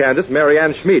 Wichita, Kansas. Mary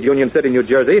Ann Schmid, Union City, New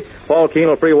Jersey. Paul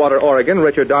Keenel, Freewater, Oregon.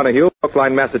 Richard Donahue,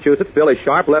 Brookline, Massachusetts. Billy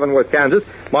Sharp, Leavenworth, Kansas.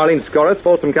 Marlene Scorris,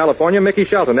 Folsom, California. Mickey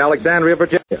Shelton, Alexandria,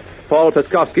 Virginia. Paul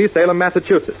Tuskowski, Salem,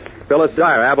 Massachusetts. Phyllis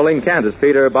Dyer, Abilene, Kansas.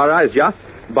 Peter Barazja,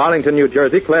 Barlington, New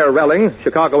Jersey. Claire Relling,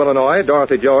 Chicago, Illinois.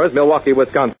 Dorothy Jors, Milwaukee,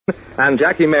 Wisconsin. And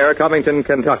Jackie Mayer, Covington,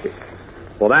 Kentucky.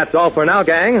 Well, that's all for now,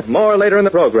 gang. More later in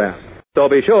the program. So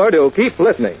be sure to keep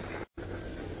listening.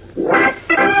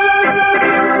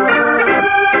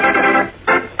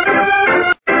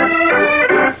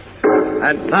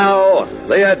 And now,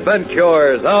 the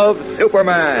adventures of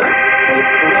Superman.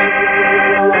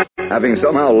 Having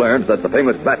somehow learned that the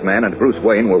famous Batman and Bruce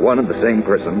Wayne were one and the same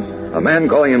person, a man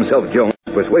calling himself Jones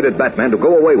persuaded Batman to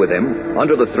go away with him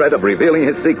under the threat of revealing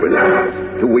his secret.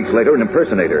 2 weeks later, an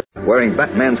impersonator wearing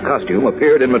Batman's costume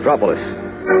appeared in Metropolis.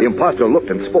 The imposter looked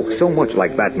and spoke so much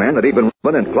like Batman that even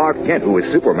Robin and Clark Kent, who is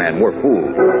Superman, were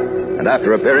fooled. And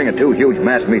after appearing at 2 huge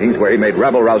mass meetings where he made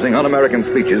rabble-rousing, un-American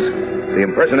speeches, the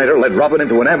impersonator led Robin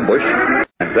into an ambush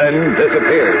and then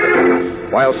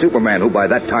disappeared. While Superman, who by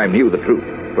that time knew the truth,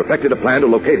 perfected a plan to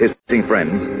locate his missing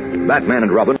friends, Batman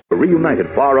and Robin were reunited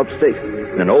far upstate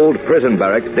in an old prison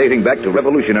barracks dating back to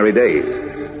Revolutionary days.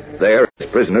 There, as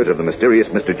prisoners of the mysterious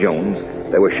Mr. Jones,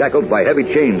 they were shackled by heavy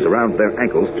chains around their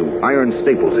ankles to iron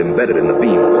staples embedded in the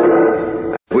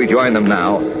beams. As we join them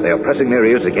now, they are pressing their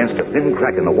ears against a thin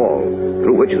crack in the wall,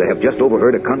 through which they have just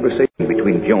overheard a conversation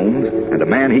between Jones and a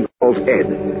man he calls Ed,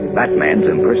 Batman's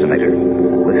impersonator.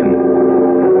 Listen.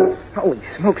 Holy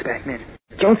smokes, Batman.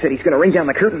 Jones said he's going to ring down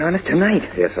the curtain on us tonight.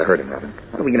 Yes, I heard him, Robin.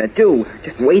 What are we going to do?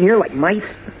 Just wait here like mice?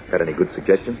 Got any good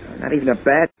suggestions? Not even a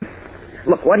bad...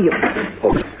 Look, what do you...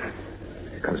 Oh,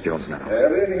 here comes Jones now.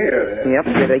 They're in here. Yep,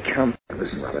 here they come.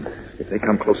 Listen, Robin. If they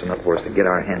come close enough for us to get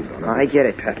our hands on them... I get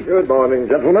it, Pappy. Good morning,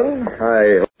 gentlemen.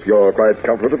 I hope you're quite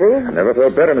comfortable. Never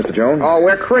felt better, Mr. Jones. Oh,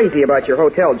 we're crazy about your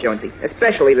hotel, Jonesy.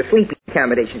 Especially the sleeping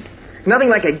accommodations. Nothing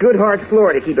like a good hard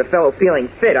floor to keep a fellow feeling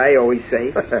fit, I always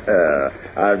say.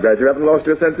 I'm glad you haven't lost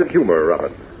your sense of humor,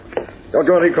 Robin. Don't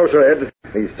go any closer, Ed.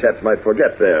 These chaps might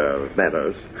forget their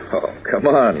manners. Oh, come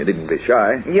on. You needn't be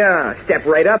shy. Yeah, step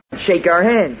right up and shake our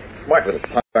hands. Smart little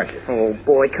punk, aren't you? Oh,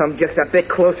 boy, come just a bit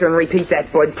closer and repeat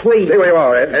that, bud, please. Stay where you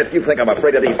are, Ed. If you think I'm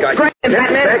afraid of these guys... Grab him,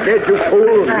 Batman! Back, Ed, you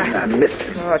fool! I missed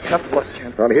it. Oh, tough luck,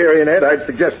 champ. From here in, Ed, I'd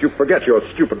suggest you forget your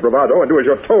stupid bravado and do as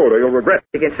you're told, or you'll regret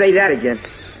it. You can say that again.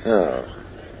 Oh,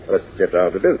 let's get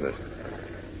down to business.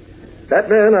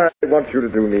 Batman, I want you to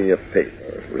do me a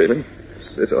favor. Really?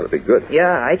 This ought to be good.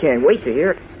 Yeah, I can't wait to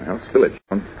hear it. Well, spill it,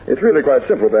 John. It's really quite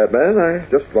simple, Batman. I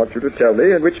just want you to tell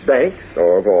me in which banks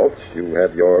or vaults you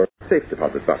have your safe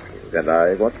deposit boxes, and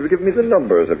I want you to give me the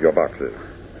numbers of your boxes.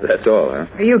 That's all, huh?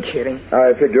 Are you kidding?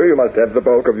 I figure you must have the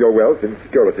bulk of your wealth in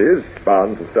securities,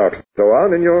 bonds and stocks and so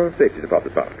on in your safety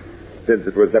deposit box. Since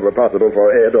it was never possible for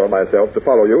Ed or myself to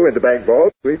follow you into bank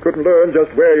vaults, we couldn't learn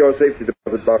just where your safety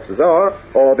deposit boxes are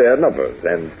or their numbers,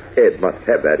 and Ed must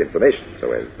have that information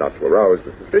so as not to arouse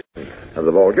the suspicion of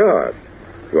the vault guard.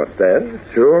 You understand?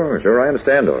 Sure, I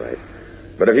understand all right.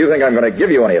 But if you think I'm going to give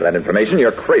you any of that information,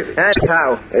 you're crazy. That's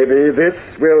how. Maybe this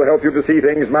will help you to see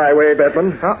things my way,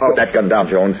 Batman. Put that gun down,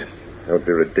 Jones. Don't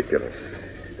be ridiculous.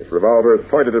 This revolver is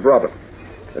pointed at Robin,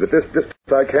 and at this distance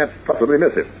I can't possibly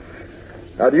miss it.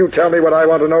 Now, do you tell me what I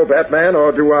want to know, Batman,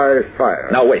 or do I fire?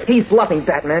 Now, wait. He's bluffing,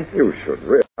 Batman. You should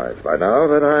realize by now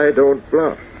that I don't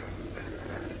bluff.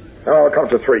 Now, I'll count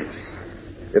to 3.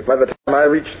 If by the time I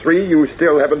reach 3 you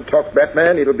still haven't talked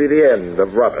Batman, it'll be the end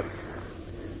of Robin.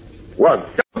 1.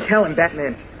 Don't tell him,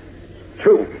 Batman.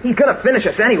 2. He's gonna finish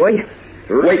us anyway.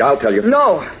 3. Wait, I'll tell you.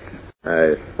 No.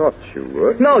 I thought you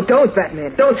would. No, don't,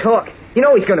 Batman. Don't talk. You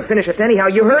know he's gonna finish us anyhow.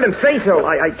 You heard him say so.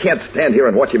 I can't stand here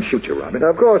and watch him shoot you, Robin.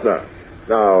 Of course not.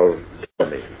 Now, tell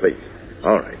me, please.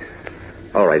 All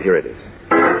right, here it is.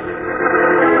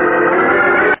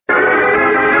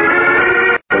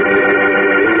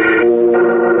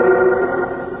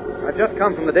 I've just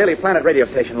come from the Daily Planet radio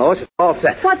station, Lois. It's all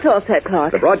set. What's all set,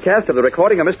 Clark? The broadcast of the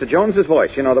recording of Mr. Jones's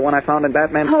voice. You know, the one I found in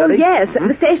Batman's study? Yes.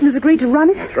 The station has agreed to run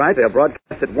it? That's right. They'll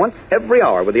broadcast it once every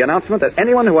hour with the announcement that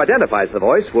anyone who identifies the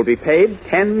voice will be paid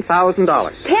 $10,000.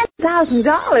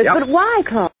 $10,000? Yep. But why,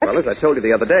 Clark? Well, as I told you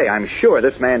the other day, I'm sure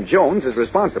this man Jones is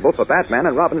responsible for Batman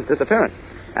and Robin's disappearance.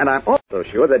 And I'm also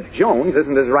sure that Jones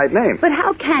isn't his right name. But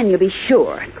how can you be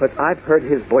sure? Because I've heard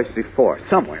his voice before,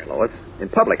 somewhere, Lois. In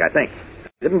public, I think.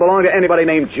 It didn't belong to anybody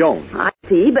named Jones. I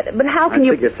see, but how can I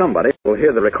you... figure somebody who will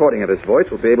hear the recording of his voice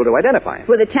will be able to identify him.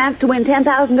 With a chance to win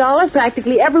 $10,000,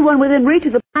 practically everyone within reach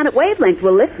of the planet wavelength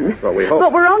will listen. Well, we hope.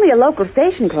 But we're only a local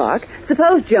station, Clark.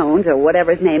 Suppose Jones, or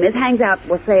whatever his name is, hangs out,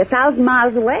 we'll say, 1,000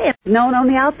 miles away and is known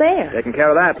only out there. Taking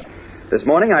care of that. This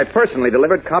morning, I personally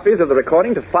delivered copies of the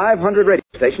recording to 500 radio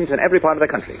stations in every part of the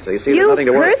country. So you see, there's nothing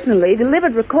to worry. You personally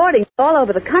delivered recordings all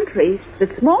over the country this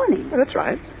morning? Well, that's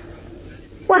right.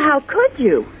 Well, how could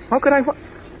you? How could I...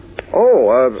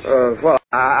 well,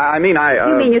 I mean,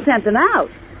 You mean you sent them out?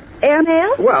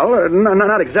 Airmail? Well, no,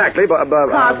 not exactly, but...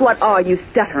 Clark, what are you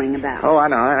stuttering about? Oh, I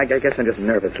know. I guess I'm just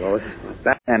nervous, Lois.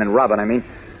 Batman and Robin, I mean.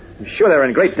 I'm sure they're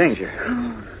in great danger.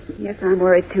 Oh, yes, I'm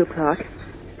worried too, Clark.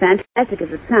 Fantastic as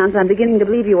it sounds, I'm beginning to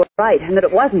believe you were right, and that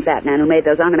it wasn't Batman who made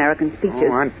those un-American speeches.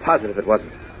 Oh, I'm positive it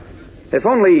wasn't. If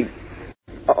only...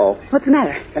 Uh-oh. What's the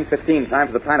matter? 10:15, time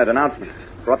for the Planet announcement.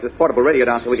 Brought this portable radio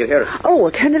down so we could hear it. Oh,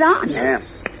 well, turn it on. Yeah.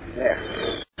 There.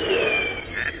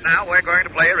 And now we're going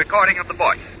to play a recording of the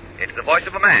voice. It's the voice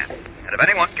of a man. And if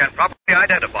anyone can properly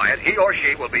identify it, he or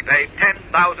she will be paid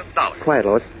 $10,000. Quiet,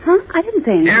 Lois. Huh? I didn't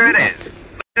say anything. Here it is.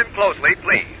 Listen closely,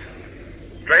 please.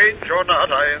 Strange or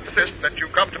not, I insist that you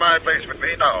come to my place with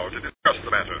me now to discuss the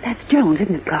matter. That's Jones,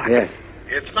 isn't it, Clark? Yes.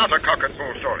 It's not a cock and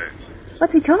bull story.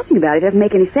 What's he talking about? It doesn't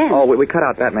make any sense. Oh, we cut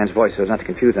out Batman's voice so as not to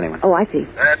confuse anyone. Oh, I see.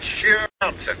 That's sheer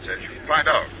nonsense, as you find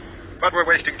out. But we're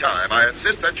wasting time. I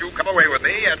insist that you come away with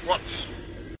me at once.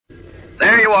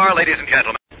 There you are, ladies and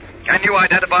gentlemen. Can you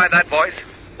identify that voice?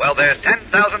 Well, there's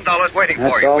 $10,000 waiting for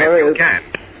That's you all if there you is. can.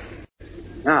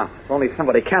 Now, if only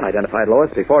somebody can identify it, Lois,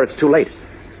 before it's too late.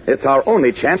 It's our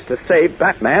only chance to save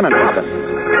Batman and Robin.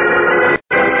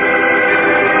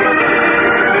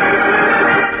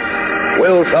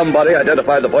 Will somebody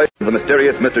identify the voice of the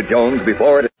mysterious Mr. Jones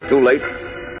before it is too late?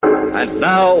 And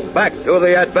now, back to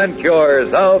the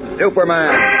adventures of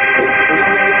Superman.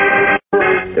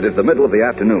 It is the middle of the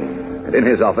afternoon, and in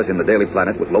his office in the Daily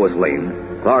Planet with Lois Lane,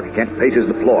 Clark Kent paces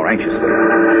the floor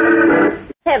anxiously.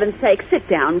 Heaven's sake, sit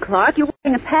down, Clark. You're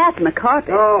wearing a path in the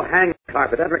carpet. Oh, hang the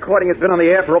carpet. That recording has been on the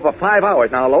air for over 5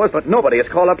 hours now, Lois, but nobody has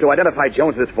called up to identify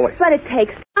Jones's voice. But it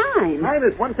takes time. time. Time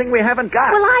is one thing we haven't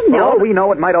got. Well, I know. For all we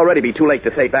know, it might already be too late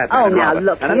to save Batman. Oh, and now, Robin.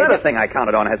 look And here. another thing I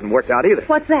counted on hasn't worked out either.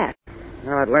 What's that?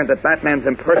 Well, I've learned that Batman's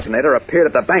impersonator appeared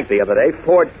at the bank the other day,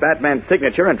 forged Batman's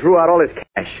signature, and drew out all his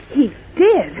cash. He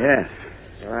did? Yes.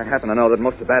 Well, I happen to know that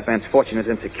most of Batman's fortune is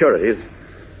in securities.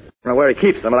 I don't know where he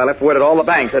keeps them, but I left word at all the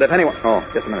banks that if anyone... Oh,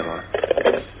 just a minute, Laura.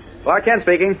 Clark Kent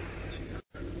speaking.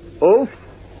 Who?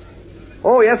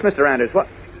 Oh, yes, Mr. Anders. What?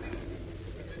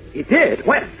 He did?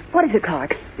 When? What is it,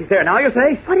 Clark? He's there now, you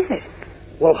say? What is it?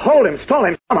 Well, hold him, stall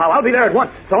him somehow. I'll be there at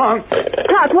once. So long.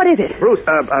 Clark, what is it? Bruce,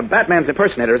 Batman's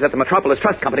impersonator is at the Metropolis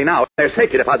Trust Company now. Their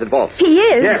safety deposit vaults. He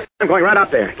is? Yes, I'm going right up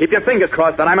there. Keep your fingers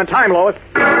crossed that I'm in time, Lois.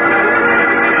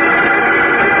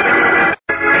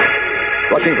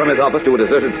 Rushing from his office to a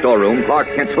deserted storeroom, Clark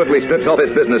Kent swiftly strips off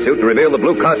his business suit to reveal the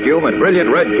blue costume and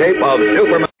brilliant red cape of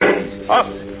Superman. Up,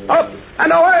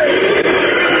 and away!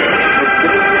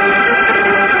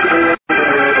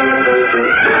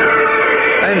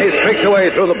 And he streaks away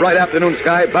through the bright afternoon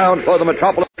sky, bound for the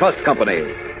Metropolis Trust Company.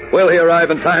 Will he arrive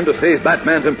in time to seize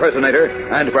Batman's impersonator,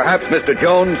 and perhaps Mr.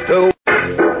 Jones, too?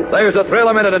 There's a thrill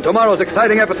a minute in tomorrow's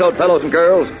exciting episode, fellows and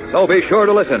girls, so be sure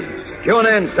to listen. Tune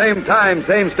in, same time,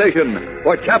 same station,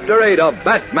 for Chapter 8 of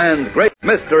Batman's Great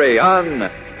Mystery on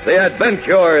The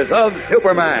Adventures of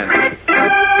Superman.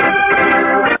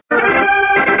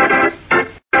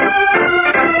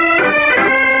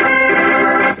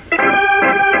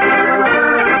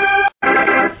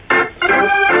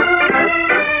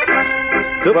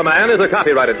 Superman is a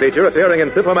copyrighted feature appearing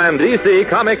in Superman DC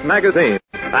Comics magazine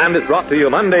and is brought to you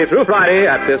Monday through Friday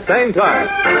at this same time.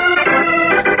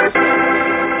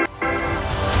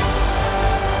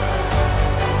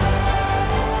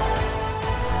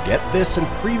 Get this and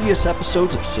previous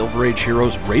episodes of Silver Age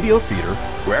Heroes Radio Theater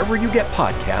wherever you get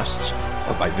podcasts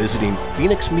or by visiting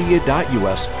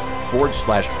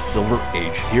phoenixmedia.us/Silver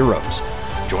Age Heroes.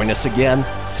 Join us again,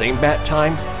 same bat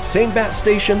time, same bat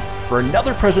station, for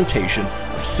another presentation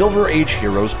of Silver Age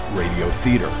Heroes Radio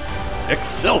Theater.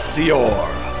 Excelsior!